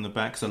play from the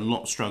back? Because a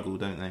lot struggle,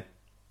 don't they?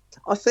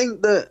 I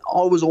think that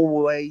I was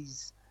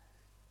always...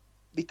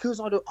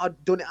 Because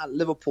I'd done it at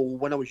Liverpool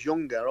when I was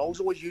younger, I was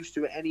always used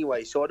to it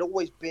anyway. So I'd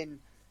always been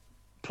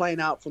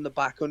playing out from the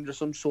back under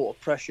some sort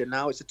of pressure.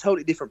 Now it's a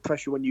totally different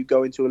pressure when you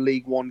go into a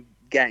League One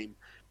game,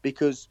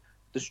 because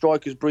the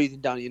striker's breathing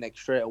down your neck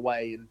straight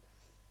away.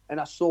 And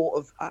I sort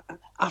of,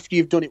 after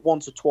you've done it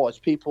once or twice,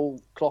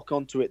 people clock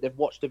onto it. They've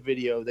watched the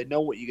video. They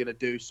know what you're going to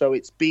do. So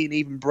it's being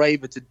even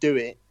braver to do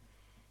it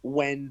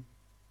when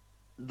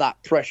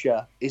that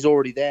pressure is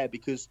already there,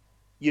 because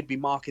you'd be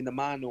marking the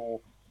man,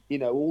 or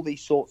all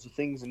these sorts of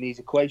things in these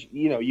equations.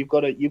 You've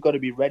got to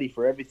be ready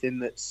for everything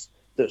that's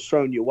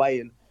thrown your way,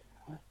 and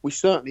we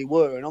certainly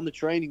were. And on the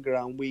training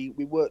ground, we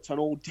worked on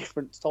all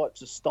different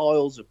types of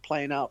styles of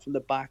playing out from the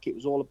back. It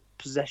was all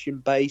possession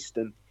based,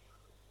 and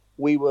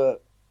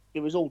it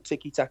was all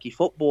ticky-tacky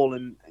football.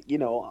 And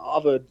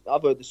I've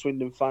heard the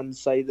Swindon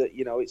fans say that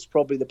it's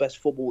probably the best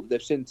football that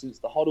they've seen since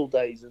the Hoddle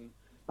days, and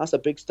that's a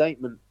big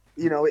statement.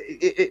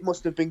 It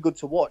must have been good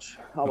to watch.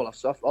 I've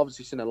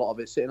obviously seen a lot of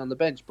it sitting on the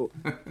bench, but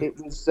it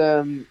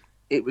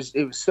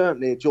was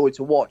certainly a joy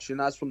to watch.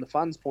 And as from the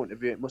fans' point of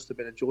view, it must have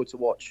been a joy to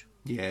watch.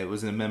 Yeah, it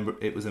was a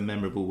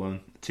memorable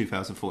one,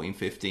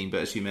 2014-15. But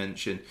as you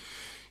mentioned,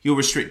 you're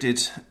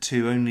restricted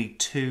to only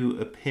 2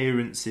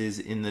 appearances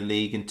in the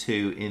league and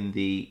 2 in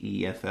the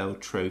EFL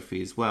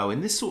Trophy as well.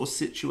 In this sort of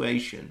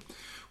situation,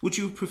 would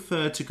you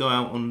prefer to go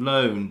out on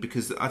loan?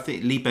 Because I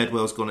think Lee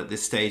Bedwell's gone at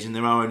this stage, and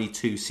there are only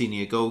 2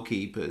 senior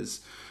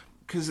goalkeepers.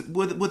 Because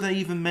were there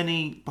even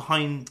many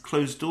behind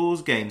closed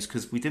doors games?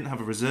 Because we didn't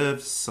have a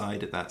reserve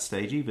side at that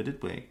stage either,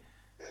 did we?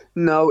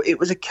 No, it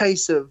was a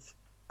case of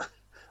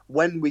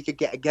when we could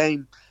get a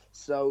game.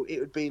 So it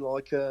would be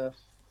like,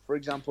 for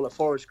example, a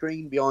Forest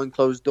Green behind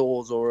closed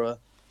doors, or a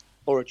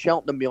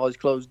Cheltenham behind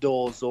closed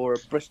doors, or a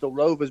Bristol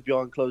Rovers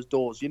behind closed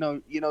doors.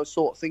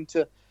 Sort of thing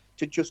to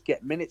just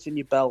get minutes in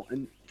your belt.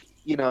 And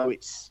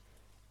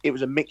it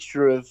was a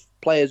mixture of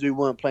players who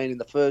weren't playing in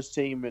the first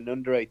team and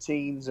under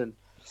 18s, and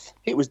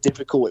it was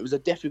difficult. It was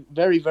a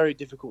very, very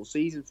difficult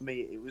season for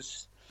me. It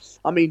was,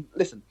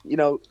 listen,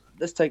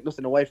 let's take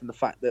nothing away from the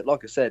fact that,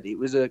 like I said, it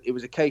was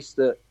a case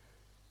that,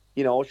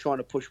 I was trying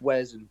to push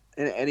Wes,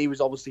 and he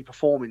was obviously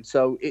performing.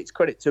 So it's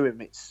credit to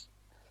him. It's,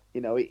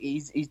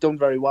 he's done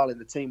very well in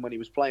the team when he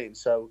was playing.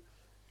 So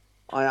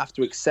I have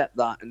to accept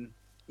that, and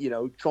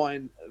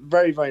trying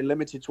very, very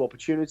limited to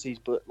opportunities.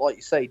 But like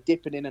you say,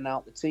 dipping in and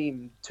out the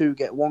team to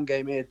get one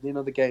game here,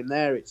 another game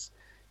there, it's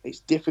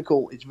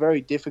difficult. It's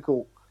very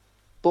difficult.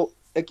 But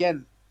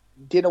again,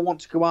 did I want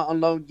to go out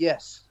on loan?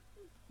 Yes.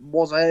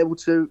 Was I able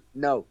to?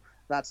 No.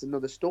 That's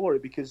another story,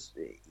 because,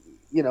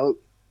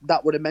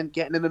 that would have meant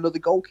getting in another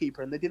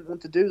goalkeeper, and they didn't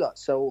want to do that.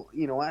 So,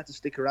 I had to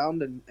stick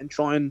around and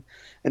try and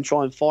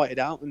fight it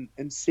out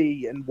and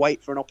see and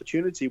wait for an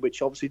opportunity,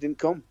 which obviously didn't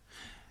come.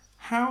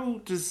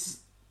 How does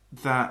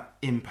that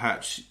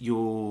impact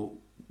your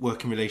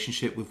working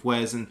relationship with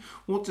Wes, and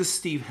what does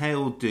Steve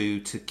Hale do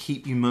to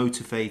keep you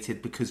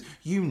motivated, because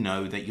you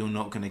know that you're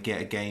not going to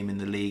get a game in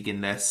the league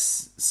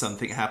unless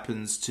something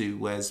happens to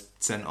Wes,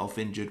 sent off,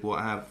 injured,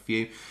 what have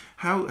you?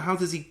 How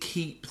does he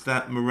keep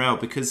that morale?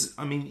 Because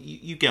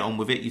you get on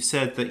with it. You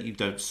said that you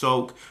don't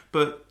sulk,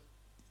 but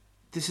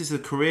this is a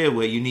career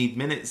where you need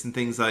minutes and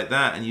things like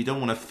that, and you don't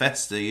want to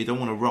fester, you don't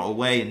want to rot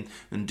away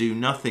and do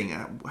nothing.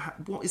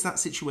 What is that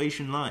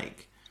situation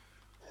like?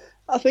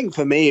 I think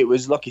for me, it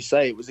was, like you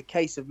say, it was a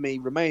case of me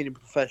remaining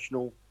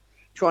professional,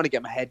 trying to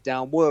get my head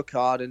down, work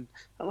hard. And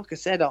like I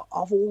said,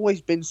 I've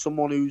always been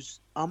someone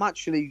I'd like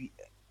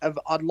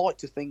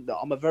to think that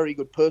I'm a very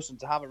good person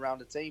to have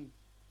around a team.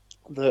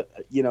 That,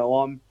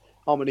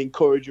 I'm an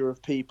encourager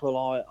of people.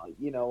 I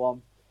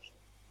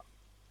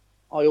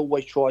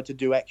always try to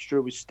do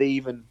extra with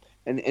Steve. And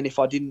if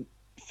I didn't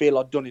feel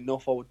I'd done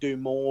enough, I would do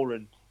more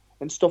and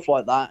stuff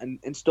like that,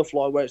 and stuff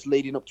like where it's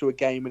leading up to a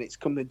game and it's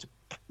coming into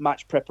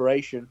match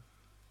preparation.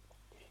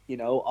 You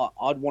know,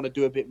 I'd want to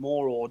do a bit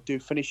more or do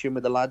finishing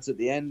with the lads at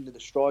the end, the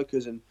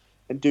strikers, and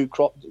do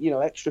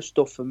extra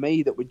stuff for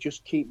me that would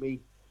just keep me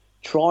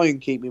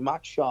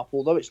match sharp.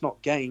 Although it's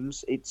not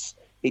games, it's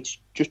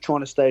just trying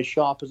to stay as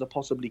sharp as I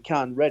possibly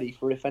can, ready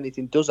for if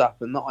anything does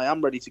happen, that I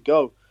am ready to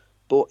go.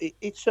 But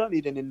it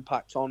certainly did an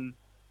impact on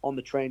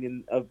the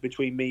training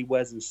between me,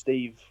 Wes, and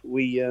Steve.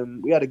 We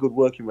had a good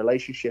working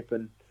relationship,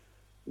 and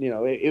you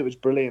know it was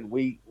brilliant.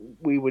 We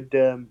would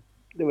there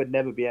would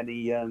never be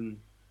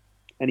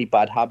any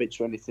bad habits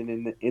or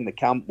anything in the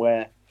camp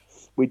where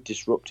we'd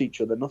disrupt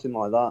each other. Nothing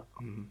like that.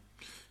 Mm-hmm.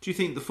 Do you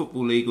think the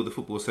Football League or the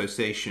Football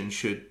Association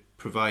should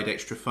provide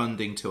extra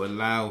funding to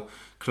allow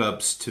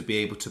clubs to be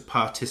able to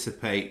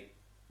participate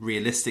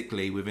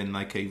realistically within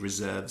like a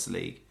reserves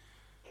league?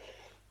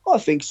 I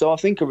think so. I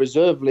think a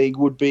reserve league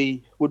would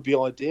be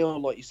ideal,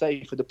 like you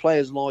say, for the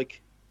players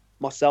like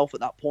myself at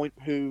that point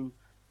who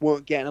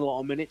weren't getting a lot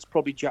of minutes.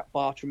 Probably Jack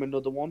Bartram,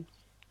 another one.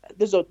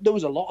 There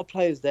was a lot of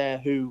players there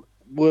who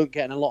weren't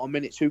getting a lot of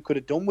minutes who could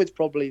have done with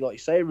probably, like you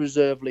say, a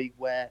reserve league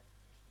where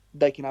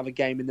they can have a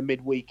game in the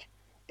midweek.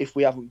 If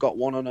we haven't got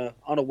one on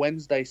a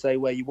Wednesday, say,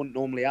 where you wouldn't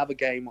normally have a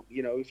game,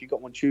 you know, if you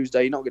got one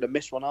Tuesday, you're not going to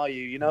miss one, are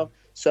you? You know,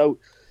 so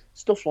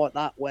stuff like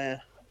that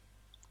where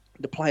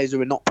the players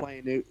who are not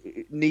playing who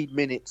need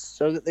minutes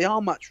so that they are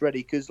match ready.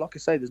 Because, like I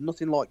say, there's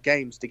nothing like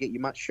games to get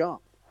you match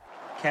sharp.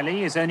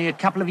 Kelly is only a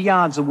couple of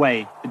yards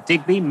away, but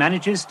Digby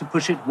manages to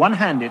push it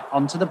one-handed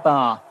onto the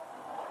bar.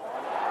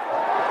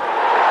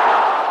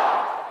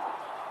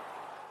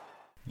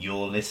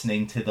 You're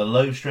listening to the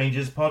Low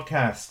Strangers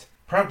podcast,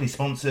 proudly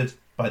sponsored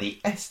by the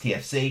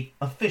STFC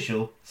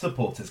Official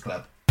Supporters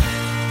Club.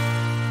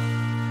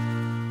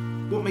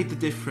 What made the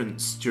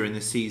difference during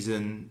the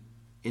season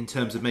in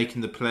terms of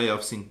making the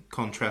playoffs in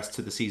contrast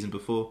to the season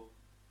before?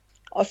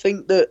 I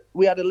think that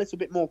we had a little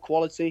bit more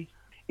quality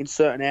in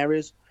certain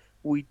areas.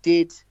 We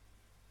did,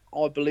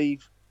 I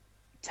believe,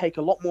 take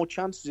a lot more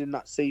chances in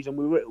that season.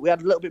 We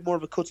had a little bit more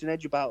of a cutting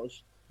edge about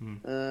us.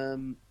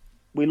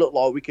 We looked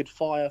like we could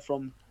fire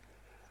from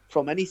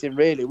anything,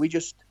 really. We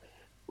just,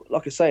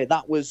 like I say,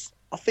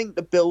 I think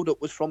the build-up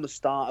was from the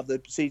start of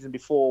the season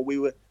before. We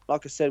were,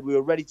 like I said, we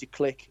were ready to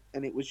click,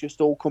 and it was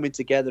just all coming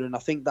together. And I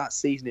think that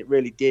season it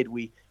really did.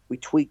 We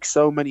tweaked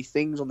so many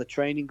things on the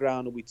training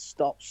ground, and we'd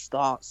start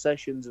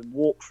sessions and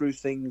walk through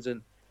things,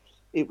 and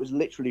it was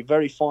literally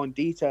very fine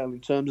detail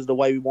in terms of the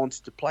way we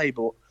wanted to play.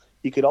 But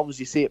you could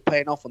obviously see it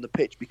paying off on the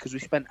pitch because we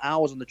spent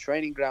hours on the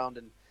training ground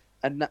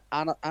and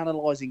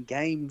analysing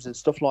games and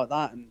stuff like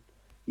that. And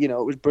you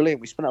know, it was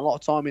brilliant. We spent a lot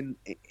of time in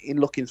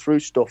looking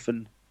through stuff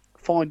and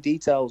fine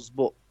details,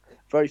 but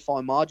very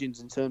fine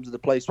margins in terms of the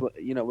place where,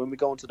 you know, when we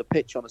go onto the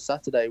pitch on a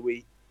Saturday,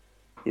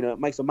 it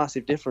makes a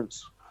massive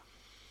difference.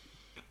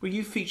 Well,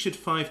 you featured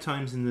 5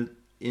 times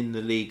in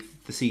the league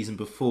the season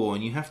before,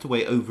 and you have to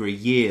wait over a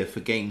year for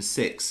Game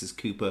 6 as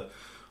Cooper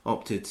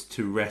opted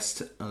to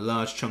rest a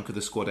large chunk of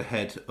the squad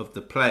ahead of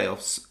the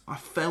playoffs. I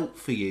felt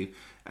for you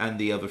and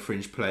the other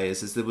fringe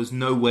players, as there was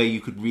no way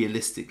you could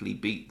realistically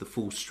beat the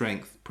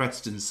full-strength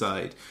Preston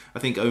side. I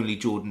think only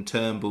Jordan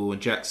Turnbull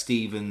and Jack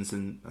Stevens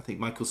and I think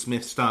Michael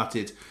Smith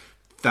started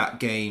that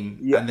game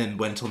and then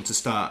went on to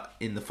start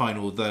in the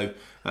final, though.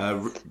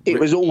 It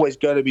was always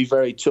going to be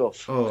very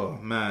tough. Oh,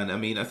 man. I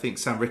mean, I think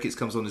Sam Ricketts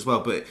comes on as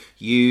well, but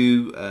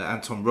you,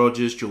 Anton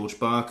Rogers, George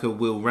Barker,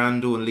 Will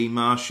Randall and Lee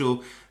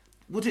Marshall,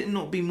 would it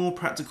not be more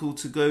practical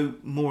to go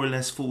more or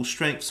less full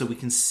strength so we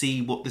can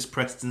see what this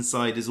Preston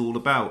side is all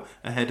about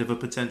ahead of a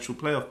potential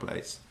playoff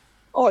place?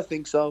 Oh, I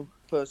think so.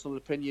 Personal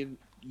opinion,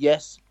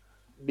 yes,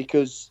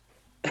 because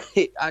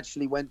it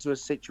actually went to a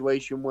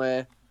situation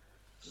where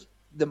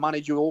the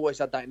manager always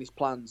had that in his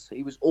plans.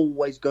 He was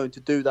always going to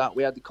do that.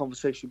 We had the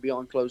conversation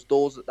behind closed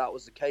doors that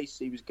was the case.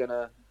 He was going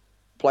to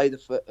play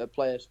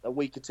a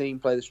weaker team,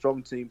 play the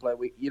strong team,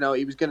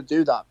 he was going to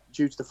do that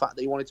due to the fact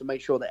that he wanted to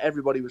make sure that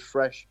everybody was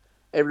fresh.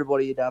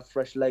 Everybody would have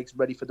fresh legs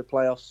ready for the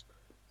playoffs.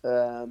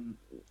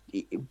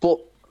 But,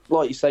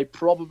 like you say,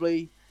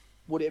 probably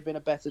would it have been a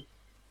better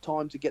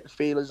time to get the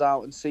feelers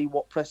out and see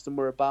what Preston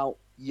were about?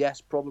 Yes,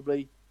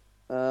 probably.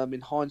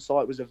 In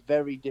hindsight, it was a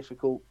very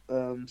difficult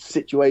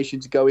situation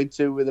to go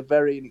into with a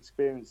very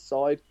inexperienced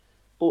side.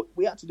 But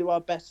we had to do our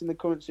best in the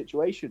current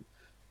situation.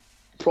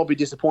 Probably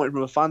disappointed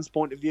from a fan's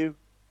point of view.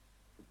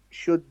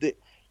 Should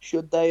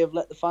they have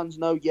let the fans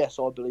know? Yes,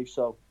 I believe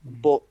so.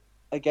 But,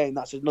 again,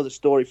 that's another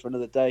story for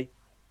another day.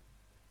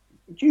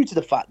 Due to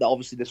the fact that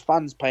obviously there's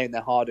fans paying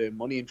their hard-earned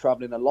money and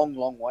travelling a long,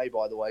 long way,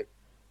 by the way,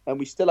 and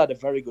we still had a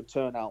very good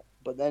turnout.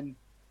 But then,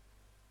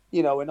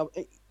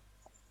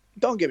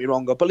 don't get me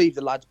wrong, I believe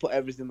the lads put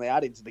everything they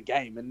had into the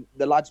game, and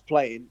the lads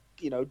playing,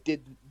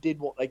 did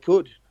what they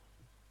could.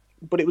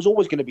 But it was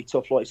always going to be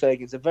tough, like I say,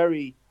 against a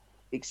very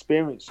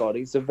experienced side.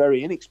 It's a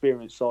very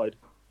inexperienced side.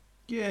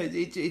 Yeah,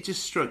 it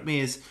just struck me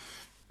as,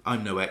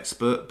 I'm no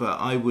expert, but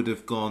I would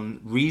have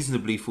gone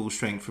reasonably full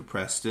strength for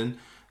Preston.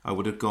 I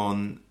would have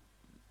gone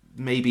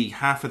maybe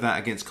half of that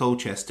against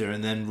Colchester,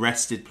 and then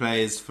rested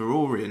players for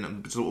Orient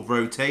and sort of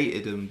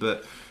rotated them.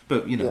 But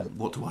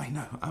what do I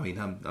know? I mean,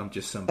 I'm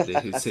just somebody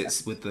who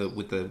sits with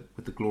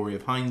the glory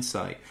of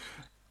hindsight.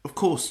 Of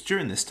course,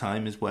 during this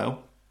time as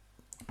well,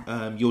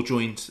 you're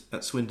joined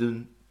at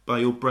Swindon by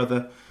your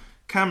brother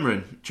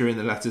Cameron during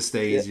the latter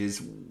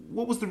stages. Yeah.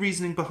 What was the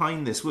reasoning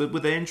behind this? Were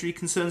there injury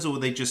concerns, or were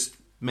they just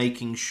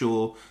making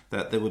sure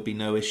that there would be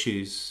no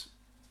issues?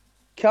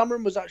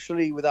 Cameron was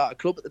actually without a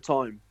club at the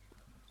time,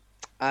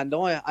 and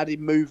I had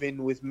him move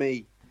in with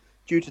me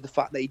due to the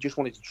fact that he just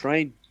wanted to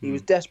train. He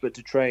was desperate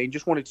to train,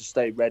 just wanted to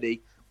stay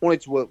ready,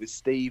 wanted to work with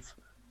Steve.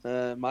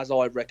 As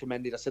I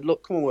recommended, I said,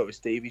 look, come and work with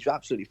Steve. He's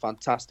absolutely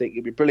fantastic.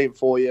 He'll be brilliant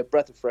for you,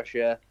 breath of fresh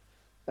air,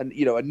 and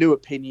a new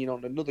opinion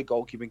on another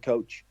goalkeeping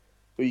coach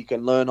who you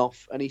can learn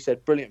off. And he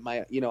said, brilliant,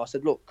 mate. I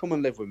said, look, come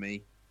and live with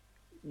me.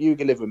 You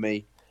can live with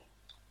me.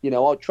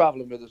 I'll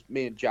travel with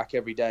me and Jack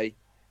every day.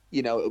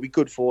 It'll be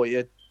good for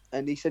you.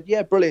 And he said,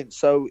 yeah, brilliant.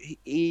 So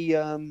he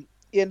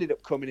ended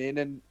up coming in,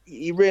 and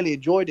he really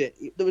enjoyed it.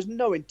 There was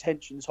no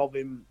intentions of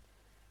him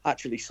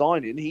actually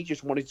signing. He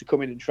just wanted to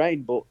come in and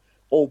train, but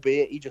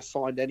albeit he just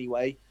signed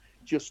anyway,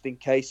 just in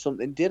case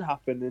something did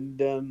happen.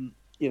 And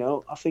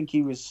I think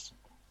he was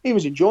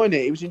enjoying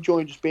it. He was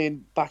enjoying just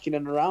being back in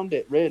and around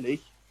it, really.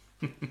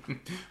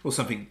 Well,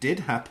 something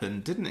did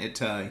happen, didn't it,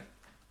 Ty?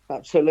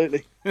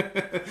 Absolutely.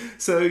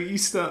 So you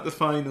start the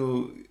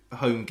final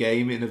home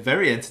game in a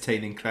very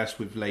entertaining clash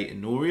with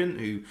Leyton Orient,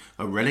 who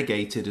are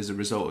relegated as a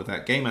result of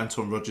that game.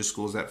 Anton Rogers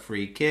scores that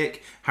free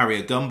kick.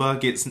 Harry Agumba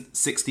gets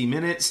 60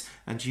 minutes,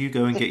 and you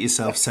go and get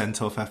yourself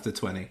sent off after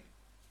 20.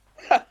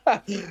 I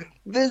think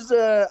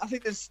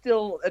there's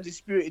still a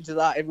dispute into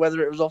that, in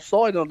whether it was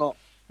offside or not.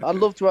 I'd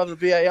love to have the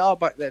VAR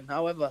back then.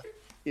 However,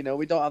 we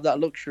don't have that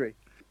luxury.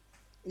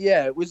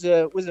 Yeah, it was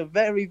a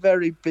very,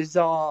 very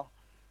bizarre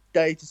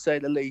day, to say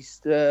the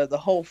least. The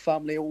whole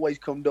family always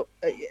come up.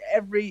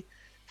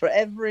 For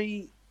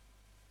every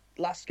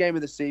last game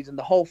of the season,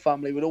 the whole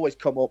family would always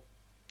come up,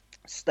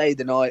 stay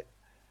the night,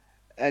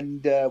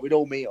 and we'd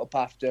all meet up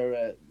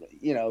after,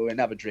 and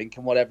have a drink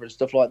and whatever and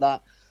stuff like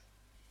that.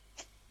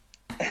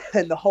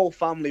 And the whole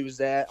family was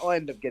there. I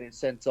end up getting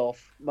sent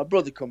off. My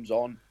brother comes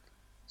on,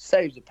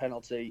 saves a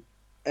penalty,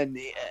 and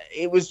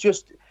it was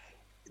just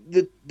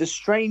the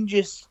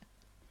strangest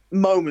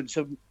moments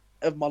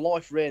of my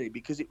life, really,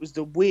 because it was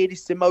the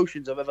weirdest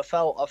emotions I've ever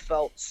felt. I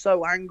felt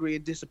so angry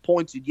and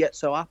disappointed, yet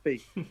so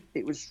happy.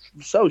 It was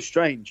so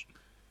strange.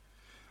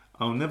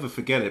 I'll never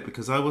forget it,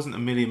 because I wasn't a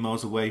million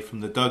miles away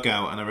from the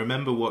dugout, and I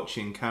remember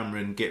watching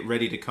Cameron get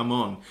ready to come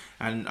on,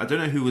 and I don't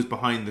know who was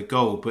behind the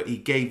goal, but he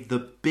gave the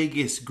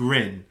biggest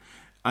grin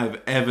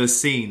I've ever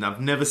seen. I've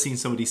never seen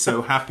somebody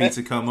so happy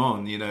to come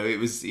on.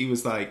 He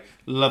was like,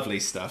 lovely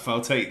stuff,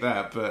 I'll take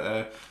that.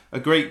 But a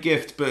great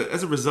gift. But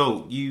as a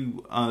result,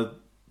 you are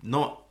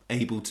not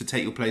able to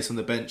take your place on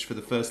the bench for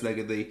the first leg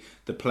of the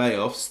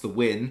playoffs, the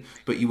win,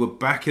 but you were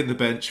back in the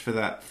bench for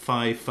that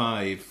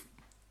 5-5.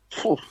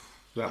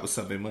 That was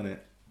something, wasn't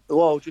it?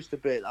 Well, just a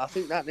bit. I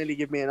think that nearly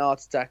gave me an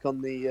heart attack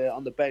on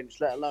the bench,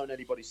 let alone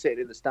anybody sitting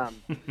in the stand.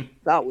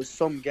 That was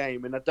some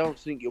game, and I don't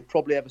think you'll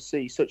probably ever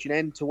see such an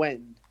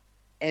end-to-end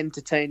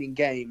entertaining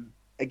game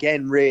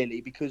again,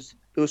 really, because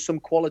there was some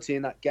quality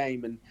in that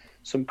game and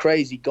some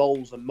crazy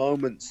goals and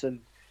moments, and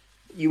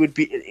you would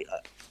be...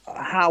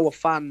 How a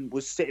fan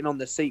was sitting on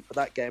the seat for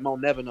that game, I'll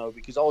never know,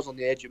 because I was on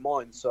the edge of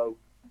mine. So,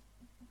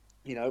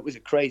 it was a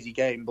crazy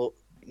game, but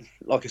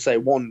like I say,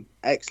 one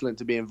excellent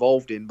to be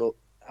involved in, but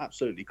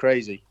absolutely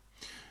crazy.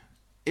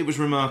 It was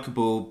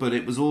remarkable, but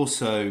it was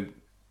also,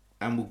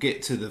 and we'll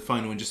get to the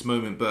final in just a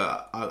moment,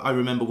 but I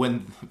remember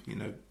when,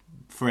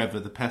 forever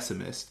the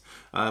pessimist,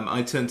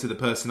 I turned to the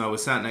person I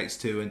was sat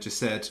next to and just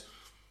said,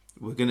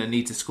 we're going to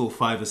need to score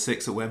 5 or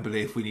 6 at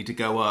Wembley if we need to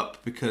go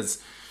up,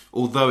 because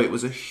although it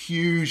was a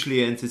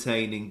hugely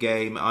entertaining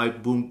game,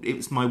 it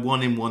was my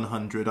 1 in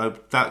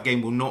 100. That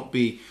game will not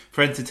be,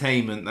 for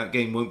entertainment, that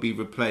game won't be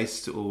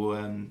replaced or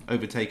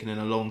overtaken in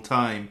a long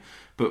time.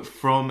 But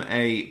from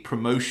a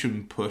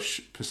promotion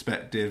push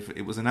perspective,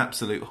 it was an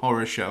absolute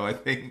horror show, I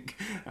think.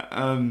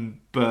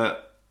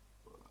 But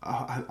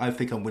I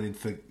think I'm willing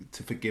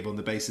to forgive on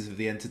the basis of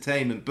the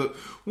entertainment. But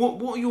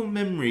what are your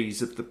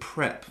memories of the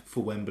prep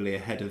for Wembley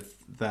ahead of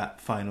that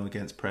final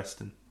against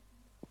Preston?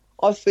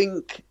 I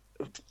think...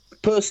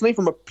 Personally,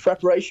 from a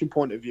preparation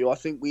point of view, I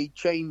think we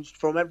changed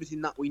from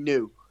everything that we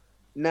knew.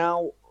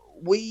 Now,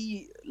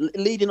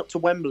 leading up to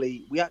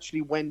Wembley, we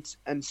actually went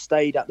and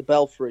stayed at the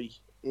Belfry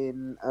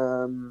in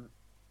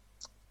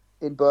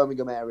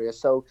Birmingham area,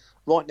 so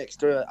right next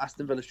to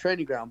Aston Villa's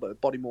training ground, but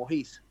at Bodymore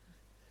Heath,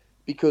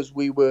 because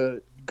we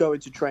were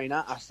going to train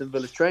at Aston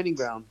Villa's training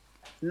ground.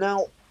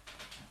 Now,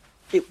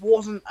 it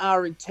wasn't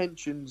our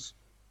intentions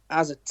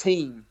as a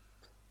team.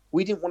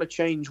 We didn't want to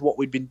change what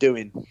we'd been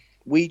doing.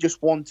 We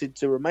just wanted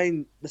to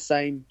remain the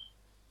same,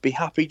 be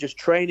happy just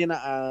training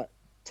at our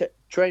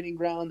training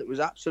ground that was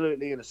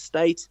absolutely in a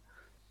state.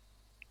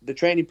 The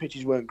training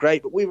pitches weren't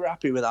great, but we were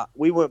happy with that.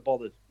 We weren't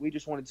bothered. We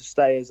just wanted to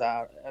stay as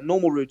a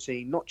normal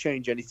routine, not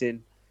change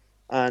anything.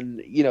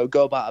 and,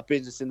 go about our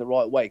business in the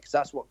right way, because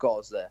that's what got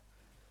us there.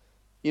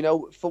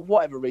 For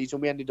whatever reason,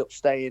 we ended up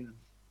staying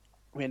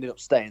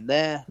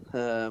there.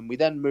 We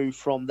then moved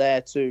from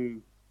there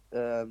to,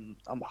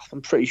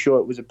 I'm pretty sure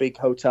it was a big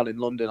hotel in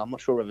London. I'm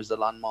not sure if it was the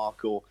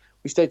Landmark, or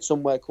we stayed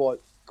somewhere quite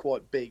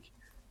big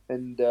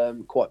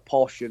and quite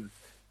posh, and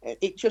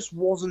it just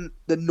wasn't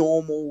the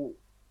normal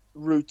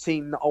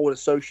routine that I would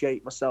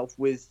associate myself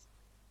with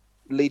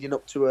leading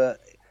up to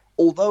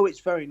although it's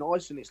very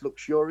nice and it's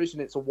luxurious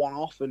and it's a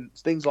one-off and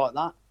things like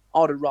that,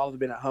 I'd have rather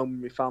been at home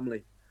with my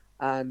family,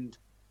 and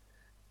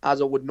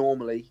as I would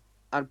normally,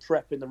 and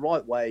prep in the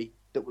right way,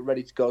 that we're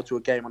ready to go to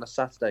a game on a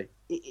Saturday.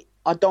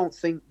 I don't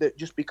think that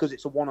just because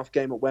it's a one-off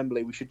game at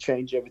Wembley, we should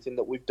change everything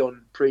that we've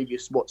done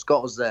previous, what's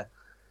got us there.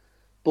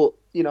 But,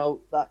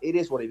 that it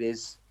is what it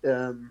is.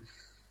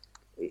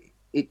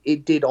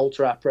 It did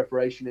alter our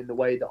preparation in the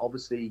way that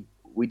obviously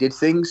we did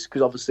things,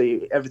 because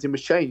obviously everything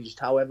was changed.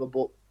 However,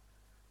 but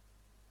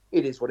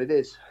it is what it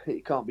is.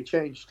 It can't be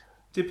changed.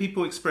 Did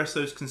people express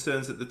those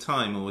concerns at the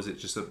time, or was it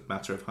just a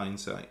matter of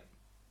hindsight?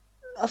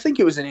 I think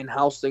it was an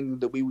in-house thing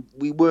that we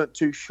weren't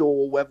too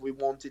sure whether we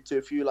wanted to.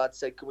 A few lads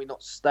said, can we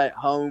not stay at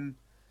home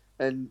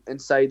and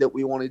say that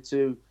we wanted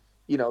to,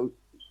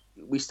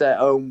 we stay at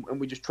home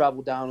and we just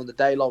travel down on the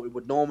day like we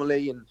would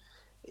normally. And,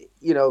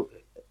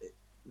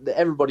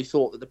 everybody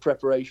thought that the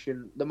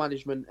preparation, the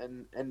management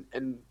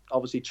and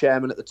obviously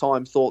chairman at the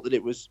time thought that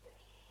it was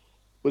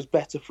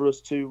better for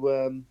us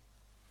to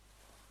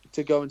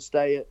go and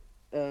stay at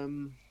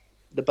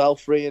the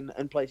Belfry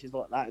and places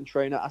like that and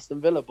train at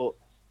Aston Villa. But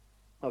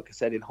like I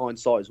said, in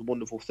hindsight, it's a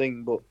wonderful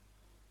thing, but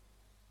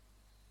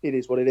it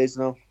is what it is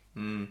now.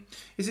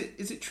 Is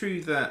it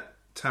true that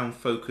Town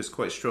focused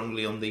quite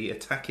strongly on the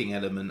attacking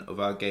element of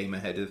our game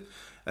ahead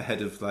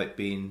of like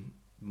being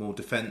more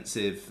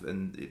defensive,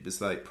 and it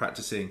was like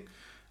practicing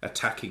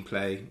attacking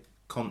play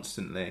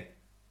constantly?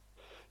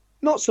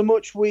 Not so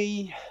much.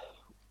 I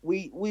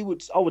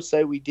would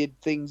say we did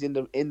things in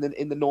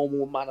the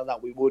normal manner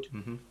that we would.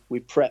 Mm-hmm. We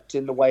prepped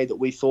in the way that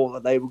we thought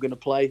that they were going to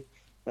play.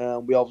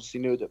 We obviously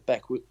knew that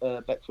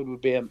Beckford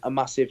would be a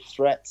massive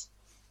threat,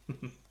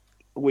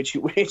 which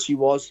he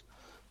was.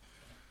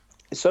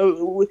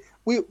 So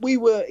we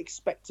were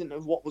expectant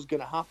of what was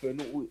going to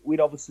happen. We'd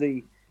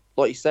obviously,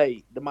 like you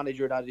say, the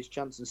manager had his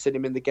chance and seen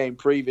him in the game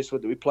previous where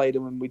we played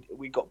him, and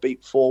we got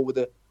beat before with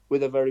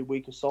a very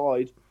weaker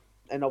side,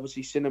 and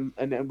obviously seen them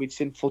and we'd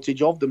seen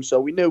footage of them, so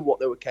we knew what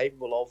they were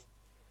capable of.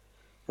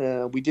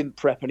 We didn't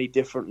prep any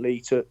differently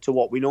to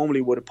what we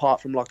normally would,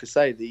 apart from, like I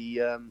say,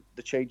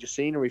 the change of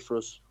scenery for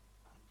us.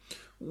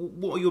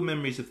 What are your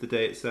memories of the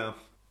day itself?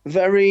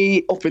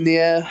 Very up in the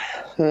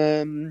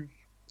air.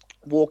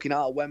 Walking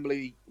out of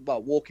Wembley,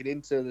 walking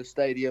into the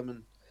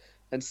stadium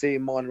and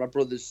seeing mine and my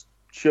brother's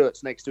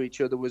shirts next to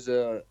each other was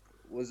a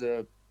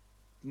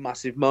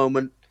massive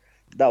moment.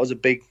 That was a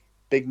big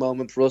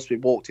moment for us. We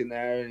walked in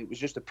there and it was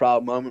just a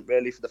proud moment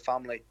really for the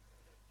family.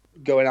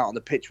 Going out on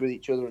the pitch with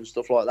each other and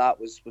stuff like that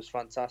was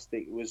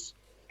fantastic. It was,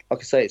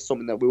 like I say, it's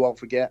something that we won't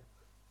forget.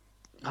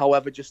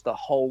 However, just the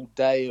whole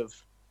day of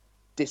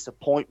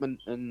disappointment,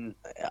 and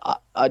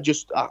I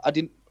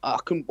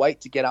couldn't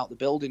wait to get out the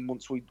building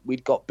once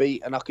we'd got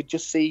beat, and I could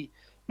just see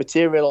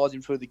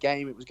materialising through the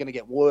game. It was going to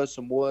get worse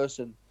and worse,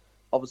 and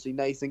obviously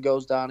Nathan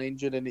goes down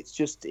injured, and it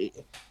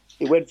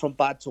went from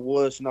bad to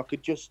worse, and I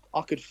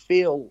could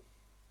feel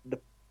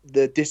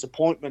the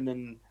disappointment,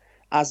 and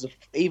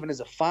even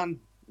as a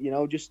fan,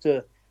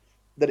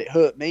 that it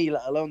hurt me,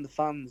 let alone the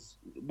fans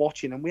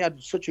watching. And we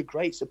had such a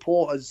great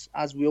support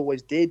as we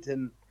always did,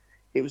 and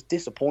it was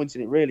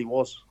disappointing. It really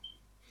was.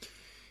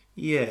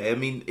 Yeah, I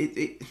mean,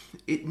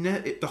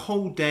 the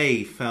whole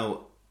day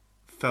felt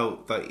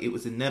like it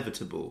was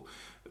inevitable.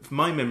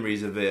 My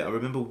memories of it, I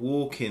remember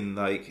walking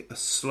like a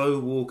slow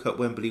walk up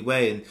Wembley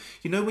Way,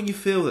 and when you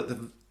feel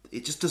that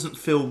it just doesn't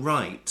feel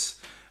right.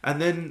 And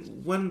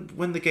then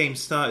when the game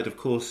started, of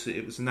course,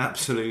 it was an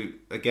absolute,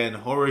 again,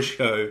 horror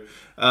show.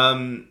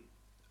 And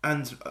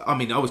I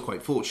mean, I was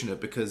quite fortunate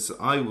because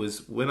I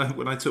was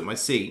when I took my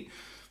seat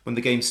when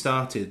the game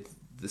started,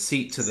 the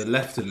seat to the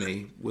left of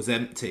me was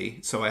empty,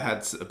 so I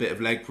had a bit of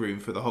leg room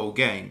for the whole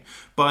game.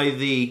 By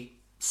the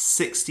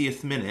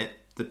 60th minute,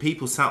 the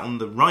people sat on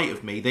the right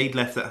of me, they'd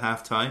left at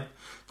half-time.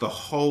 The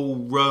whole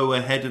row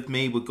ahead of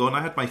me were gone.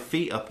 I had my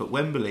feet up at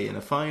Wembley in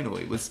a final.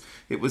 It was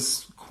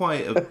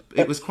quite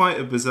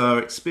a bizarre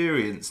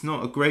experience,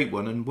 not a great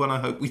one, and one I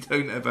hope we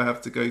don't ever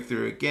have to go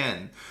through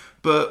again.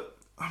 But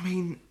I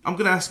mean, I'm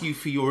going to ask you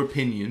for your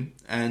opinion,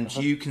 and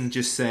you can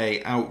just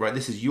say outright,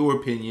 this is your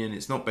opinion.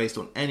 It's not based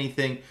on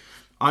anything.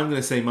 I'm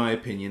going to say my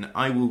opinion.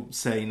 I will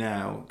say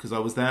now, because I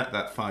was there at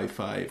that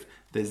 5-5,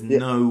 there's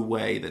no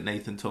way that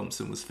Nathan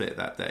Thompson was fit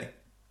that day.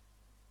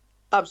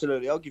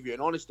 Absolutely. I'll give you an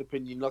honest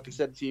opinion. Like I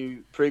said to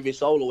you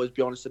previous, I'll always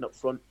be honest and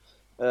upfront,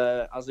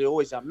 as I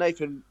always am.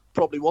 Nathan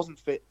probably wasn't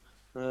fit.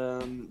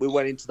 We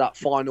went into that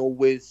final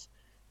with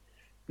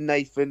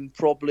Nathan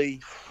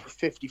probably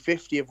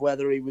 50-50 of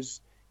whether he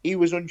was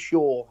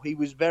unsure. He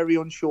was very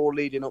unsure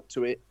leading up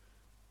to it.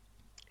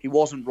 He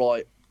wasn't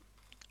right.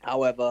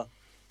 However,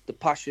 the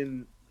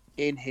passion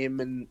in him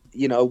and,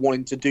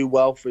 wanting to do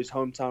well for his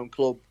hometown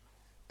club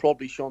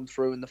probably shone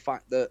through in the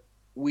fact that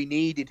we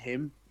needed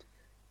him,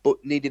 but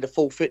needed a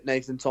full fit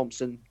Nathan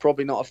Thompson,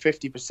 probably not a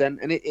 50%.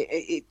 And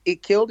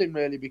it killed him,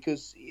 really,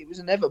 because it was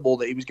inevitable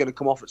that he was going to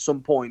come off at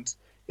some point.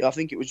 I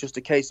think it was just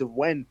a case of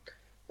when.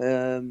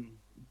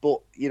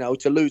 But,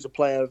 to lose a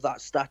player of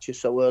that stature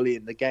so early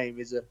in the game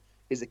is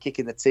a kick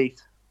in the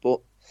teeth. But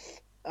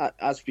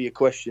as for your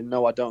question,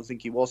 no, I don't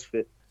think he was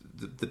fit.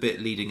 The bit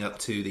leading up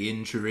to the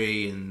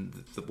injury and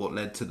what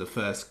led to the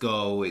first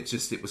goal, it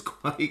was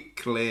quite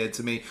clear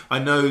to me. I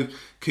know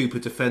Cooper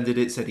defended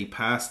it, said he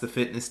passed the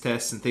fitness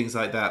tests and things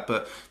like that,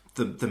 but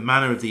the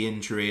manner of the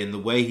injury and the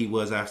way he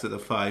was after the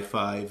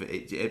 5-5,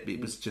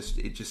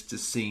 it just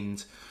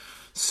seemed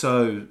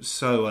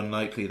so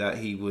unlikely that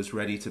he was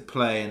ready to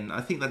play. And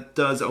I think that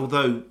does,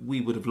 although we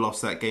would have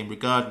lost that game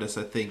regardless,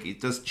 I think it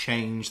does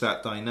change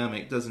that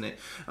dynamic, doesn't it?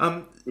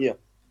 Yeah.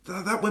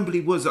 That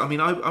Wembley was,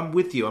 I'm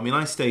with you.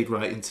 I stayed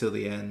right until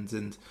the end,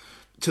 and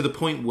to the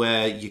point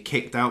where you're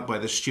kicked out by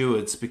the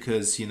stewards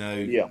because,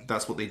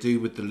 that's what they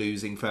do with the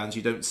losing fans.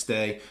 You don't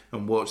stay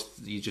and watch,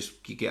 you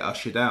get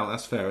ushered out.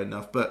 That's fair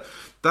enough. But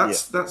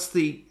that's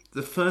the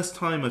first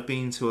time I've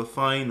been to a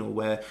final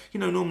where,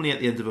 normally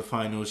at the end of a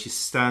final, you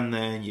stand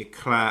there and you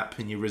clap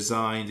and you're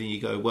resigned and you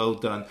go, well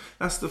done.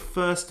 That's the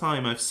first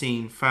time I've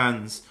seen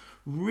fans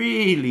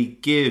really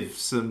give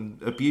some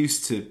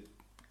abuse to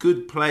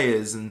good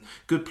players, and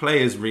good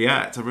players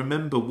react. I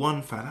remember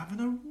one fan having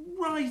a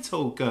right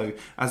old go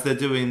as they're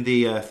doing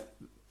the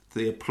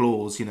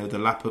applause, the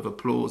lap of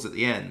applause at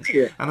the end.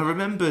 Yeah. And I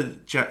remember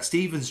Jack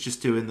Stevens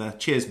just doing the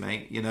cheers,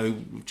 mate. We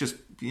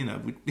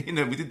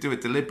didn't do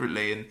it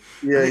deliberately, and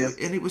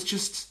it was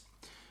just,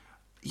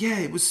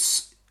 it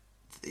was.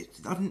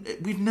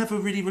 We've never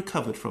really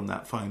recovered from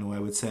that final, I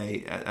would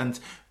say, and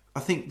I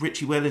think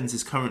Richie Wellens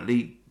is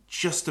currently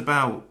just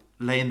about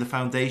laying the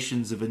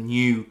foundations of a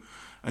new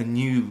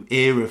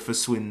era for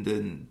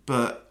Swindon.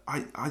 But I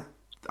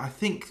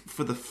think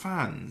for the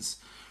fans,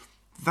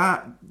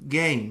 that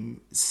game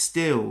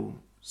still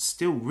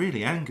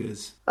really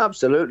angers.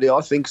 Absolutely,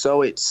 I think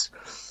so. I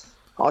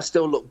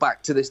still look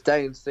back to this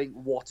day and think,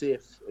 what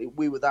if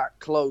we were that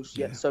close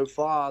yet so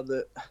far,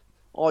 that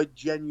I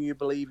genuinely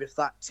believe if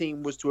that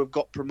team was to have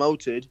got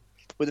promoted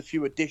with a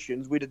few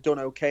additions, we'd have done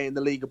okay in the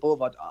league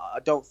above. I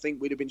don't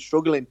think we'd have been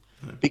struggling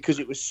because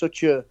it was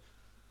such a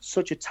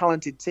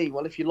talented team.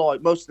 Well, if you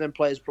like, most of them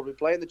players probably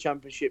play in the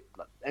Championship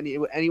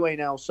anyway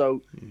now,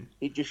 so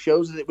it just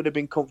shows that it would have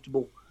been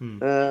comfortable.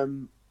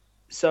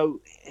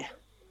 So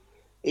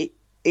it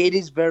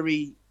is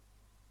very,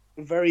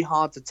 very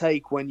hard to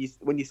take when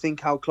you think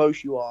how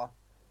close you are,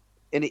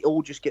 and it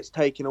all just gets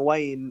taken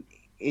away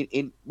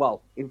in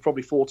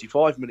probably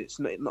 45 minutes,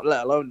 not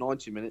let alone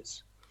 90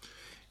 minutes.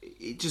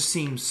 It just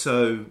seems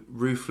so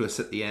ruthless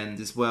at the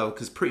end as well,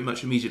 because pretty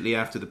much immediately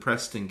after the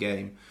Preston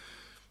game,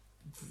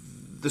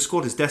 the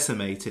squad is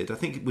decimated. I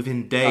think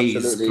within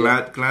days,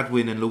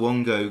 Gladwin and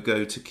Luongo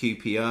go to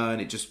QPR, and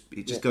it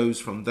just goes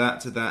from that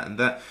to that and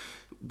that.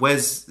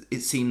 Wes, it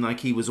seemed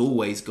like he was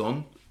always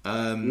gone.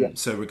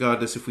 So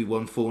regardless if we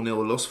won 4-0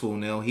 or lost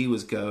 4-0, he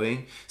was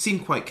going.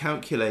 Seemed quite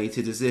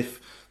calculated, as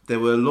if there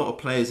were a lot of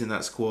players in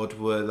that squad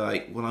were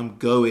like, well, I'm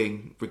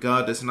going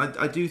regardless. And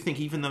I do think,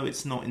 even though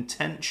it's not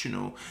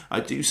intentional,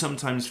 I do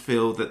sometimes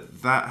feel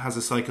that has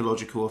a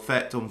psychological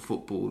effect on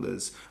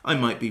footballers. I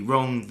might be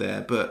wrong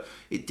there, but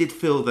it did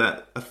feel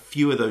that a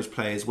few of those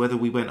players, whether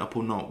we went up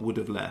or not, would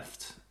have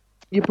left.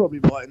 You're probably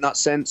right in that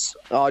sense.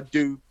 I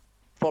do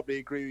probably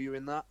agree with you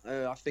in that.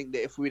 I think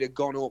that if we'd have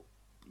gone up,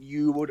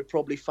 you would have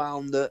probably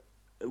found that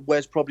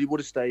Wes probably would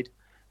have stayed.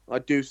 I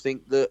do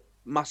think that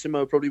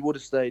Massimo probably would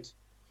have stayed.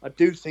 I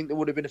do think there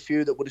would have been a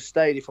few that would have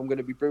stayed, if I'm going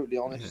to be brutally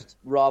honest,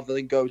 rather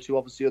than go to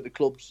obviously other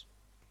clubs.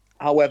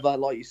 However,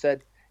 like you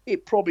said,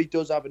 it probably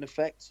does have an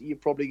effect.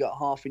 You've probably got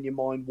half in your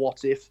mind,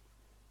 what if?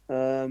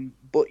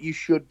 But you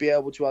should be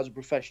able to, as a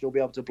professional, be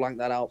able to blank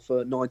that out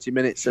for 90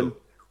 minutes and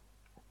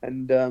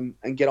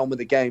get on with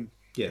the game.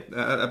 Yeah,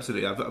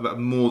 absolutely.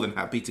 I'm more than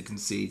happy to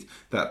concede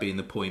that being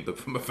the point, but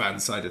from a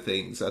fan side of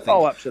things, I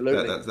think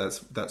absolutely.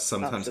 That's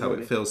sometimes how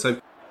it feels. So, a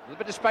little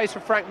bit of space for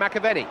Frank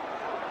McAvenny.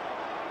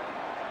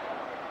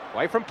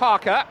 Away from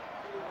Parker.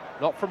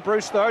 Not from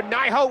Bruce, though.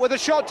 Nyholt with a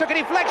shot. Took a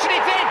deflection.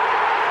 It's in!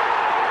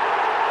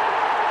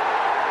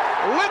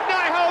 Luke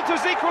Nyholt has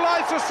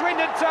equalised for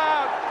Swindon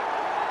Town.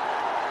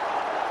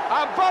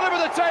 And bottom of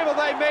the table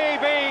they may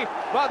be,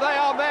 but they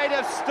are made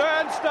of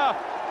stern stuff.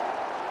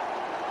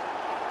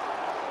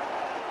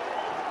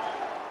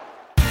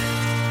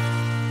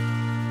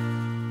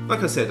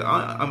 like I said,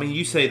 I mean,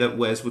 you say that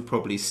Wes would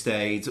probably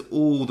stay.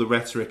 All the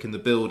rhetoric and the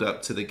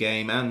build-up to the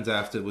game and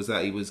after was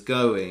that he was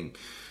going.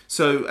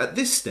 So at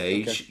this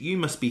stage, you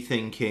must be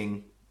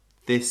thinking,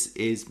 this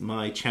is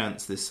my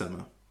chance this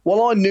summer.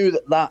 Well, I knew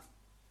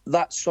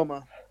that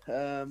summer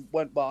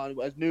went by.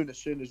 I knew as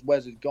soon as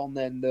Wes had gone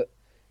then that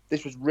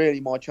this was really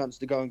my chance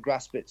to go and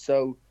grasp it.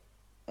 So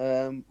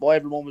while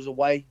everyone was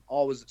away,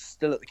 I was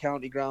still at the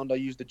county ground. I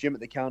used the gym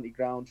at the county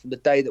ground. From the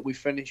day that we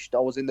finished, I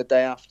was in the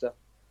day after.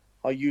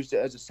 I used it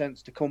as a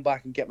sense to come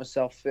back and get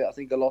myself fit. I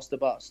think I lost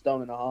about 1.5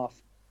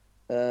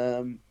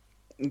 stone.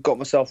 And got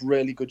myself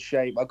really good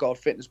shape. I got a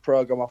fitness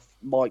program off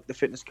Mike, the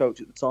fitness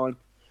coach at the time,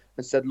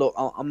 and said, look,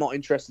 I'm not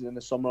interested in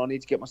the summer. I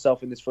need to get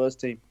myself in this first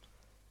team.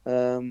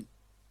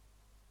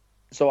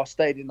 So I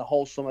stayed in the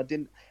whole summer.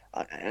 And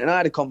I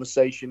had a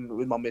conversation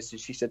with my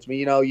missus. She said to me,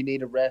 you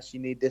need a rest, you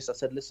need this. I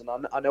said, listen,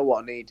 I know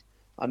what I need.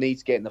 I need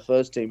to get in the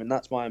first team, and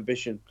that's my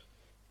ambition.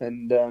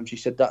 And she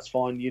said, that's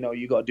fine.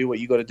 You got to do what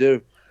you got to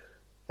do.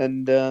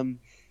 And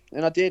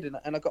I did,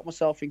 and I got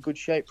myself in good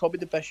shape, probably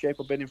the best shape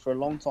I've been in for a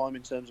long time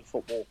in terms of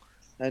football.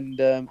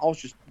 And I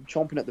was just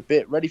chomping at the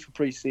bit, ready for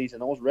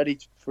pre-season. I was ready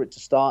for it to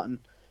start and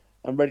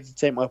ready to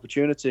take my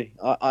opportunity.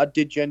 I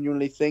did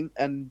genuinely think,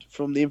 and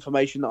from the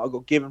information that I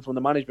got given from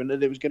the management,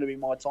 that it was going to be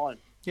my time.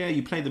 Yeah,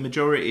 you play the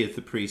majority of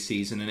the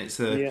pre-season, and it's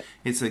a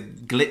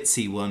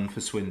glitzy one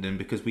for Swindon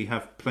because we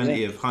have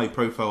plenty of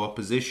high-profile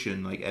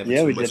opposition like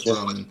Everton, West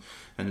Brom,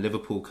 and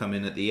Liverpool come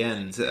in at the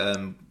end.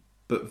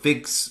 But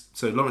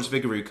Lawrence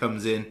Vigouroux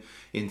comes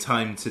in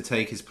time to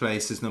take his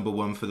place as number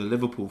one for the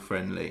Liverpool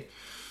friendly.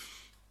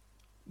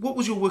 What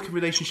was your working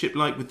relationship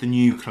like with the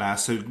new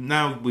class? So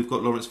now we've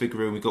got Lawrence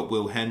Vigouroux and we've got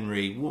Will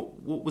Henry.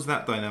 What was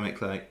that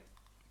dynamic like?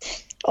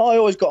 I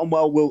always got on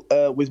well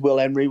with Will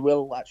Henry.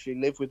 Will actually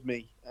lived with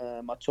me.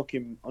 I took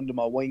him under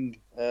my wing.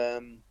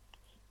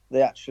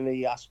 They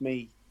actually asked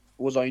me,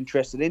 was I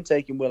interested in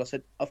taking Will? I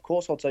said, of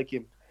course I'll take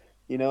him.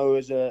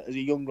 As a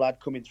young lad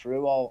coming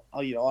through, I'll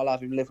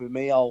have him live with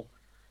me. I'll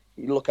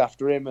look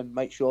after him and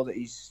make sure that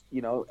he's,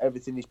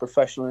 everything is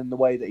professional in the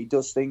way that he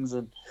does things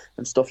and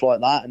stuff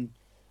like that.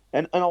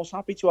 And I was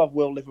happy to have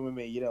Will living with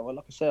me.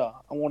 Like I say,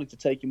 I wanted to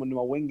take him under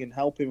my wing and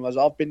help him, as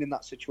I've been in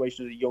that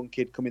situation as a young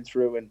kid coming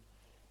through, and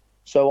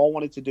so I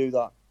wanted to do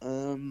that.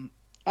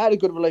 I had a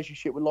good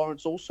relationship with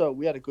Lawrence also.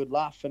 We had a good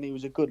laugh, and he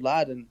was a good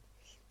lad, and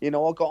I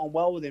got on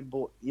well with him.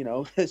 But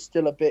there's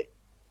still a bit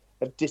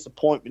of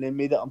disappointment in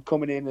me that I'm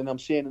coming in and I'm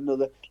seeing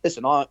another.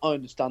 Listen, I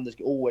understand there's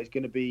always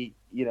going to be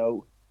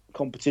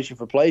competition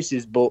for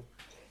places, but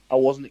I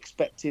wasn't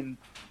expecting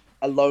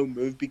a loan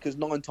move, because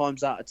 9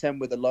 times out of 10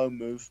 with a loan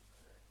move,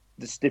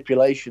 the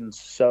stipulations.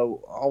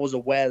 So I was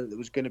aware that there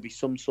was going to be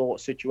some sort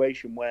of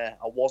situation where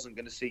I wasn't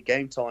going to see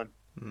game time.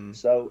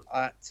 So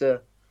I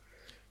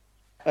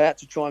had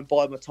to try and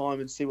buy my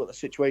time and see what the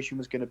situation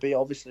was going to be,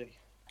 obviously.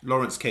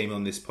 Lawrence came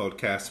on this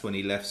podcast when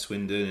he left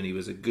Swindon, and he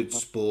was a good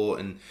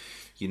sport, and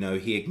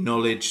he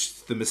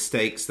acknowledged the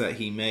mistakes that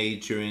he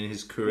made during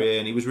his career,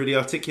 and he was really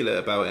articulate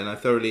about it, and I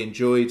thoroughly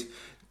enjoyed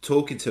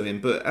talking to him.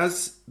 But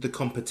as the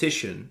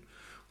competition,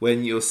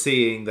 when you're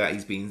seeing that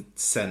he's been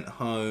sent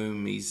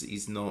home,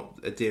 he's not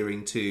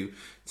adhering to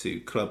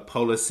club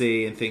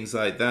policy and things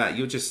like that,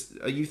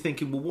 are you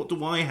thinking, well, what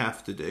do I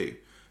have to do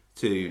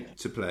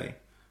to play?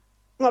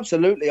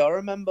 Absolutely. I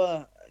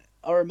remember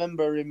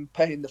him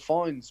paying the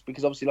fines,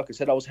 because obviously, like I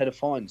said, I was head of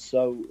fines.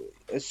 So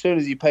as soon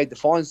as he paid the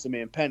fines to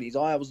me in pennies,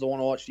 I was the one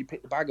who actually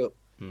picked the bag up,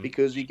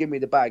 because he gave me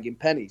the bag in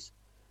pennies.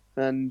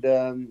 And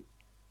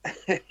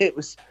it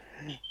was,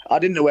 I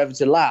didn't know whether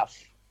to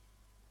laugh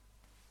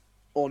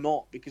or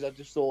not, because I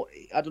just thought,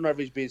 I don't know if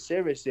he's being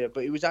serious here,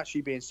 but he was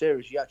actually being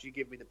serious. He actually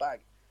gave me the bag,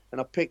 and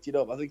I picked it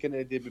up. I think I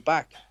nearly did me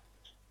back,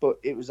 but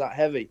it was that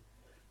heavy.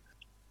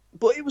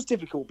 But it was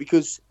difficult,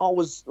 because I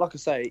was, like I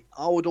say,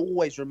 I would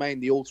always remain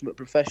the ultimate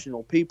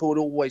professional. People would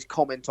always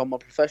comment on my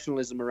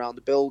professionalism around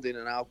the building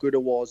and how good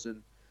it was,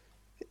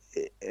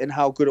 and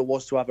how good it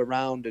was to have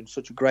around, and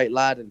such a great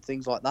lad and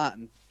things like that.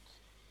 And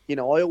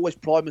I always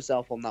pride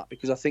myself on that,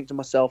 because I think to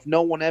myself,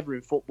 no one ever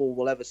in football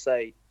will ever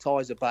say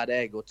Ty's a bad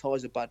egg or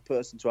Ty's a bad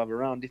person to have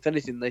around. If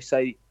anything, they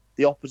say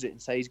the opposite and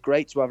say he's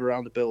great to have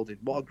around the building.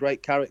 What a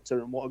great character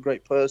and what a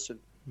great person.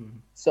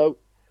 So,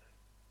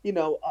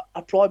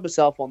 I pride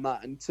myself on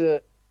that, and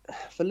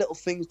for little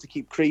things to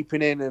keep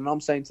creeping in, and I'm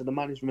saying to the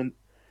management,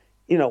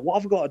 what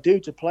have I got to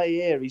do to play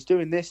here? He's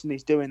doing this and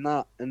he's doing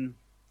that. And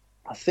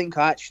I think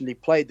I actually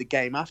played the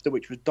game after,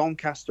 which was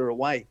Doncaster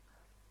away.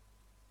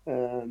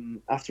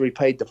 After he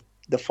paid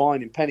the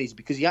fine in pennies,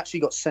 because he actually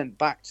got sent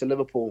back to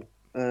Liverpool.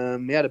 He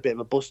had a bit of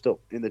a bust up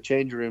in the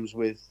change rooms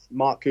with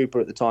Mark Cooper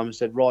at the time, and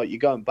said, right, you're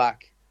going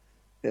back.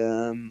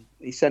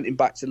 He sent him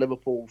back to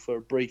Liverpool for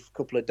a brief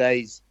couple of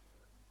days.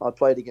 I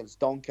played against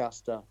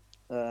Doncaster.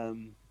 I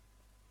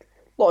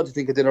like to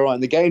think I did all right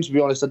in the game, to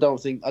be honest. I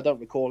don't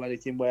recall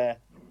anything where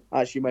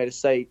I actually made a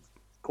save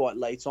quite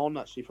late on,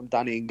 actually, from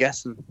Danny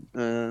Ngessen,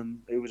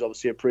 who was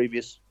obviously a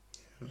previous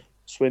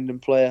Swindon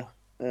player.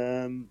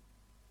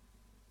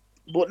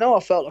 But no, I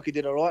felt like I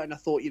did all right, and I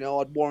thought,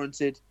 I'd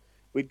warranted.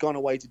 We'd gone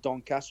away to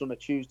Doncaster on a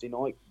Tuesday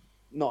night,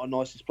 not the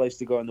nicest place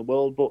to go in the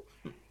world, but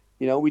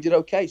we did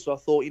okay. So I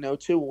thought,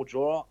 2-2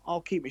 draw.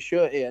 I'll keep my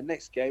shirt here.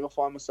 Next game, I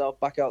find myself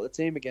back out of the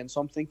team again.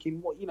 So I'm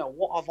thinking, what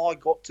have I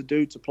got to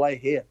do to play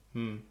here?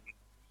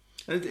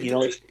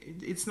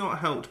 It's not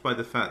helped by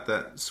the fact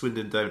that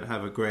Swindon don't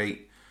have a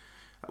great.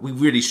 We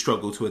really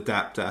struggle to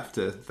adapt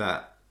after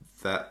that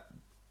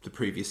the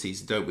previous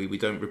season, don't we? We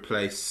don't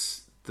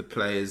replace the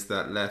players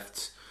that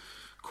left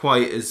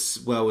quite as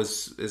well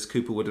as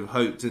Cooper would have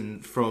hoped,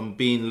 and from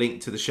being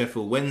linked to the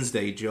Sheffield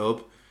Wednesday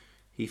job,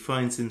 he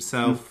finds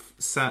himself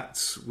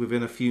sacked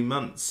within a few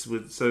months.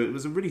 So it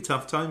was a really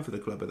tough time for the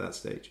club at that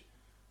stage.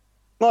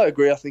 I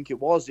agree. I think it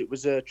was. It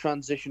was a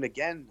transition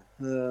again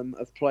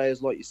of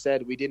players, like you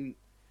said. We didn't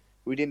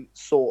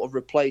sort of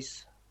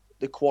replace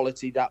the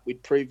quality that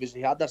we'd previously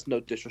had. That's no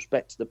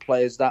disrespect to the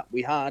players that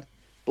we had,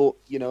 but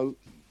you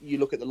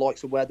look at the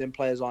likes of where them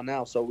players are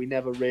now. So we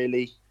never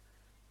really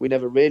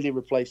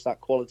replaced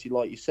that quality,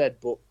 like you said.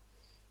 But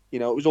it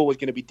was always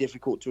going to be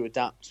difficult to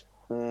adapt,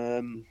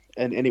 and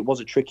it was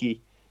a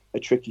tricky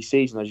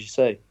season, as you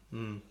say.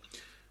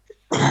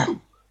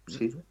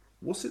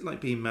 What's it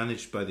like being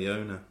managed by the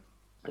owner?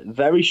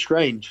 Very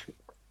strange.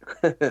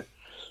 It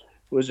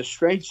was a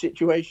strange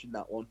situation,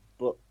 that one,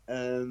 but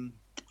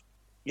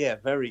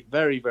very,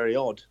 very, very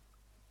odd.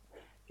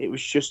 It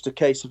was just a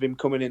case of him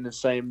coming in and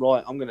saying,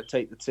 right, I'm going to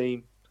take the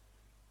team.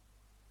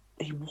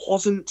 It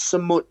wasn't so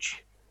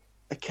much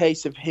a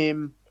case of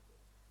him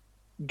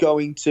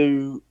going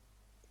to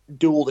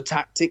do all the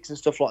tactics and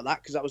stuff like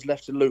that, because that was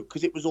left to Luke,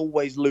 because it was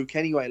always Luke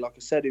anyway, like I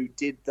said, who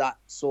did that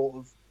sort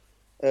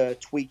of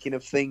tweaking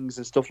of things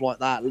and stuff like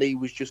that. Lee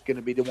was just going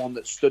to be the one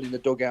that stood in the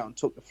dugout and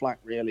took the flak,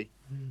 really,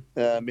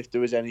 if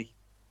there was any.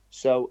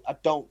 So I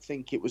don't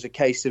think it was a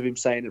case of him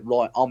saying,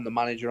 right, I'm the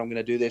manager, I'm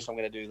going to do this, I'm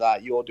going to do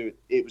that, you're doing.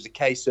 It was a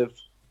case of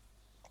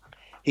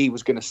he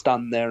was going to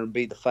stand there and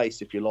be the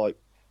face, if you like.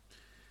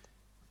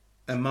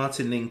 And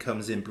Martin Ling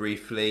comes in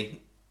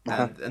briefly,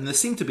 and there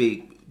seemed to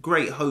be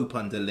great hope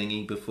under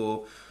Lingy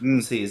before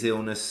obviously his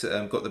illness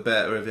got the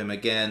better of him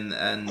again.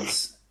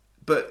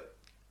 But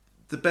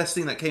the best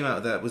thing that came out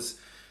of that was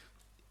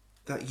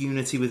that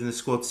unity within the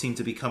squad seemed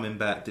to be coming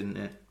back, didn't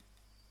it?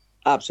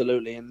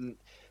 Absolutely, and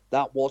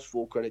that was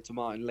full credit to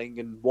Martin Ling,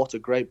 and what a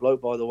great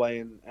bloke, by the way,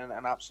 and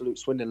an absolute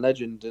Swindon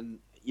legend. And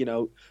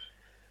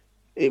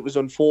it was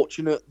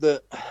unfortunate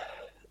that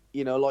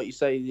like you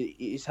say,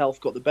 his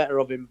health got the better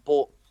of him,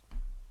 but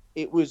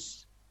it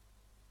was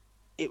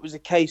a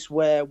case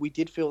where we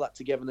did feel that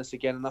togetherness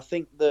again, and I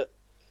think that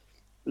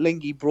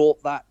Lingy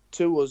brought that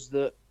to us,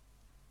 that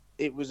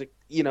it was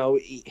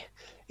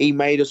he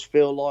made us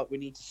feel like we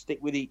need to stick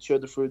with each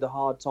other through the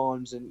hard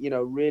times, and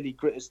really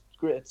grit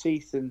our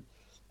teeth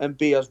and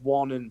be as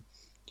one. And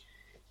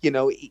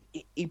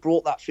he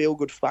brought that feel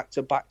good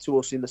factor back to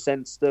us, in the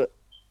sense that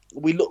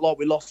we looked like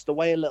we lost the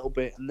way a little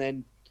bit, and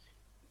then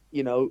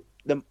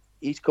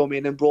he's come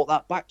in and brought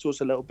that back to us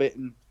a little bit,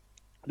 and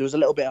there was a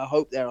little bit of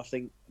hope there, I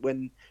think,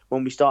 when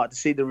we started to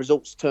see the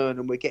results turn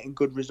and we're getting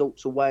good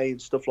results away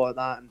and stuff like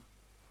that. And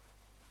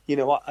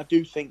I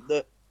do think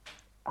that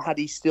had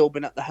he still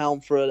been at the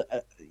helm for a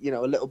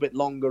little bit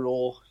longer,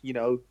 or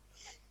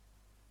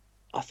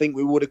I think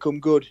we would have come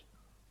good.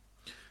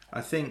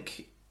 I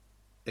think,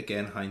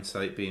 again,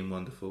 hindsight being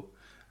wonderful,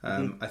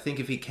 I think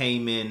if he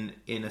came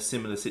in a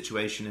similar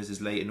situation as his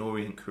Leyton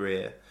Orient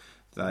career,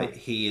 like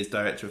he is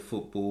director of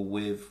football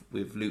with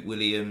Luke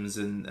Williams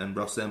and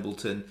Ross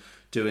Embleton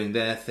doing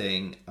their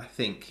thing, I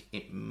think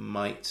it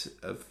might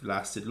have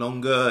lasted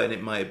longer and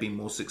it might have been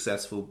more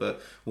successful,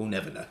 but we'll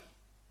never know.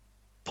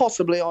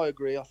 Possibly, I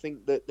agree. I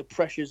think that the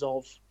pressures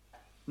of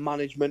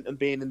management and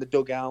being in the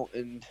dugout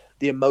and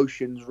the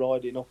emotions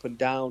riding up and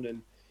down,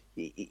 and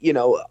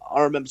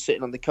I remember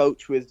sitting on the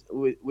coach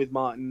with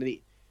Martin, and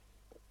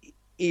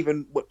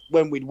even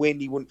when we'd win,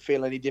 he wouldn't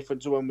feel any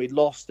different to when we'd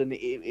lost, and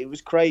it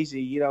was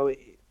crazy,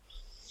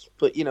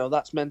 But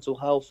that's mental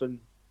health, and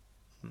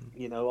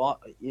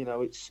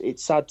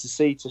it's sad to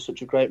see to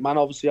such a great man.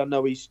 Obviously, I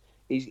know he's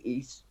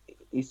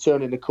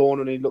turning the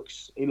corner and he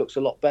looks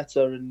a lot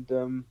better,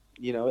 and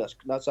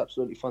that's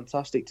absolutely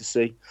fantastic to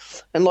see.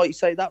 And like you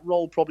say, that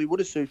role probably would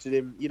have suited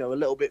him, a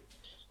little bit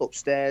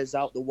upstairs,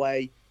 out the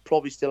way,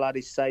 probably still had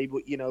his say,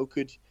 but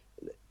could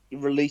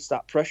release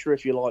that pressure,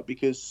 if you like,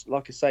 because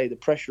like I say, the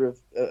pressure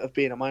of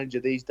being a manager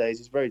these days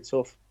is very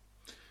tough.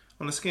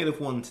 On a scale of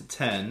 1 to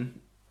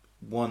 10,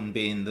 1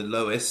 being the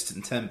lowest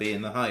and 10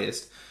 being the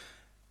highest,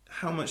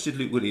 how much did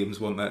Luke Williams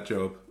want that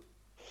job?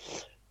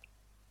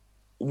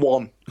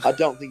 1. I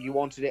don't think he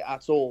wanted it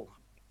at all.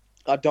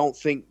 I don't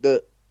think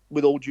that,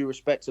 with all due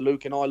respect to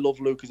Luke, and I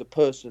love Luke as a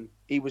person,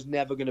 he was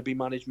never going to be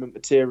management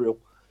material.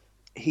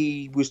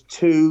 He was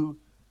too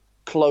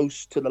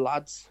close to the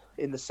lads,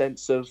 in the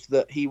sense of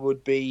that he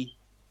would be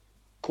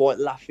quite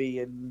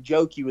laughy and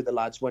jokey with the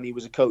lads when he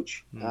was a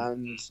coach.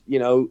 And,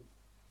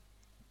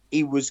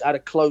 he was at a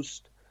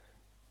close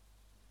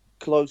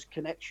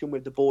connection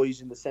with the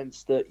boys, in the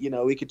sense that,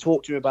 he could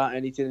talk to him about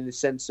anything, in the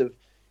sense of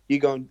you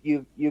go up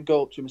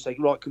to him and say,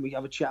 right, can we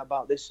have a chat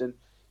about this? And,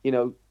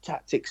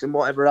 tactics and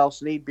whatever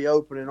else, and he'd be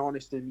open and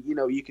honest, and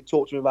you could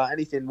talk to him about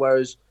anything.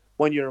 Whereas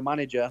when you're a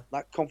manager,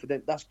 that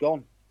confidence, that's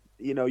gone.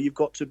 You've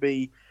got to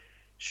be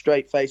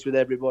straight faced with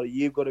everybody.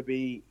 You've got to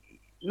be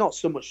not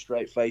so much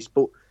straight faced,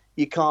 but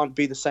you can't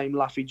be the same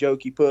laughy,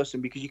 jokey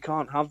person, because you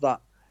can't have that.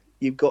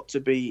 You've got to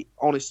be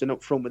honest and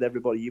upfront with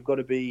everybody. You've got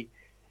to be,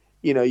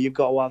 you've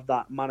got to have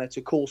that manner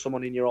to call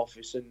someone in your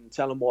office and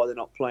tell them why they're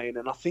not playing.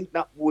 And I think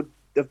that would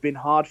have been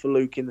hard for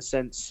Luke, in the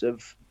sense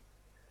of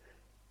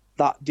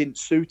that didn't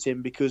suit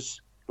him,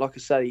 because, like I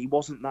say, he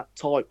wasn't that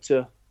type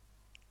to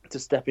to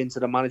step into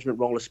the management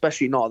role,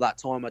 especially not at that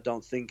time, I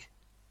don't think.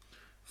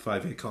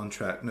 5-year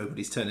contract,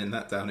 nobody's turning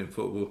that down in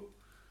football.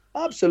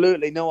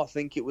 Absolutely, no, I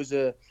think it was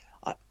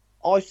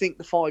I think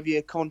the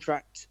 5-year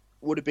contract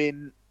would have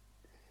been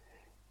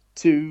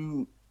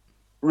to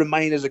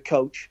remain as a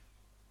coach,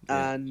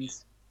 and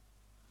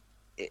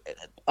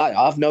I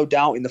have no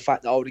doubt in the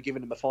fact that I would have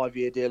given him a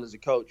 5-year deal as a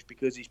coach,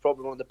 because he's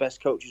probably one of the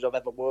best coaches I've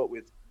ever worked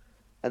with.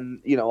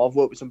 And, I've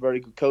worked with some very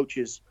good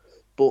coaches,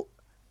 but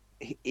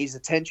his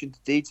attention to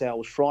detail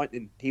was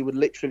frightening. He would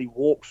literally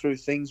walk through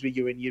things with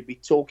you and you'd be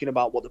talking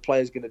about what the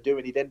player's going to do,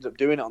 and he'd ended up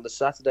doing it on the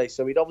Saturday.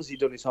 So he'd obviously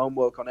done his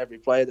homework on every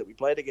player that we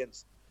played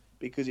against,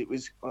 because it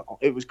was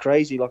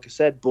crazy, like I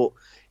said, but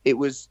it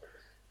was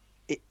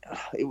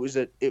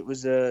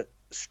a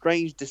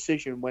strange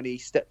decision when he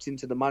stepped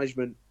into the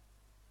management.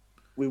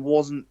 We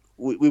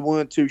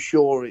weren't too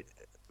sure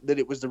that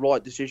it was the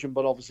right decision,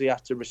 but obviously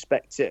had to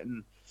respect it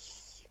and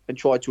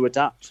try to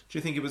adapt. Do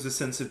you think it was a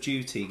sense of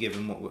duty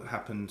given what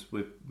happened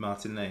with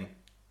Martin Lane?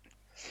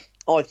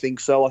 I think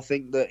so. I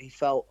think that he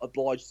felt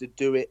obliged to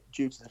do it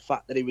due to the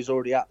fact that he was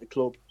already at the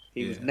club.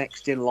 He was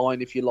next in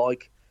line, if you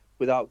like,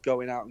 without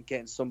going out and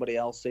getting somebody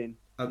else in.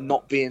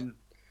 Not being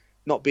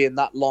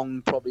that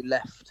long probably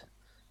left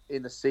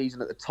in the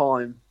season at the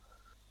time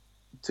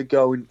to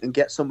go and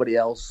get somebody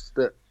else,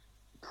 that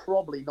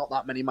probably not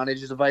that many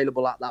managers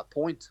available at that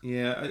point.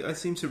 Yeah, I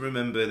seem to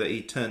remember that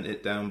he turned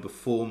it down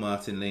before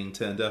Martin Lane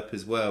turned up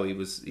as well.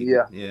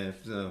 Yeah,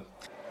 so.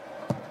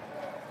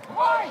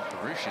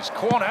 Baruch's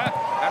corner,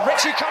 and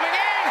Ritchie coming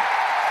in!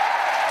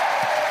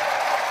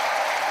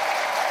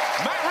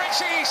 Matt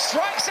Ritchie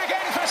strikes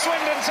again for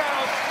Swindon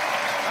Town,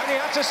 and you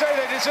have to say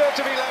they deserve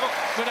to be level.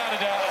 Without a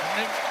doubt.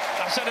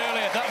 I said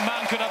earlier, that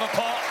man could have a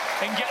part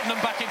in getting them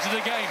back into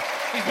the game.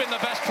 He's been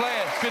the best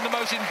player, been the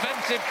most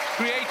inventive,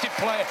 creative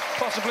player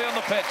possibly on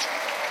the pitch.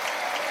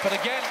 But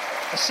again,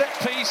 a set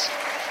piece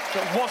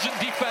that wasn't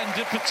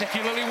defended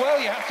particularly well,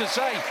 you have to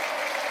say.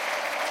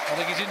 I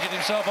think he's injured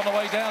himself on the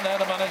way down there,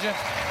 the manager.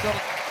 Got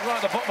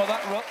right at the bottom of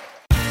that rut.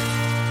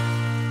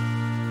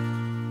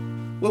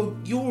 Well,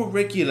 you're a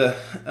regular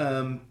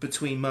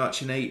between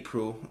March and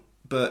April,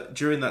 but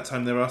during that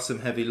time there are some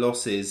heavy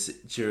losses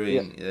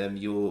during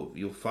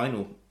your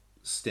final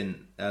stint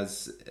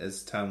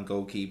as town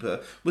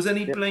goalkeeper. Was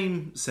any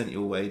blame sent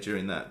your way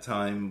during that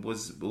time?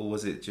 Or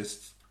was it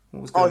just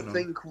what was going on? I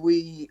think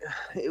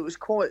it was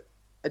quite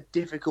a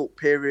difficult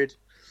period.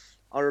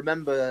 I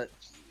remember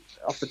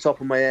off the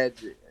top of my head,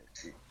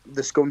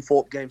 the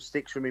Scunthorpe game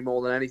sticks with me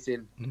more than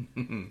anything.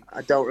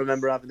 I don't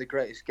remember having the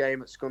greatest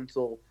game at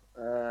Scunthorpe.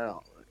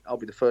 I'll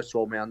be the first to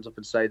hold my hands up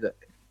and say that,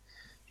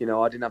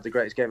 I didn't have the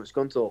greatest game at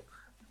Scunthorpe.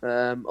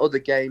 Other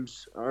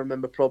games, I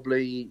remember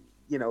probably,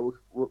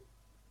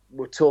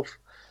 were tough.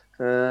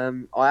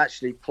 I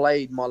actually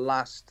played my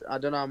last, I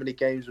don't know how many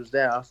games was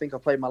there. I think I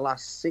played my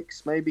last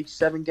 6, maybe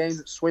 7 games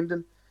at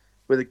Swindon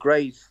with a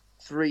grade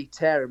 3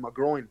 tear in my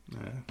groin.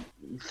 Yeah.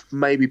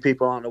 Maybe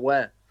people aren't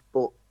aware,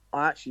 but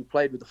I actually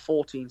played with a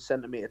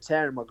 14-centimetre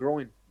tear in my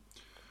groin,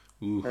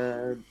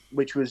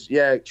 which was,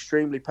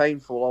 extremely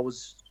painful. I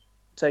was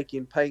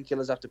taking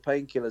painkillers after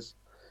painkillers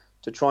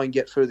to try and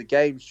get through the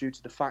games due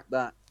to the fact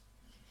that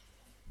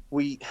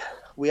we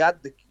had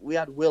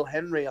Will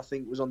Henry, I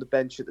think, was on the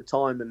bench at the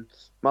time, and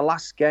my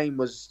last game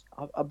was,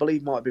 I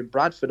believe, might have been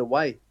Bradford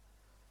away.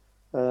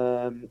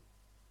 And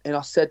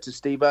I said to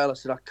Steve Earle, I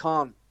said, I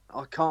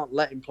can't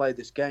let him play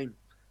this game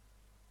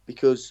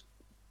because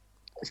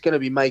it's going to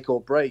be make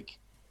or break.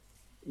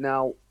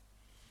 Now,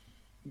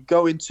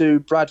 going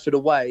to Bradford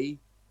away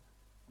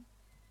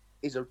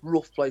is a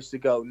rough place to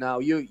go. Now,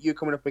 you're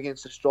coming up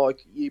against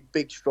you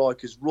big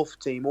strikers, rough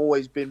team,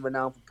 always been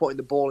renowned for putting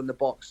the ball in the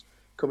box,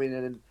 coming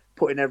in and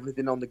putting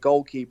everything on the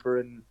goalkeeper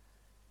and,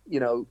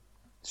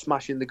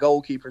 smashing the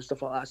goalkeeper and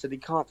stuff like that. I said, he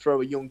can't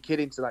throw a young kid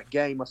into that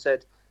game. I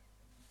said,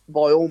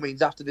 by all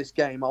means, after this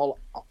game, I'll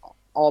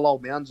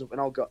hold my hands up and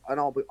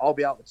I'll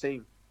be out the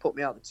team. Put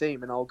me out the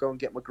team and I'll go and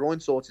get my groin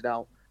sorted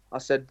out. I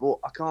said, but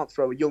I can't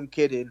throw a young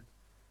kid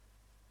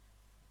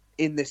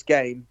in this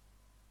game.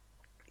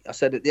 I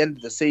said, at the end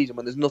of the season,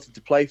 when there's nothing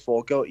to play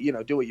for, go,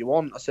 do what you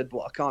want. I said, but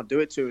I can't do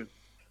it to him.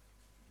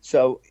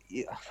 So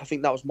I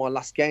think that was my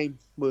last game,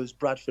 was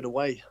Bradford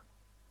away,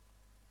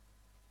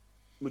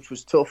 which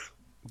was tough.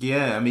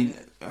 Yeah, I mean,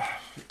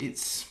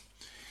 it's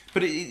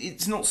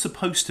not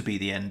supposed to be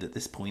the end at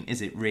this point,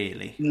 is it?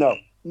 Really? No,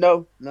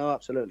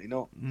 absolutely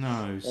not.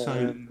 No.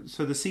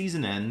 So the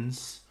season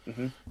ends,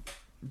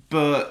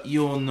 but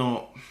you're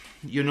not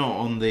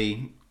on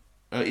the.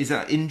 Is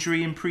that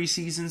injury in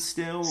pre-season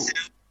still?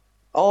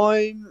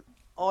 I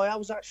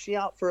was actually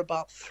out for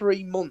about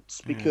 3 months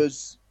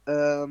because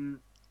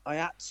I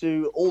had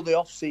to, all the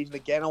off-season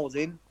again I was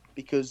in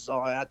because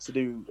I had to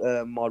do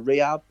my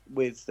rehab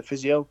with the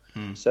physio.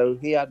 So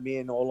he had me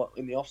in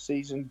the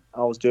off-season.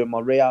 I was doing my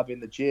rehab in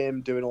the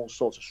gym, doing all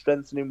sorts of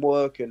strengthening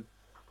work and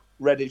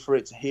ready for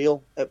it to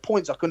heal. At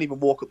points I couldn't even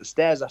walk up the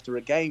stairs after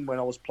a game when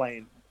I was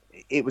playing.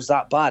 It was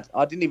that bad.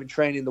 I didn't even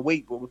train in the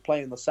week, but we're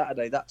playing on the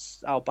Saturday.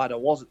 That's how bad I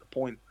was at the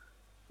point.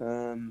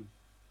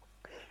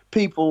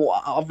 people,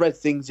 I've read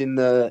things in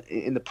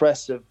the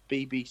press of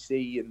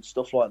BBC and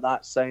stuff like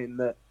that saying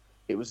that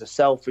it was a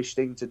selfish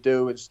thing to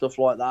do and stuff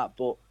like that.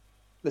 But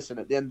listen,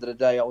 at the end of the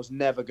day, I was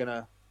never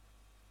gonna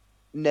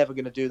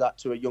do that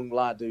to a young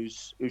lad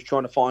who's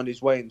trying to find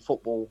his way in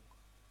football,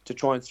 to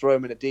try and throw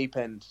him in a deep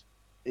end.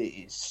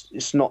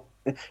 It's not,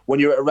 when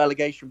you're at a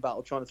relegation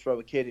battle trying to throw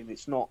a kid in.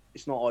 It's not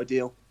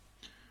ideal.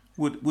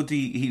 Would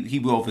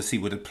he obviously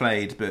would have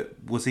played, but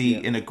was he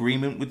in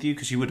agreement with you?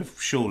 Because you would have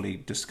surely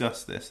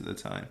discussed this at the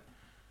time.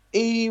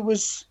 It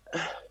was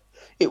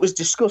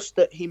discussed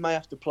that he may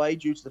have to play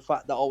due to the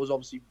fact that I was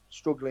obviously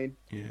struggling.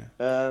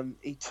 Yeah.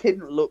 He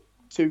didn't look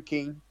too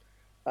keen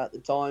at the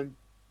time.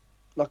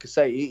 Like I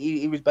say,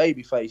 he was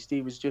baby-faced.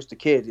 He was just a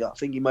kid. I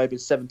think he may have been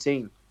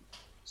 17.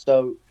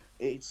 So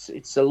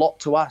it's a lot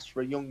to ask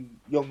for a young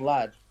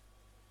lad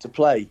to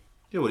play.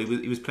 Yeah, well,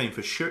 he was playing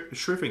for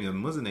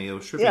Shrivingham, wasn't he? Or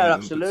Shrivingham, yeah,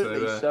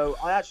 absolutely. So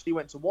I actually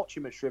went to watch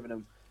him at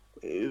Shrivingham.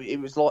 It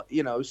was like,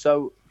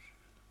 so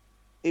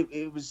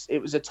it was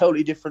a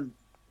totally different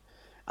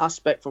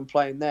aspect from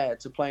playing there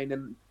to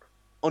playing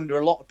under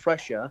a lot of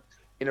pressure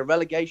in a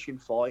relegation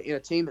fight in a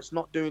team that's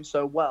not doing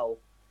so well.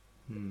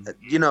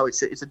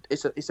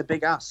 It's a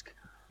big ask.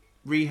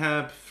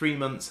 Rehab, 3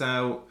 months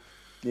out.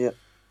 Yeah.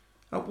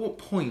 At what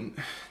point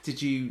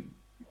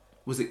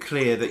was it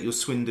clear that your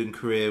Swindon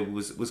career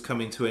was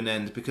coming to an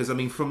end? Because, I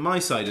mean, from my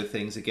side of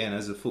things, again,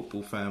 as a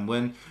football fan,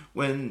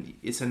 when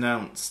it's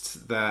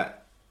announced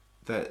that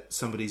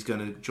somebody's going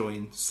to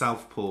join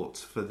Southport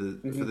for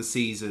the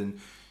season,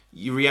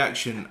 your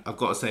reaction, I've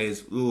got to say,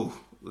 is, ooh,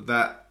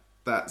 that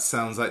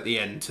sounds like the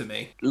end to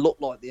me.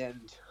 Looked like the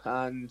end,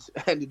 and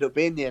ended up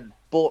being the end.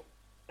 But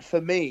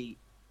for me,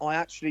 I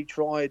actually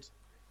tried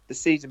the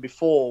season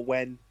before,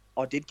 when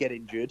I did get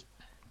injured,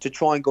 to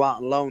try and go out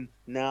on loan.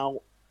 Now,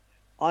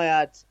 I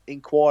had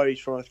inquiries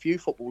from a few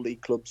Football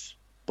League clubs,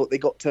 but they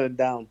got turned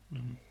down.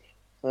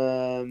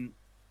 Mm-hmm.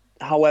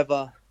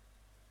 However,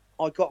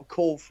 I got a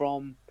call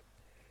from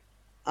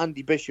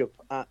Andy Bishop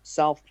at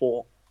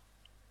Southport,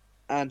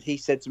 and he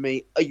said to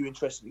me, "Are you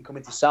interested in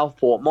coming to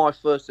Southport?" My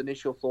first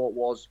initial thought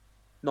was,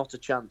 not a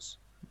chance,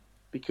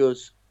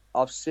 because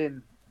I've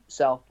seen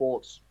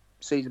Southport's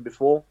season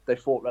before. They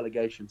fought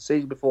relegation.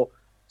 Season before.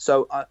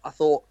 So I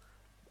thought,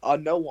 I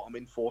know what I'm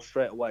in for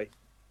straight away.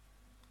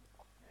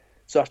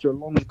 So after a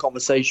long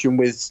conversation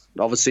with,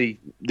 obviously,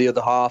 the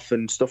other half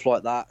and stuff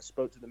like that, I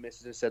spoke to the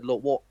missus and said,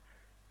 "Look,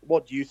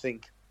 what do you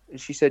think?" And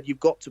she said,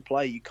 "You've got to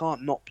play. You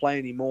can't not play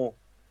anymore.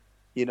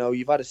 You know,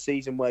 you've had a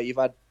season where you've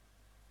had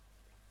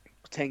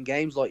 10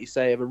 games, like you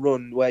say, of a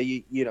run where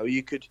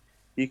you could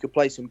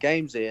play some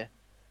games here.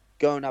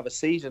 Go and have a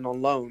season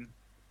on loan.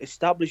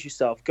 Establish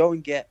yourself. Go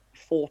and get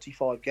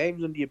 45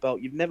 games under your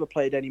belt. You've never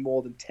played any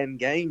more than 10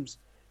 games,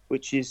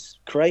 which is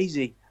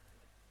crazy.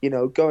 You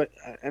know, go."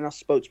 And I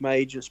spoke to my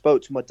agent,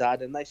 spoke to my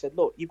dad, and they said,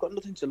 "Look, you've got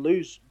nothing to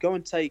lose. Go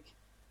and take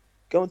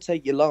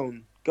your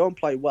loan. Go and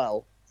play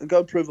well, and go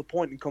and prove a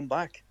point and come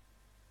back."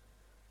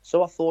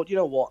 So I thought, you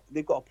know what,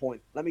 they've got a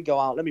point. Let me go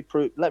out. Let me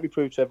prove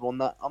to everyone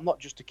that I'm not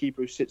just a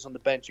keeper who sits on the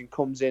bench and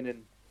comes in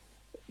and,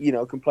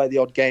 can play the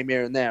odd game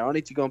here and there. I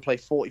need to go and play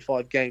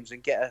 45 games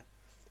and get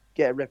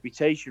a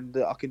reputation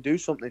that I can do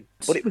something.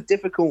 But it was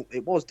difficult.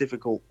 It was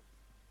difficult.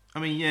 I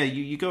mean, yeah,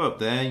 you go up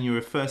there and you're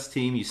a first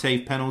team, you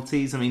save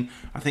penalties. I mean,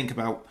 I think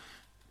about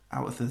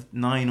out of the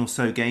 9 or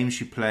so games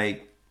you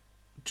play,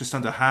 just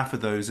under half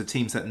of those are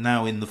teams that are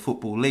now in the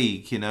Football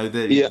League.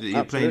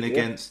 You're playing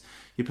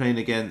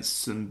against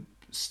some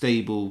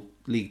stable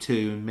League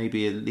Two and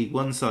maybe a League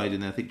One side in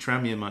there. I think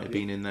Tranmere might have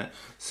been in there.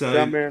 So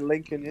Tranmere and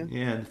Lincoln,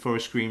 and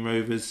Forest Green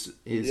Rovers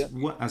is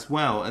as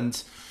well.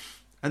 And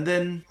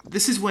then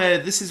this is where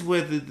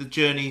the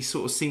journey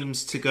sort of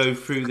seems to go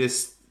through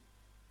this.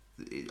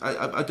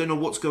 I don't know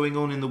what's going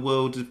on in the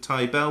world of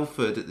Ty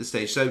Belford at this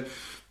stage. So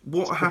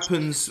what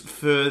happens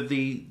for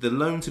the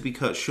loan to be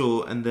cut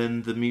short and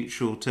then the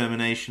mutual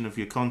termination of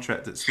your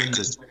contract at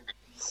Swindon?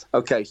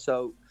 Okay,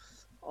 so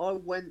I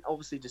went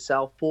obviously to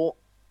Southport,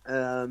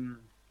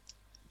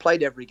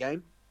 played every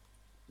game,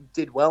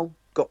 did well,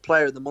 got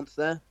Player of the Month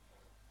there,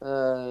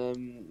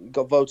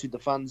 got voted the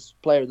fans'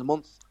 Player of the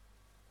Month.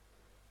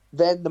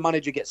 Then the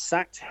manager gets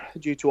sacked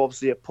due to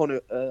obviously a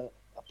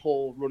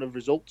poor run of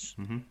results.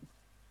 Mm-hmm.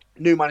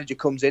 New manager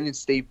comes in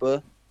Steve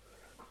Burr,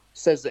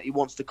 says that he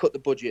wants to cut the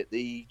budget.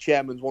 The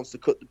chairman wants to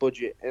cut the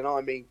budget, and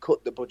I mean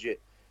cut the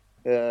budget.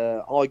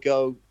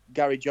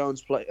 Gary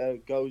Jones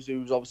goes,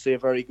 who's obviously a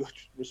very good,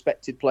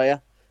 respected player.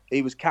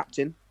 He was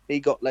captain. He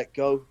got let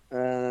go.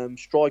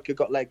 Striker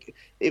got let go.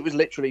 It was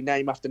literally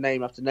name after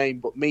name after name.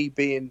 But me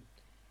being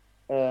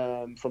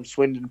from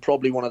Swindon,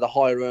 probably one of the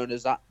higher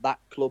earners at that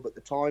club at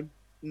the time,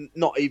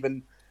 not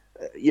even,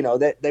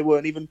 they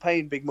weren't even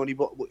paying big money,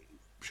 but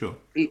sure,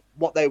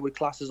 what they would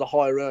class as a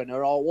higher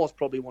earner, I was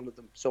probably one of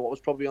them. So I was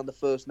probably on the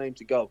first name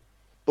to go.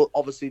 But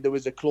obviously there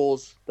was a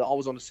clause that I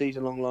was on a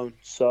season-long loan.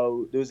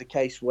 So there was a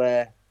case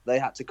where they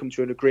had to come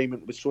to an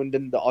agreement with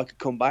Swindon that I could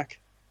come back.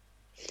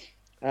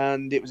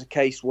 And it was a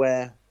case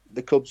where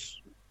the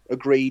clubs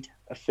agreed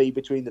a fee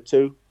between the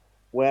two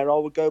where I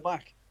would go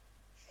back.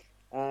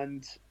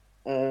 And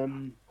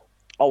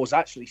I was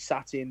actually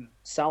sat in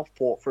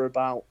Southport for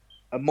about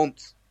a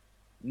month,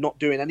 not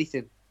doing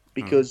anything,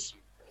 because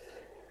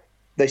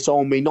they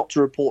told me not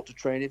to report to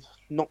training,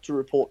 not to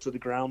report to the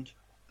ground,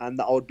 and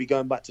that I would be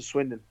going back to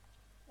Swindon.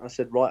 I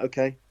said, right,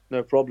 okay,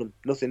 no problem.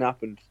 Nothing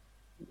happened.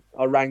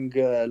 I rang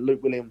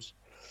Luke Williams.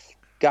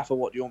 Gaffer,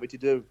 what do you want me to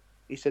do?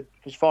 He said,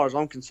 as far as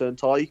I'm concerned,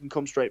 Ty, you can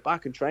come straight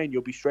back and train.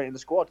 You'll be straight in the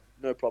squad.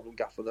 No problem,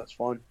 Gaffer, that's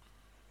fine.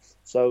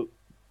 So,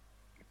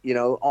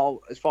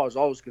 as far as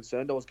I was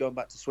concerned, I was going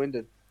back to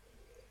Swindon.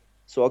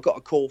 So I got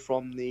a call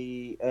from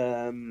the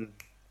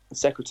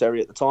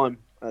secretary at the time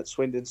at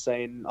Swindon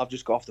saying, I've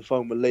just got off the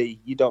phone with Lee.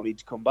 You don't need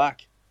to come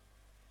back.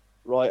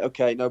 Right,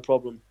 okay, no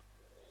problem.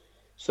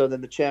 So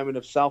then the chairman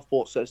of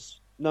Southport says,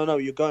 no,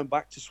 you're going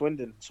back to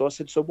Swindon. So I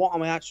said, so what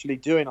am I actually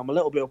doing? I'm a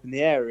little bit up in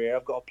the area.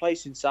 I've got a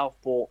place in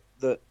Southport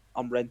that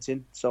I'm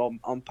renting, so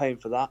I'm paying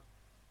for that.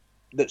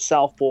 That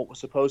Southport was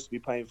supposed to be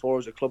paying for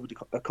as a club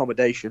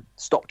accommodation.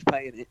 Stopped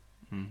paying it.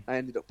 I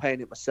ended up paying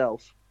it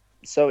myself.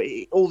 So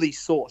all these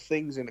sort of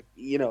things, and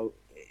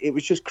it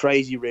was just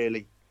crazy,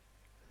 really.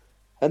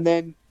 And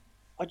then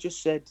I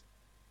just said,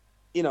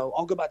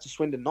 I'll go back to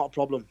Swindon, not a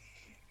problem.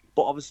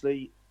 But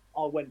obviously,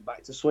 I went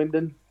back to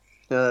Swindon.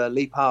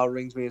 Lee Power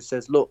rings me and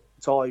says, look,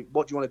 Ty,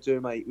 what do you want to do,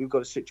 mate? We've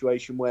got a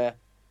situation where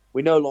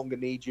we no longer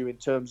need you in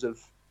terms of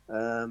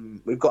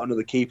we've got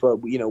another keeper.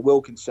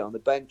 Will can sit on the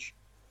bench.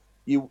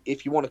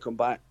 If you want to come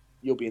back,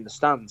 you'll be in the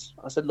stands.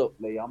 I said, look,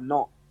 Lee, I'm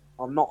not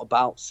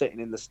about sitting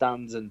in the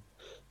stands and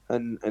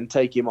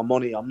taking my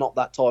money. I'm not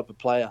that type of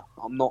player.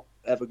 I'm not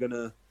ever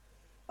gonna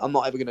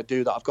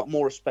do that. I've got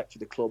more respect for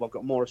the club. I've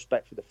got more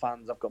respect for the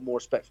fans. I've got more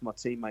respect for my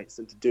teammates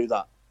than to do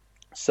that.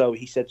 So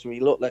he said to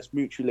me, look, let's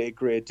mutually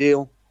agree a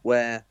deal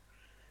where,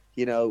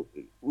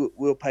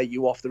 we'll pay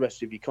you off the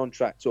rest of your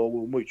contract, or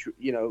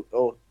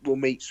we'll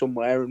meet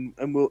somewhere and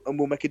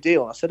we'll make a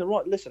deal. And I said, all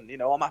right, listen,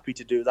 I'm happy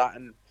to do that,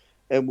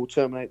 and we'll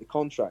terminate the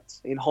contract.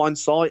 In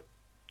hindsight,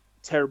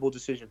 terrible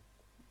decision,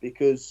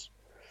 because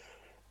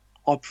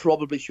I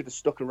probably should have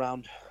stuck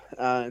around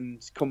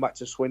and come back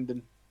to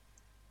Swindon,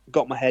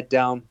 got my head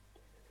down,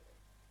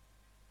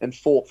 and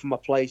fought for my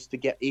place to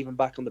get even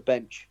back on the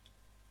bench,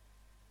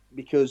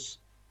 because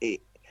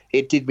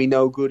it did me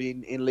no good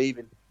in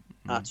leaving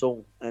at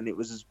all, and it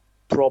was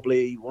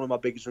probably one of my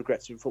biggest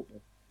regrets in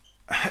football.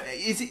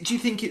 Do you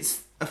think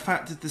it's a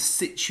fact of the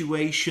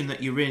situation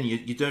that you're in?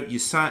 You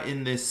sat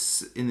in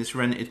this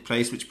rented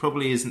place, which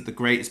probably isn't the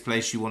greatest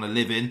place you want to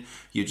live in.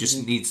 You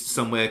just need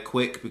somewhere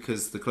quick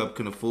because the club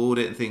can afford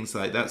it and things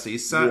like that. So you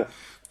sat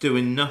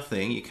doing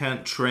nothing. You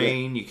can't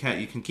train. You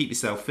can keep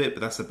yourself fit,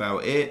 but that's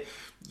about it.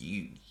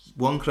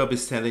 One club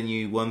is telling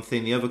you one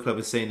thing, the other club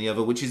is saying the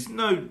other, which is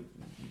no.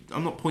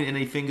 I'm not pointing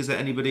any fingers at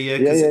anybody here,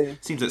 because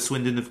it seems like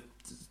Swindon have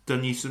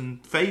done you some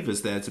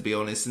favours there, to be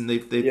honest, and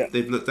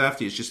they've looked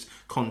after you. It's just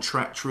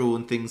contractual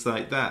and things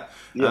like that.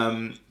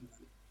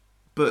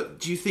 But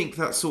do you think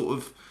that sort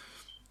of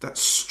that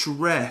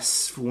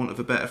stress, for want of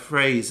a better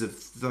phrase,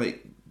 of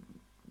like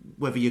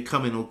whether you're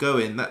coming or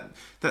going,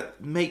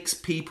 that makes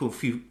people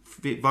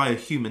via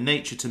human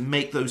nature to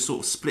make those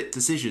sort of split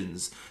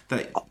decisions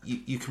that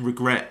you can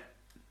regret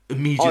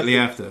immediately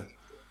after?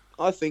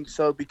 I think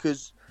so,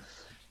 because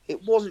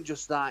it wasn't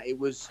just that. It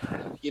was,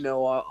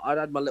 I'd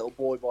had my little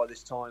boy by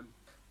this time.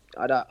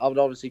 I'd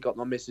obviously got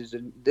my missus,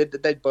 and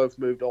they'd both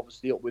moved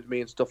obviously up with me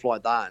and stuff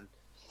like that. And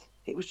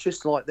it was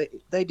just like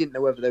they didn't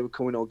know whether they were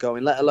coming or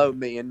going, let alone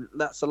me. And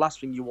that's the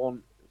last thing you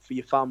want for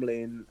your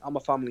family. And I'm a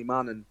family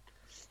man, and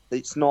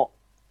it's not.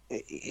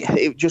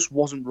 It just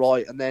wasn't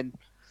right. And then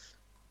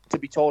to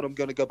be told I'm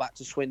going to go back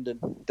to Swindon,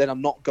 then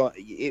I'm not going.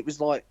 It was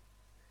like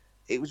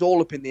it was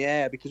all up in the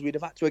air, because we'd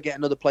have had to get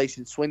another place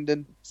in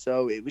Swindon.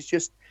 So it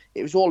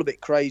was all a bit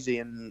crazy,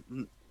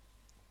 and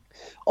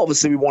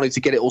obviously we wanted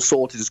to get it all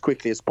sorted as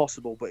quickly as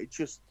possible, but it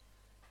just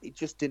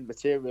didn't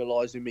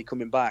materialise in me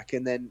coming back.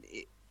 And then,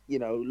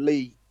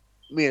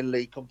 me and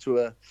Lee come to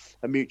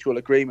a mutual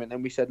agreement,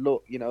 and we said,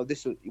 look,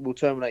 we'll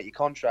terminate your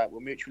contract.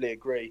 We'll mutually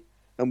agree,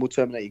 and we'll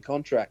terminate your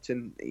contract.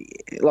 And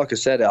like I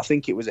said, I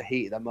think it was a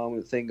heat of the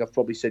moment thing. I've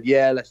probably said,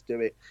 yeah, let's do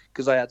it,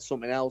 because I had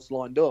something else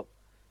lined up.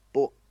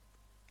 But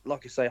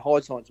like I say,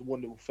 hindsight's a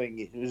wonderful thing.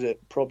 It was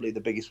probably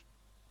the biggest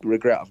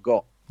regret I've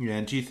got. Yeah,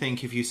 and do you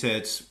think if you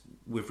said,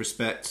 with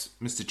respect,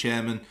 Mr.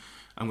 Chairman,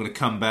 I'm going to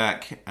come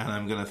back and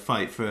I'm going to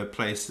fight for a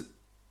place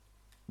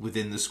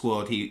within the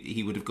squad,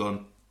 he would have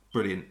gone,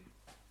 brilliant?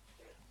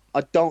 I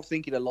don't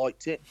think he'd have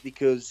liked it,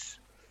 because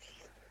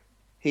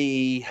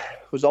he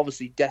was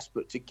obviously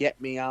desperate to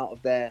get me out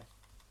of there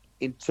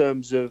in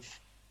terms of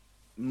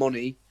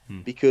money,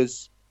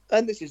 because,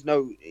 and this is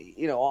no,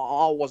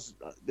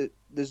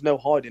 there's no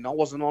hiding, I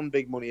wasn't on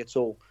big money at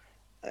all.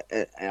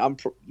 I'm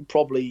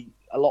probably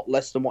a lot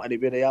less than what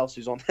anybody else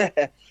is on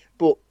there,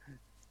 but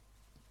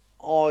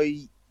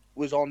I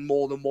was on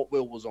more than what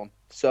Will was on.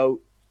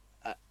 So,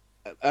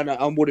 and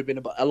I would have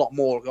been a lot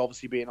more,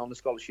 obviously being on the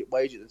scholarship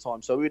wage at the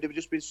time. So he'd have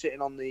just been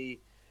sitting on the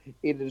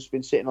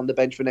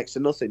bench for next to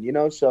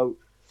nothing, So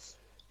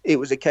it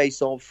was a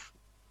case of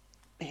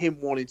him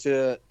wanting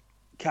to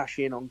cash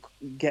in on,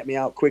 get me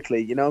out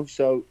quickly,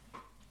 So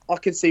I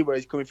can see where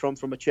he's coming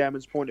from a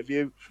chairman's point of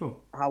view. Sure.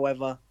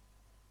 However,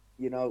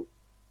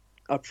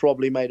 I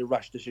probably made a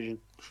rash decision.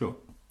 Sure.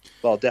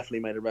 Well, definitely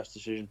made a rash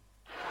decision.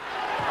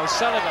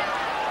 O'Sullivan.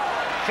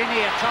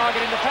 Finney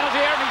targeting the penalty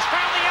area. He's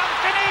found the young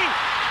Finney.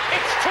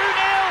 It's 2-0.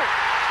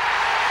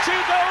 2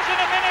 goals in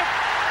a minute.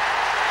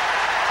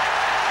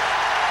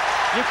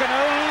 You can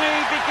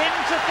only begin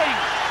to think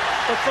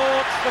the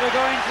thoughts that are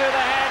going through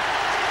the head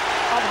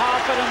of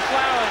Harford and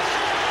Flowers.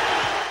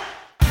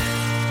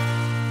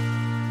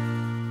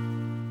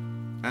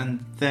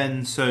 And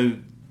then, so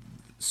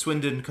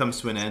Swindon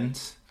comes to an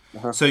end.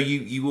 Uh-huh. So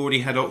you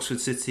already had Oxford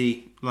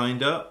City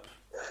lined up?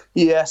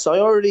 Yes, I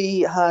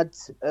already had,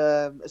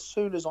 as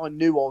soon as I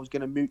knew I was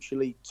going to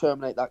mutually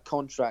terminate that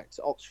contract,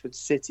 Oxford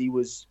City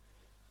was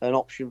an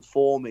option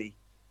for me.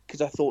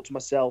 Because I thought to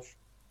myself,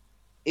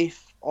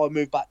 if I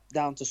move back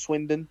down to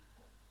Swindon,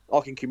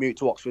 I can commute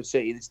to Oxford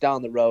City. It's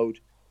down the road.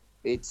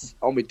 It's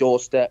on my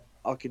doorstep.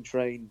 I can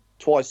train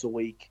twice a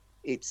week.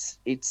 It's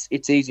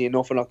easy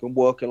enough, and I can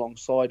work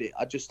alongside it.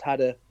 I just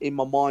had in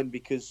my mind,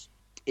 because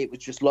it was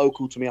just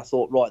local to me. I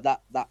thought, right,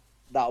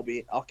 that'll be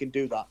it. I can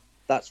do that.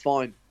 That's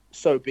fine.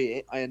 So be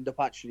it. I end up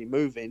actually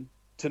moving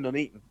to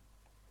Nuneaton,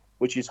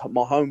 which is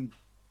my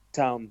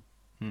hometown,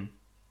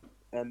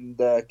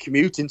 and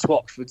commuting to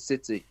Oxford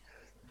City,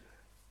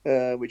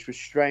 which was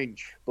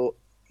strange, but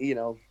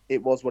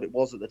it was what it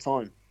was at the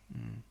time.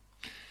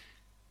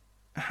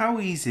 How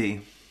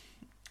easy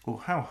or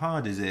how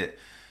hard is it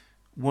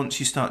once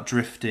you start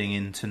drifting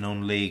into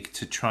non-league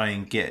to try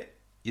and get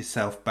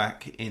yourself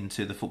back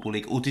into the Football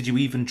League, or did you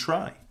even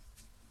try?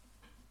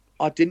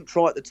 I didn't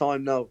try at the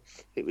time, no.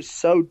 It was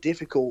so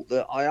difficult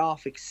that I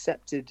half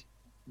accepted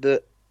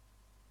that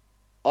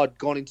I'd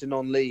gone into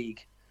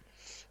non-league.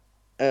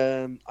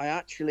 I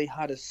actually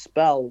had a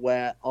spell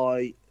where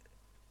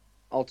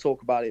I'll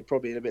talk about it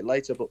probably a bit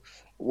later, but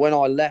when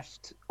I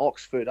left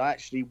Oxford, I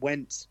actually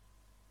went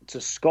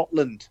to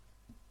Scotland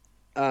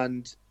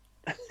and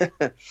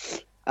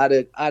had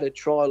a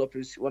trial up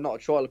in, well, not a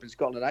trial up in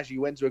Scotland. I actually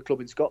went to a club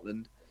in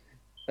Scotland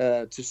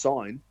to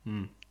sign,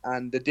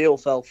 and the deal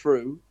fell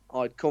through.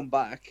 I'd come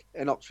back,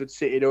 and Oxford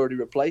City had already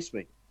replaced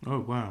me.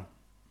 Oh wow!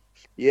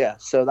 Yeah,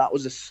 so that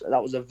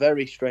was a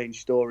very strange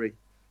story.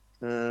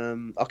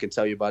 I can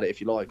tell you about it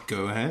if you like.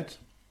 Go ahead.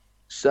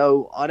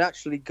 So I'd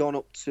actually gone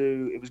up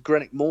to, it was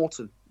Greenock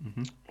Morton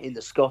in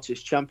the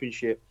Scottish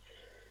Championship,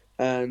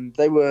 and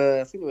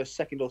I think they were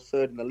second or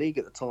third in the league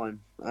at the time.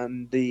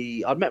 And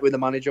I'd met with the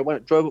manager,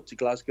 drove up to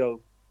Glasgow,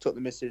 took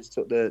the missus,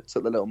 took the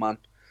little man,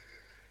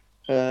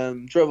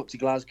 drove up to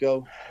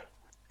Glasgow,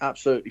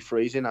 absolutely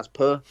freezing as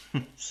per.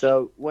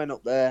 So went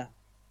up there,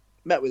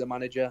 met with the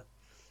manager,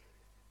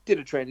 did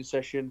a training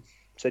session,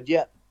 said,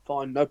 yeah,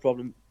 fine, no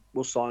problem,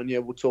 we'll sign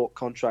you, we'll talk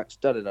contracts,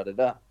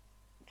 da-da-da-da-da.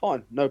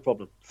 Fine, no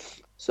problem.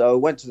 So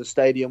went to the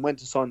stadium, went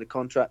to sign the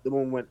contract. The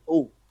woman went,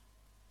 oh,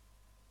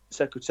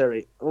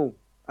 secretary, oh,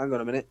 hang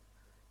on a minute.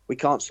 We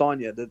can't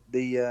sign you.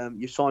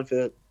 You signed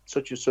for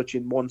such and such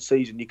in one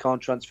season. You can't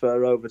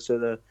transfer over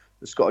to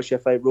the Scottish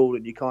FA rule,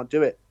 and you can't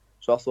do it.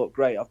 So I thought,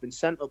 great, I've been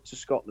sent up to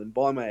Scotland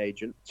by my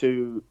agent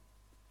to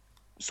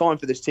sign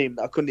for this team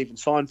that I couldn't even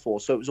sign for.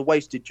 So it was a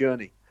wasted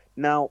journey.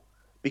 Now,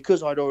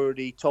 because I'd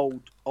already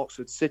told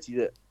Oxford City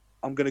that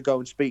I'm going to go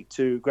and speak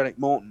to Greenock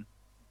Morton,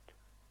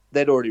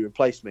 they'd already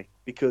replaced me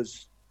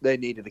because they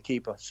needed a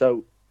keeper.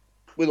 So,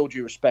 with all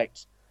due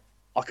respect,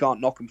 I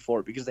can't knock them for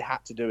it because they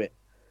had to do it.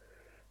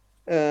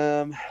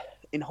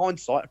 In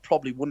hindsight, I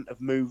probably wouldn't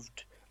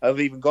have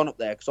even gone up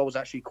there because I was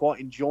actually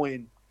quite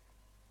enjoying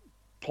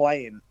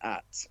playing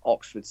at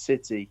Oxford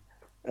City.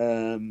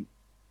 I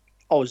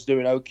was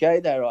doing okay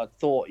there. I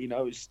thought, it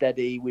was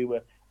steady. We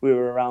were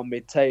around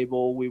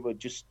mid-table. We were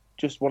just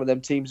one of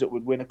them teams that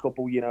would win a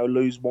couple,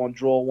 lose one,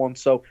 draw one.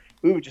 So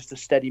we were just a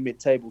steady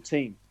mid-table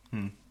team.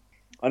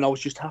 And I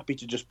was just happy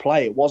to just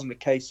play. It wasn't a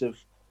case of,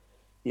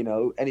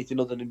 anything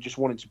other than just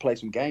wanting to play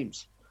some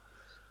games.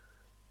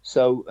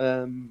 So,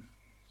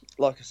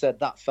 like I said,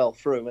 that fell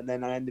through. And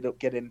then I ended up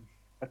getting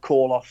a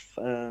call off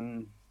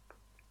the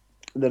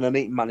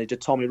Nuneaton manager,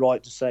 Tommy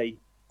Wright, to say,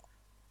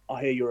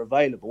 I hear you're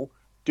available.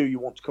 Do you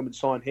want to come and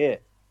sign here?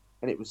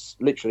 And it was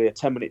literally a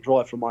 10-minute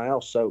drive from my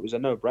house. So it was a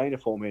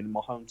no-brainer for me in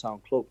my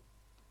hometown club.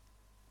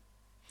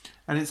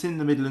 And it's in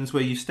the Midlands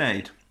where you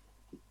stayed?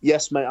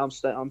 Yes, mate. I'm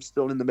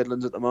still in the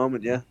Midlands at the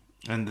moment. Yeah,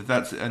 and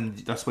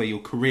that's where your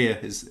career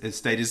has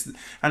stayed.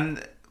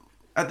 And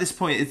at this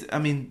point,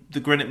 the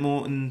Greenock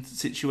Morton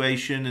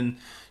situation and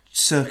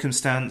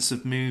circumstance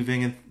of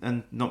moving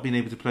and not being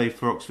able to play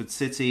for Oxford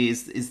City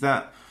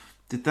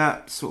did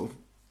that sort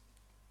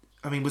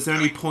of? Was there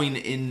any point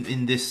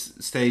in this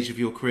stage of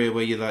your career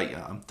where you're like,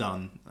 yeah, I'm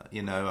done?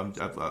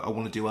 I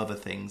want to do other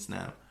things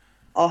now.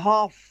 I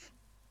half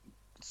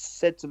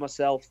said to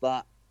myself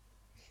that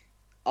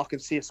I can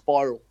see a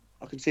spiral.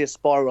 I can see a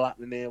spiral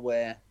happening here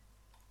where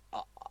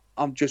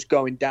I'm just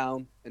going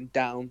down and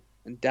down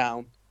and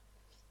down.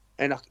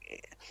 And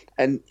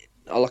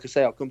like I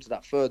say, I'll come to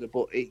that further,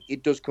 but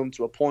it does come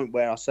to a point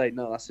where I say,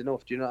 no, that's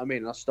enough. Do you know what I mean?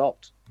 And I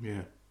stopped.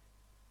 Yeah.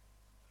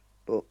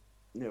 But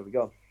there we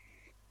go.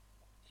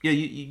 Yeah,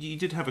 you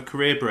did have a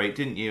career break,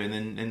 didn't you?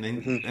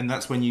 And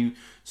that's when you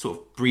sort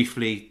of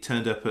briefly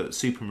turned up at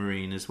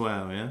Supermarine as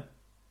well, yeah?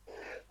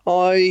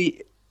 I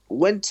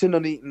went to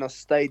Nuneaton. I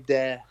stayed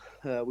there.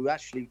 We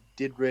actually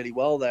did really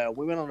well there.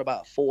 We went on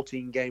about a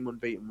 14-game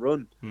unbeaten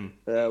run.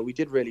 We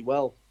did really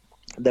well.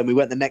 And then we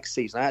went the next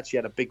season. I actually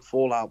had a big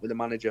fallout with the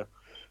manager.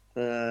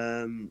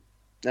 I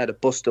had a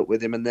bust up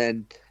with him, and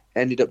then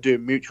ended up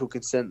doing mutual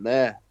consent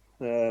there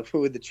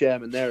with the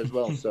chairman there as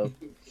well. So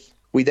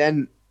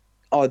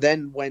I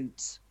then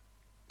went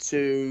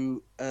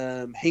to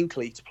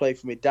Hinckley to play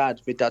for my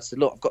dad. My dad said,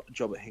 "Look, I've got the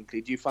job at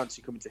Hinckley. Do you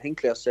fancy coming to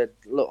Hinckley?" I said,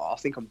 "Look, I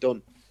think I'm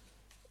done."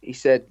 He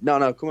said,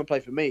 "No, come and play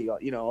for me.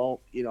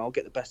 I'll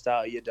get the best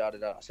out of you."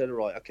 I said, "All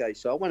right, okay."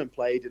 So I went and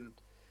played and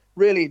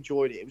really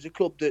enjoyed it. It was a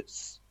club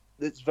that's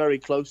very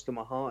close to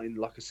my heart, and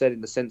like I said,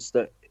 in the sense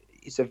that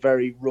it's a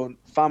very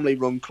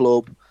family-run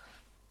club.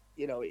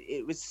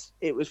 It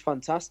was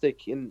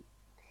fantastic, and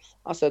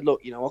I said,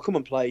 "Look, I'll come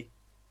and play."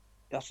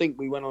 I think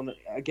we went on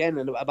again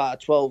in about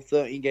a 12,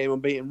 13-game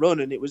unbeaten run,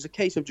 and it was a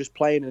case of just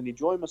playing and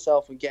enjoying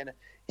myself and getting.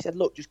 He said,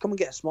 "Look, just come and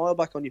get a smile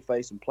back on your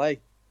face and play."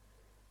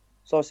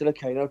 So I said,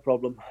 "Okay, no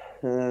problem."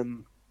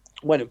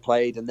 Went and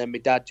played, and then my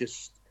dad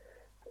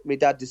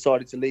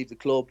decided to leave the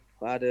club.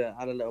 I had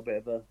a little bit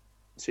of a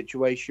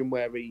situation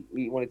where he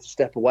wanted to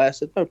step away. I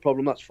said, "No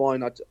problem, that's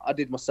fine." I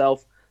did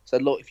myself. I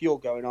said, "Look, if you're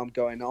going, I'm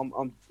going.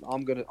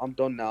 I'm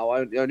done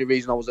now. The only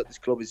reason I was at this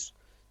club is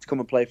to come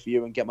and play for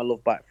you and get my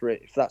love back for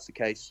it. If that's the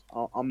case,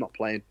 I'm not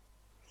playing."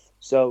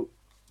 So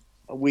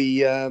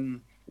I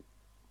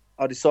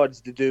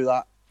decided to do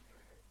that.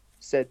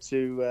 Said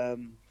to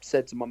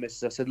my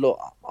missus, I said, "Look,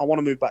 I want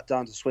to move back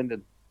down to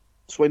Swindon.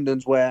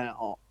 Swindon's where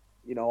I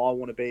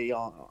want to be.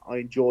 I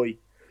enjoy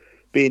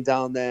being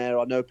down there.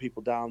 I know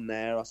people down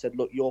there." I said,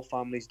 "Look, your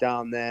family's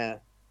down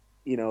there.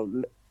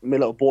 My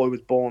little boy was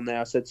born there."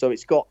 I said, "So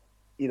it's got,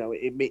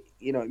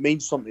 it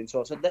means something."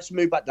 So I said, "Let's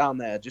move back down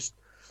there. Just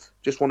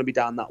want to be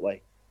down that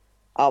way,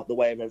 out the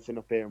way of everything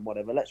up here and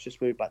whatever. Let's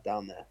just move back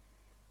down there."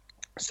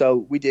 So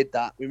we did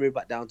that. We moved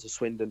back down to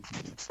Swindon,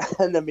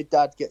 and then my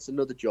dad gets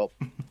another job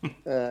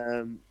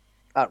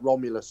at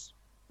Romulus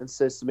and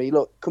says to me,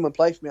 "Look, come and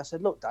play for me." I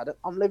said, "Look, Dad,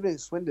 I'm living in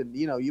Swindon.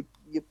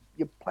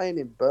 You're playing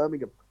in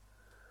Birmingham."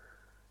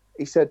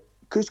 He said,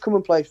 "Just come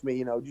and play for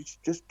me.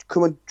 Just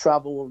come and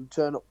travel and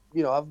turn up.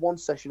 Have one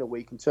session a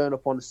week and turn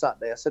up on a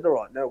Saturday." I said, "All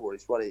right, no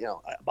worries." But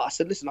I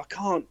said, "Listen,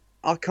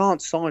 I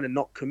can't sign and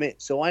not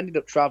commit." So I ended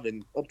up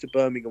travelling up to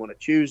Birmingham on a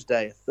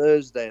Tuesday, a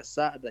Thursday, a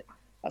Saturday.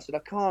 I said, "I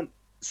can't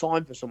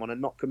sign for someone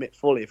and not commit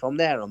fully. If I'm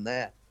there, I'm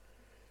there."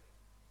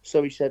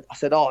 So I said,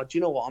 "Oh, do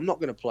you know what? I'm not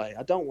going to play.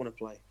 I don't want to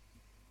play."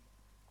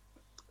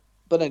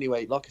 But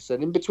anyway, like I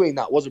said, in between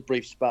that was a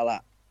brief spell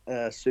at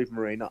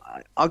Supermarine.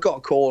 I got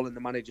a call and the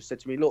manager said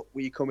to me, "Look,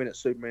 will you come in at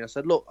Supermarine?" I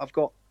said, "Look, I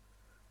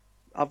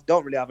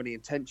don't really have any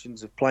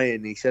intentions of playing."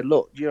 And he said,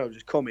 "Look,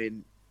 just come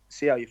in,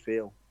 see how you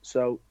feel."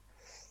 So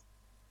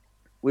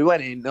we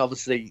went in.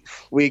 Obviously,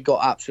 we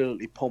got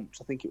absolutely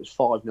pumped. I think it was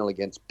 5-0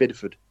 against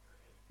Bideford,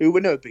 who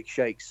were no big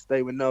shakes.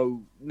 They were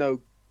no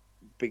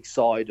big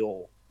side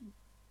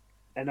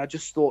And I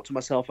just thought to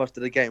myself after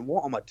the game,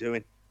 what am I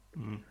doing?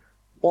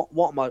 How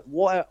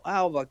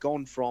have I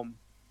gone from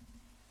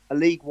a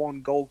League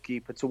One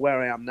goalkeeper to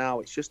where I am now?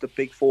 It's just a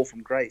big fall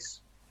from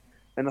grace.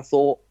 And I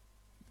thought,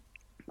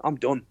 I'm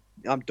done.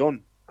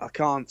 I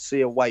can't see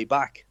a way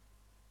back.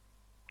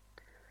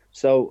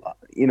 So,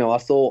 I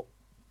thought,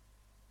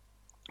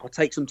 I'll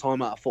take some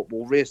time out of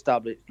football,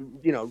 re-establish,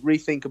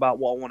 rethink about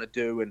what I want to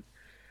do and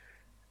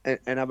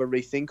have a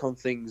rethink on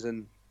things.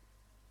 And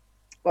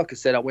like I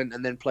said, I went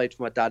and then played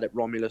for my dad at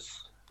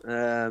Romulus.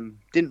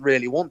 Didn't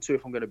really want to,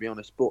 if I'm going to be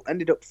honest, but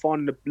ended up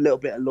finding a little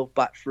bit of love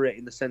back for it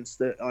in the sense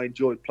that I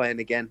enjoyed playing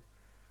again.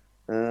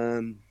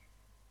 And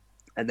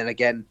then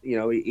again,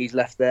 he's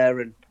left there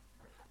and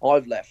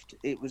I've left.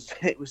 It was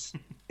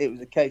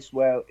a case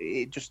where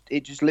it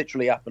just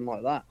literally happened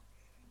like that.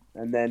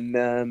 And then,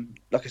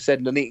 like I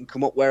said, Nuneaton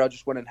come up where I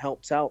just went and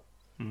helped out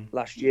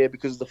last year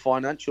because of the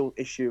financial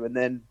issue. And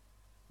then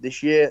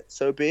this year,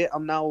 so be it,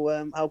 I'm now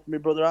helping my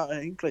brother out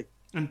at Hinckley.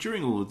 And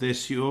during all of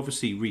this, you're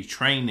obviously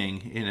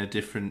retraining in a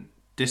different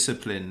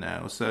discipline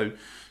now. So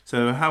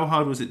how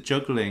hard was it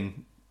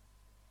juggling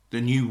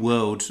the new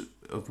world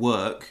of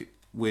work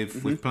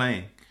with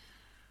playing?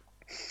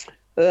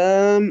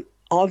 I've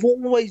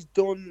always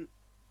done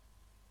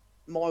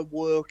my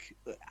work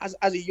as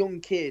a young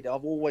kid.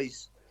 I've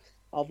always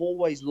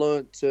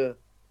learnt to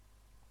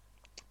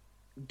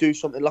do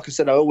something. Like I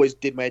said, I always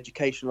did my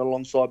education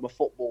alongside my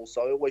football,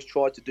 so I always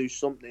tried to do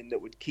something that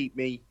would keep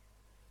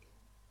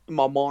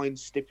my mind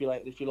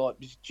stipulated, if you like,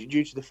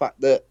 due to the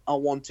fact that I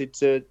wanted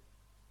to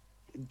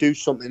do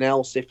something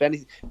else. If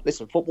anything,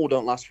 listen, football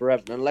don't last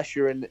forever. And unless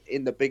you're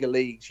in the bigger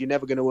leagues, you're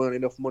never going to earn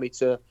enough money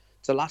to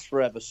last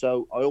forever.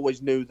 So I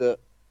always knew that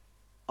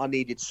I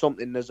needed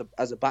something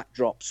as a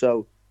backdrop.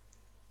 So,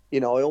 I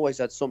always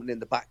had something in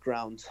the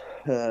background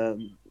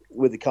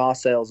with the car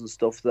sales and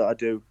stuff that I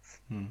do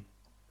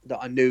that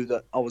I knew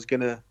that I was going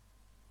to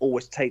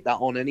always take that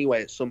on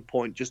anyway at some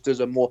point, just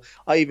as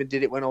I even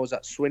did it when I was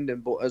at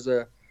Swindon, but as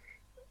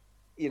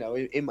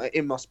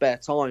in my spare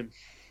time.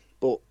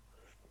 But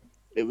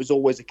it was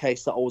always a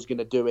case that I was going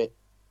to do it,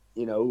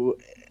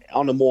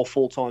 on a more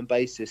full-time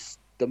basis,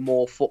 the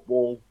more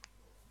football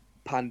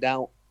panned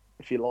out,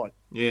 if you like.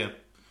 Yeah.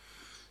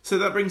 So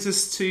that brings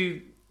us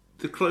to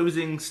the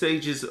closing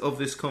stages of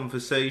this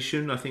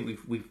conversation. I think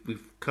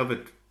we've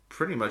covered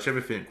pretty much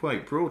everything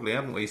quite broadly,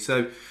 haven't we?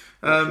 So,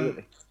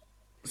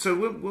 so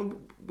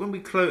when we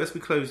close, as we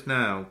close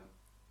now,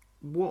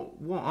 what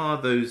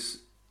are those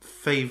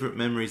favourite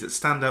memories, that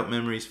standout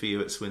memories for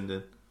you at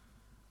Swindon?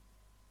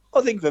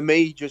 I think for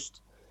me,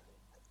 just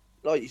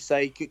like you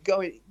say,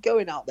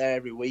 going out there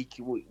every week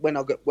when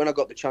I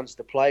got the chance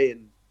to play,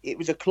 and it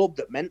was a club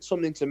that meant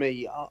something to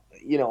me. I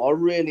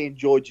really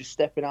enjoyed just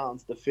stepping out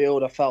onto the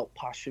field. I felt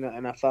passionate,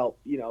 and I felt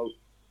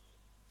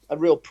a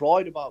real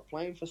pride about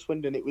playing for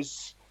Swindon. It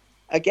was,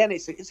 again,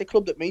 it's a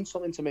club that means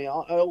something to me.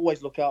 I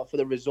always look out for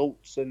the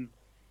results, and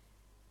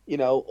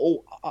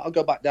I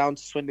go back down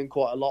to Swindon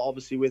quite a lot.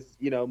 Obviously, with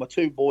my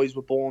two boys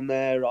were born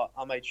there.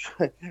 I made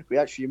sure we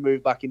actually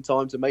moved back in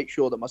time to make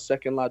sure that my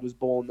second lad was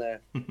born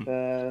there,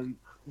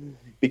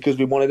 because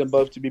we wanted them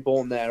both to be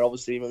born there.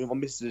 Obviously, my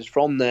missus is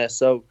from there,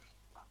 so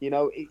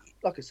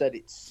like I said,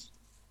 it's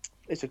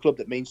a club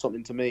that means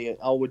something to me.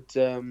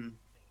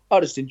 I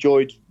just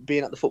enjoyed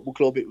being at the football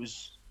club. It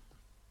was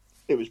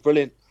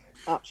brilliant.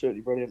 Absolutely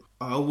brilliant.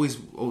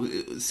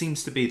 It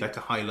seems to be like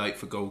a highlight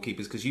for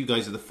goalkeepers, because you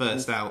guys are the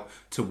first out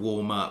to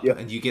warm up,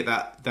 and you get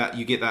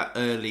that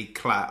early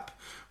clap.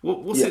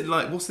 What's it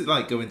like? What's it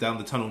like going down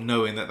the tunnel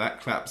knowing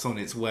that clap's on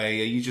its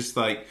way? Are you just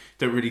like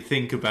don't really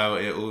think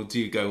about it, or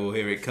do you go, "Well,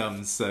 here it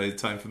comes, so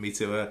time for me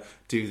to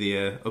do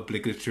the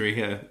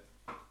obligatory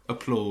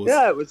applause"?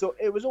 Yeah,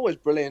 it was always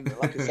brilliant.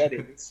 Like I said,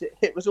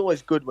 it was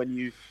always good when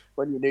you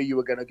knew you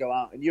were going to go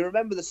out, and you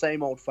remember the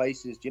same old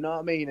faces. Do you know what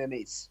I mean? And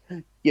it's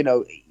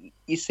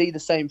you see the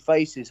same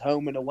faces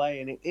home and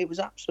away, and it was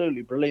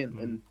absolutely brilliant.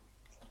 And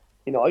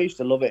I used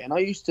to love it, and I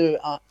used to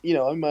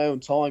in my own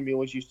time, we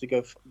always used to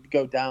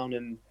go down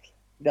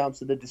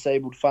to the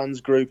disabled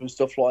fans group and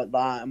stuff like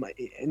that,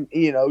 and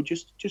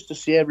just to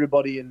see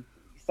everybody and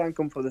thank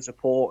them for the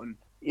support. And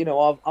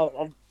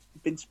I've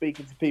been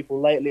speaking to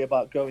people lately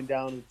about going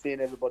down and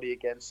seeing everybody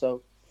again.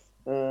 So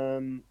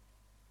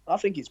I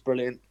think it's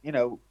brilliant.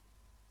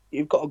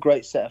 You've got a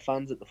great set of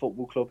fans at the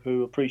football club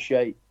who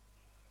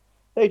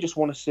they just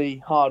want to see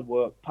hard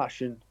work,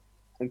 passion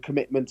and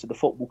commitment to the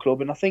football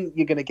club. And I think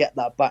you're going to get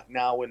that back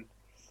now. And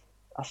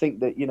I think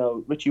that,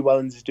 Richie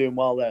Wellens is doing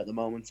well there at the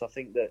moment. So I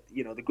think that,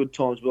 the good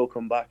times will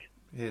come back.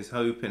 Here's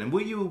hoping. And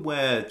were you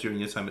aware during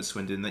your time at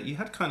Swindon that you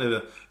had kind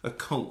of a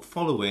cult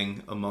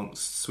following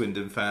amongst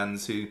Swindon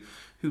fans who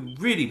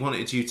really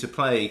wanted you to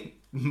play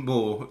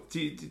more?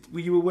 Were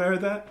you aware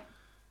of that?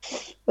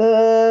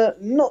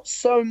 Not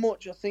so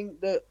much. I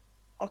think that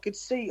I could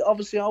see,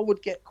 obviously I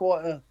would get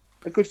quite a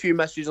good few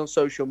messages on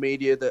social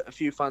media that a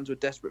few fans were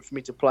desperate for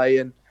me to play,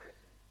 and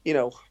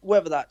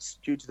whether that's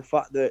due to the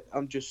fact that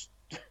I'm just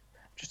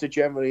a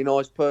generally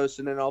nice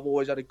person and I've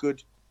always had a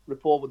good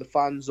rapport with the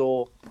fans,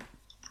 or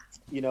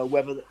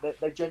whether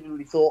they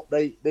genuinely thought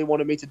they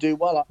wanted me to do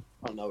well,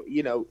 I don't know.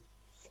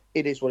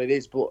 It is what it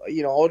is, but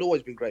I'd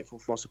always been grateful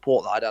for my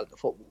support that I'd had at the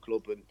football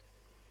club, and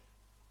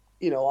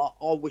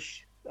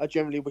I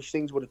generally wish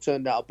things would have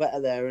turned out better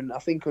there, and I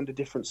think under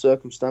different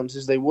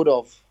circumstances they would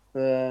have.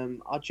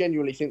 I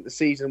genuinely think the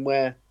season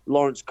where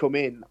Lawrence come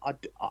in, I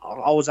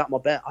was at my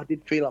best. I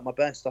did feel at my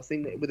best. I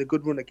think that with a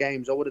good run of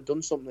games, I would have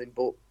done something.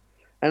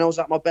 And I was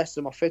at my best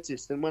and my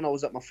fittest. And when I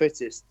was at my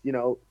fittest, I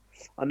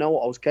know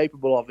what I was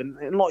capable of.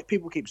 And like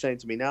people keep saying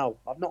to me now,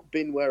 I've not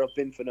been where I've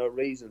been for no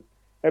reason.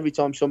 Every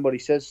time somebody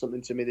says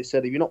something to me, they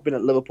said, "If you've not been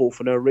at Liverpool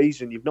for no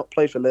reason, you've not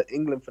played for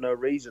England for no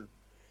reason.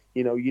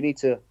 You need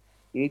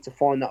to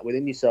find that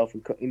within yourself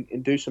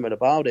and do something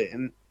about it."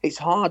 And it's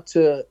hard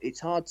to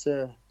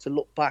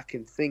look back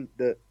and think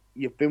that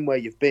you've been where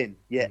you've been,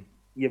 yet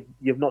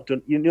you've not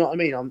done. You know what I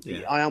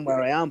mean? I am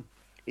where I am.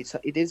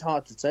 It is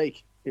hard to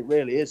take. It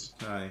really is.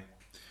 Aye.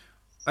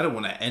 I don't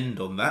want to end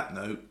on that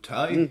note,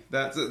 Ty.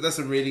 That's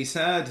a really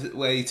sad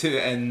way to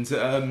end.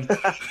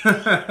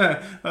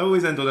 I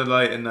always end on a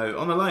lighter note.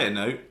 On a lighter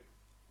note,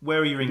 where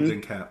are your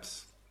England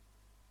caps?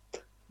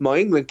 My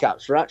England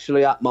caps are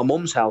actually at my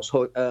mum's house,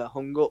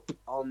 hung up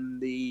on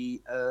the...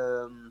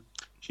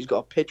 she's got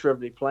a picture of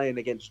me playing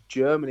against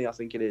Germany, I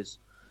think it is,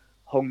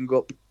 hung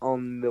up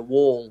on the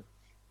wall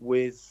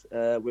with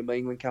my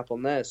England cap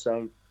on there.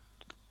 So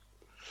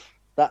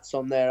that's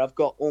on there. I've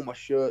got all my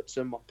shirts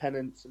and my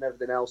pennants and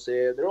everything else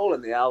here. They're all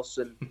in the house.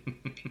 And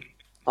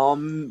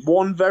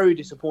I'm very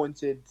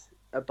disappointed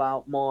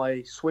about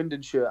my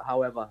Swindon shirt,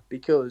 however,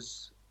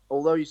 because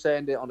although you're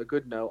saying it on a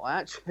good note, I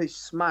actually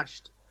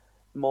smashed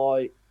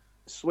my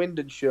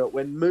Swindon shirt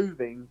when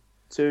moving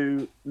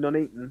to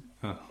Nuneaton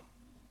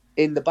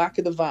in the back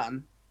of the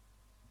van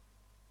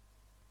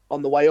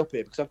on the way up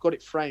here, because I've got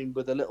it framed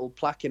with a little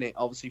plaque in it,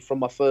 obviously from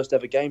my first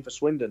ever game for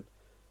Swindon,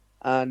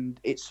 and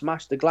it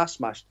smashed. The glass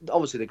smashed.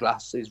 Obviously the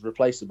glass is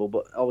replaceable,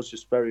 but I was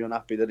just very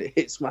unhappy that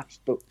it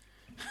smashed, but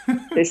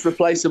it's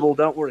replaceable,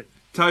 don't worry.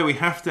 Ty, we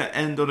have to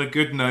end on a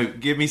good note.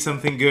 Give me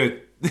something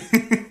good.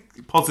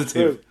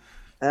 Positive.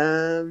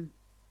 On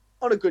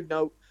a good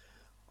note,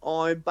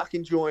 I'm back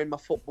enjoying my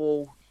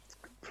football,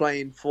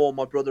 playing for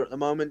my brother at the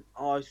moment.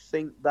 I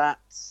think that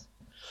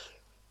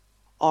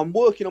I'm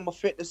working on my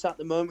fitness at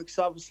the moment because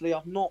obviously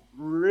I've not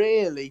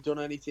really done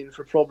anything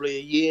for probably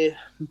a year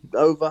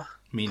over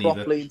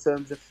properly in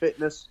terms of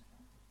fitness.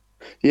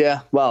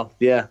 Yeah, well,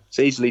 yeah, it's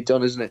easily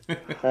done, isn't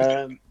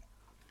it?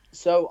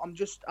 So I'm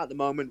just at the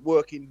moment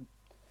working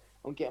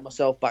on getting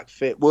myself back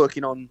fit,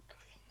 working on.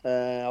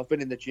 I've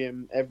been in the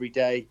gym every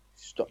day,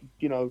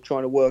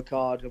 trying to work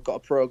hard. I've got a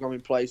program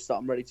in place that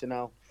I'm ready to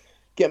now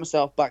get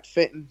myself back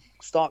fit and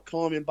start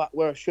climbing back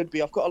where I should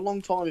be. I've got a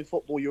long time in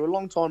football. You're a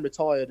long time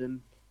retired, and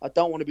I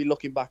don't want to be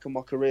looking back on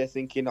my career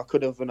thinking I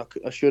could have and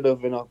I should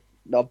have and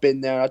I've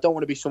been there. I don't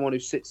want to be someone who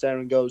sits there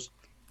and goes,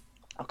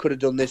 I could have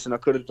done this and I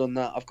could have done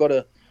that. I've got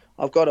to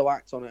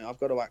act on it. I've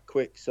got to act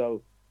quick.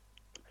 So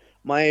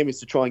my aim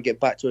is to try and get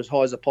back to as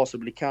high as I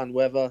possibly can.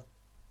 Whether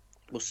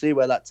we'll see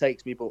where that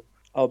takes me, but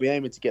I'll be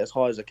aiming to get as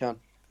high as I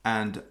can.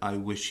 And I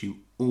wish you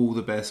all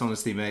the best.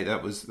 Honestly, mate,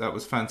 that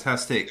was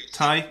fantastic.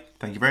 Ty,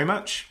 thank you very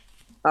much.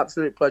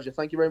 Absolute pleasure.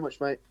 Thank you very much,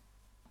 mate.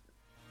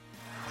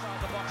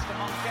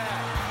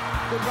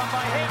 Good run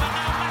by him, and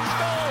now match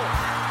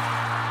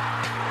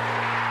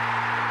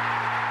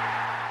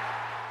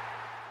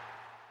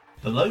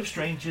goal! The Low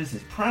Strangers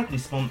is proudly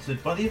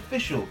sponsored by the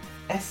official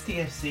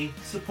STFC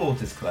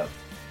Supporters Club.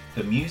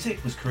 The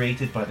music was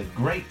created by the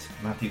great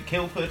Matthew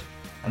Kilford,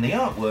 and the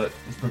artwork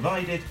was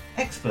provided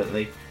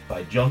expertly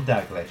by John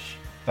Daglish.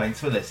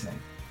 Thanks for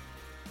listening.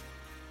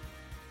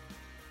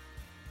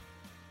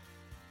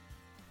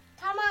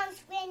 Come on,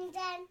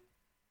 Swindon.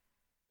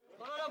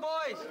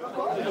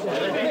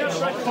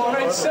 For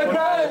it's a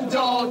grand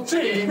old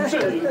team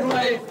to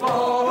play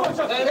for,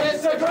 and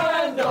it's a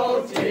grand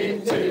old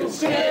team to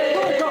see. And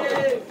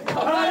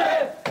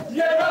if you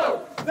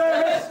know the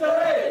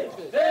history,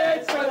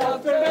 it's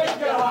enough to make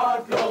your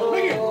heart glow.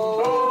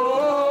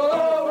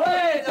 Oh,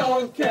 we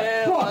don't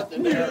care what the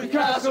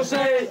Newcastle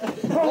say.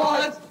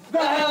 What the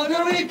hell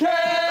do we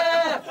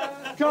care?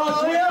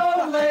 'Cause we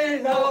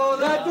only know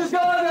that there's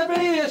gonna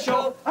be a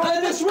show,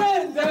 and the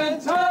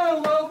Swindon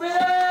town will be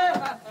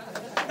there.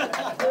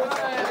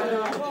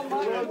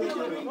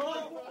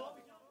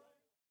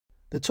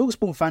 The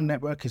TalkSport Fan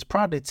Network is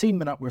proudly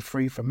teaming up with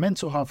Free for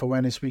Mental Health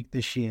Awareness Week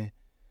this year.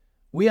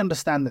 We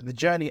understand that the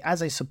journey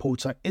as a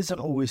supporter isn't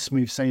always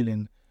smooth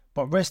sailing,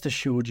 but rest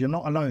assured you're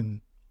not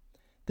alone.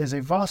 There's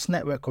a vast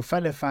network of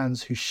fellow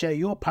fans who share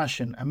your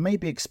passion and may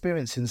be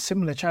experiencing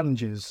similar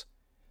challenges.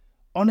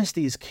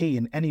 Honesty is key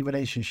in any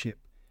relationship.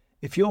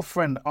 If your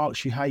friend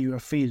asks you how you are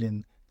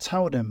feeling,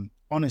 tell them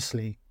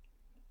honestly.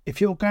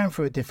 If you're going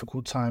through a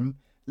difficult time,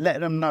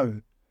 let them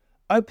know.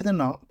 Opening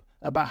up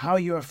about how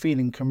you are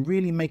feeling can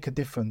really make a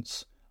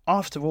difference.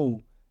 After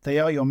all, they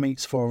are your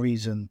mates for a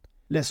reason.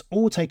 Let's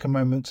all take a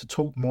moment to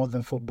talk more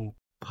than football.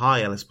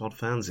 Hi Ellis Pod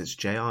fans, it's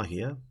JR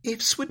here.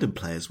 If Swindon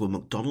players were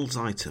McDonald's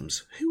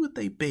items, who would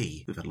they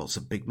be? We've had lots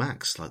of Big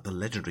Macs like the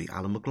legendary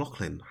Alan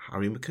McLaughlin,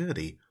 Harry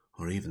McCurdy,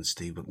 or even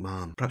Steve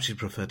McMahon. Perhaps you'd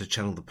prefer to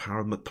channel the power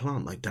of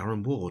McPlant like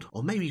Darren Ward,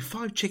 or maybe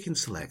 5 chicken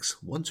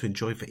selects, one to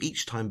enjoy for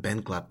each time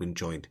Ben Gladwin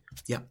joined.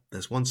 Yep,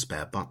 there's one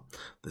spare, but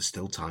there's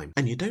still time.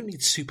 And you don't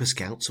need super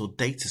scouts or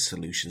data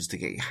solutions to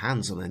get your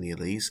hands on any of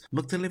these.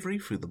 McDelivery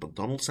through the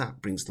McDonald's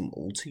app brings them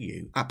all to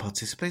you. At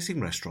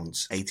participating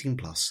restaurants,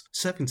 18+,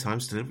 serving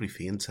times, delivery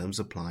fee and terms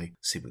apply.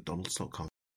 See mcdonalds.com.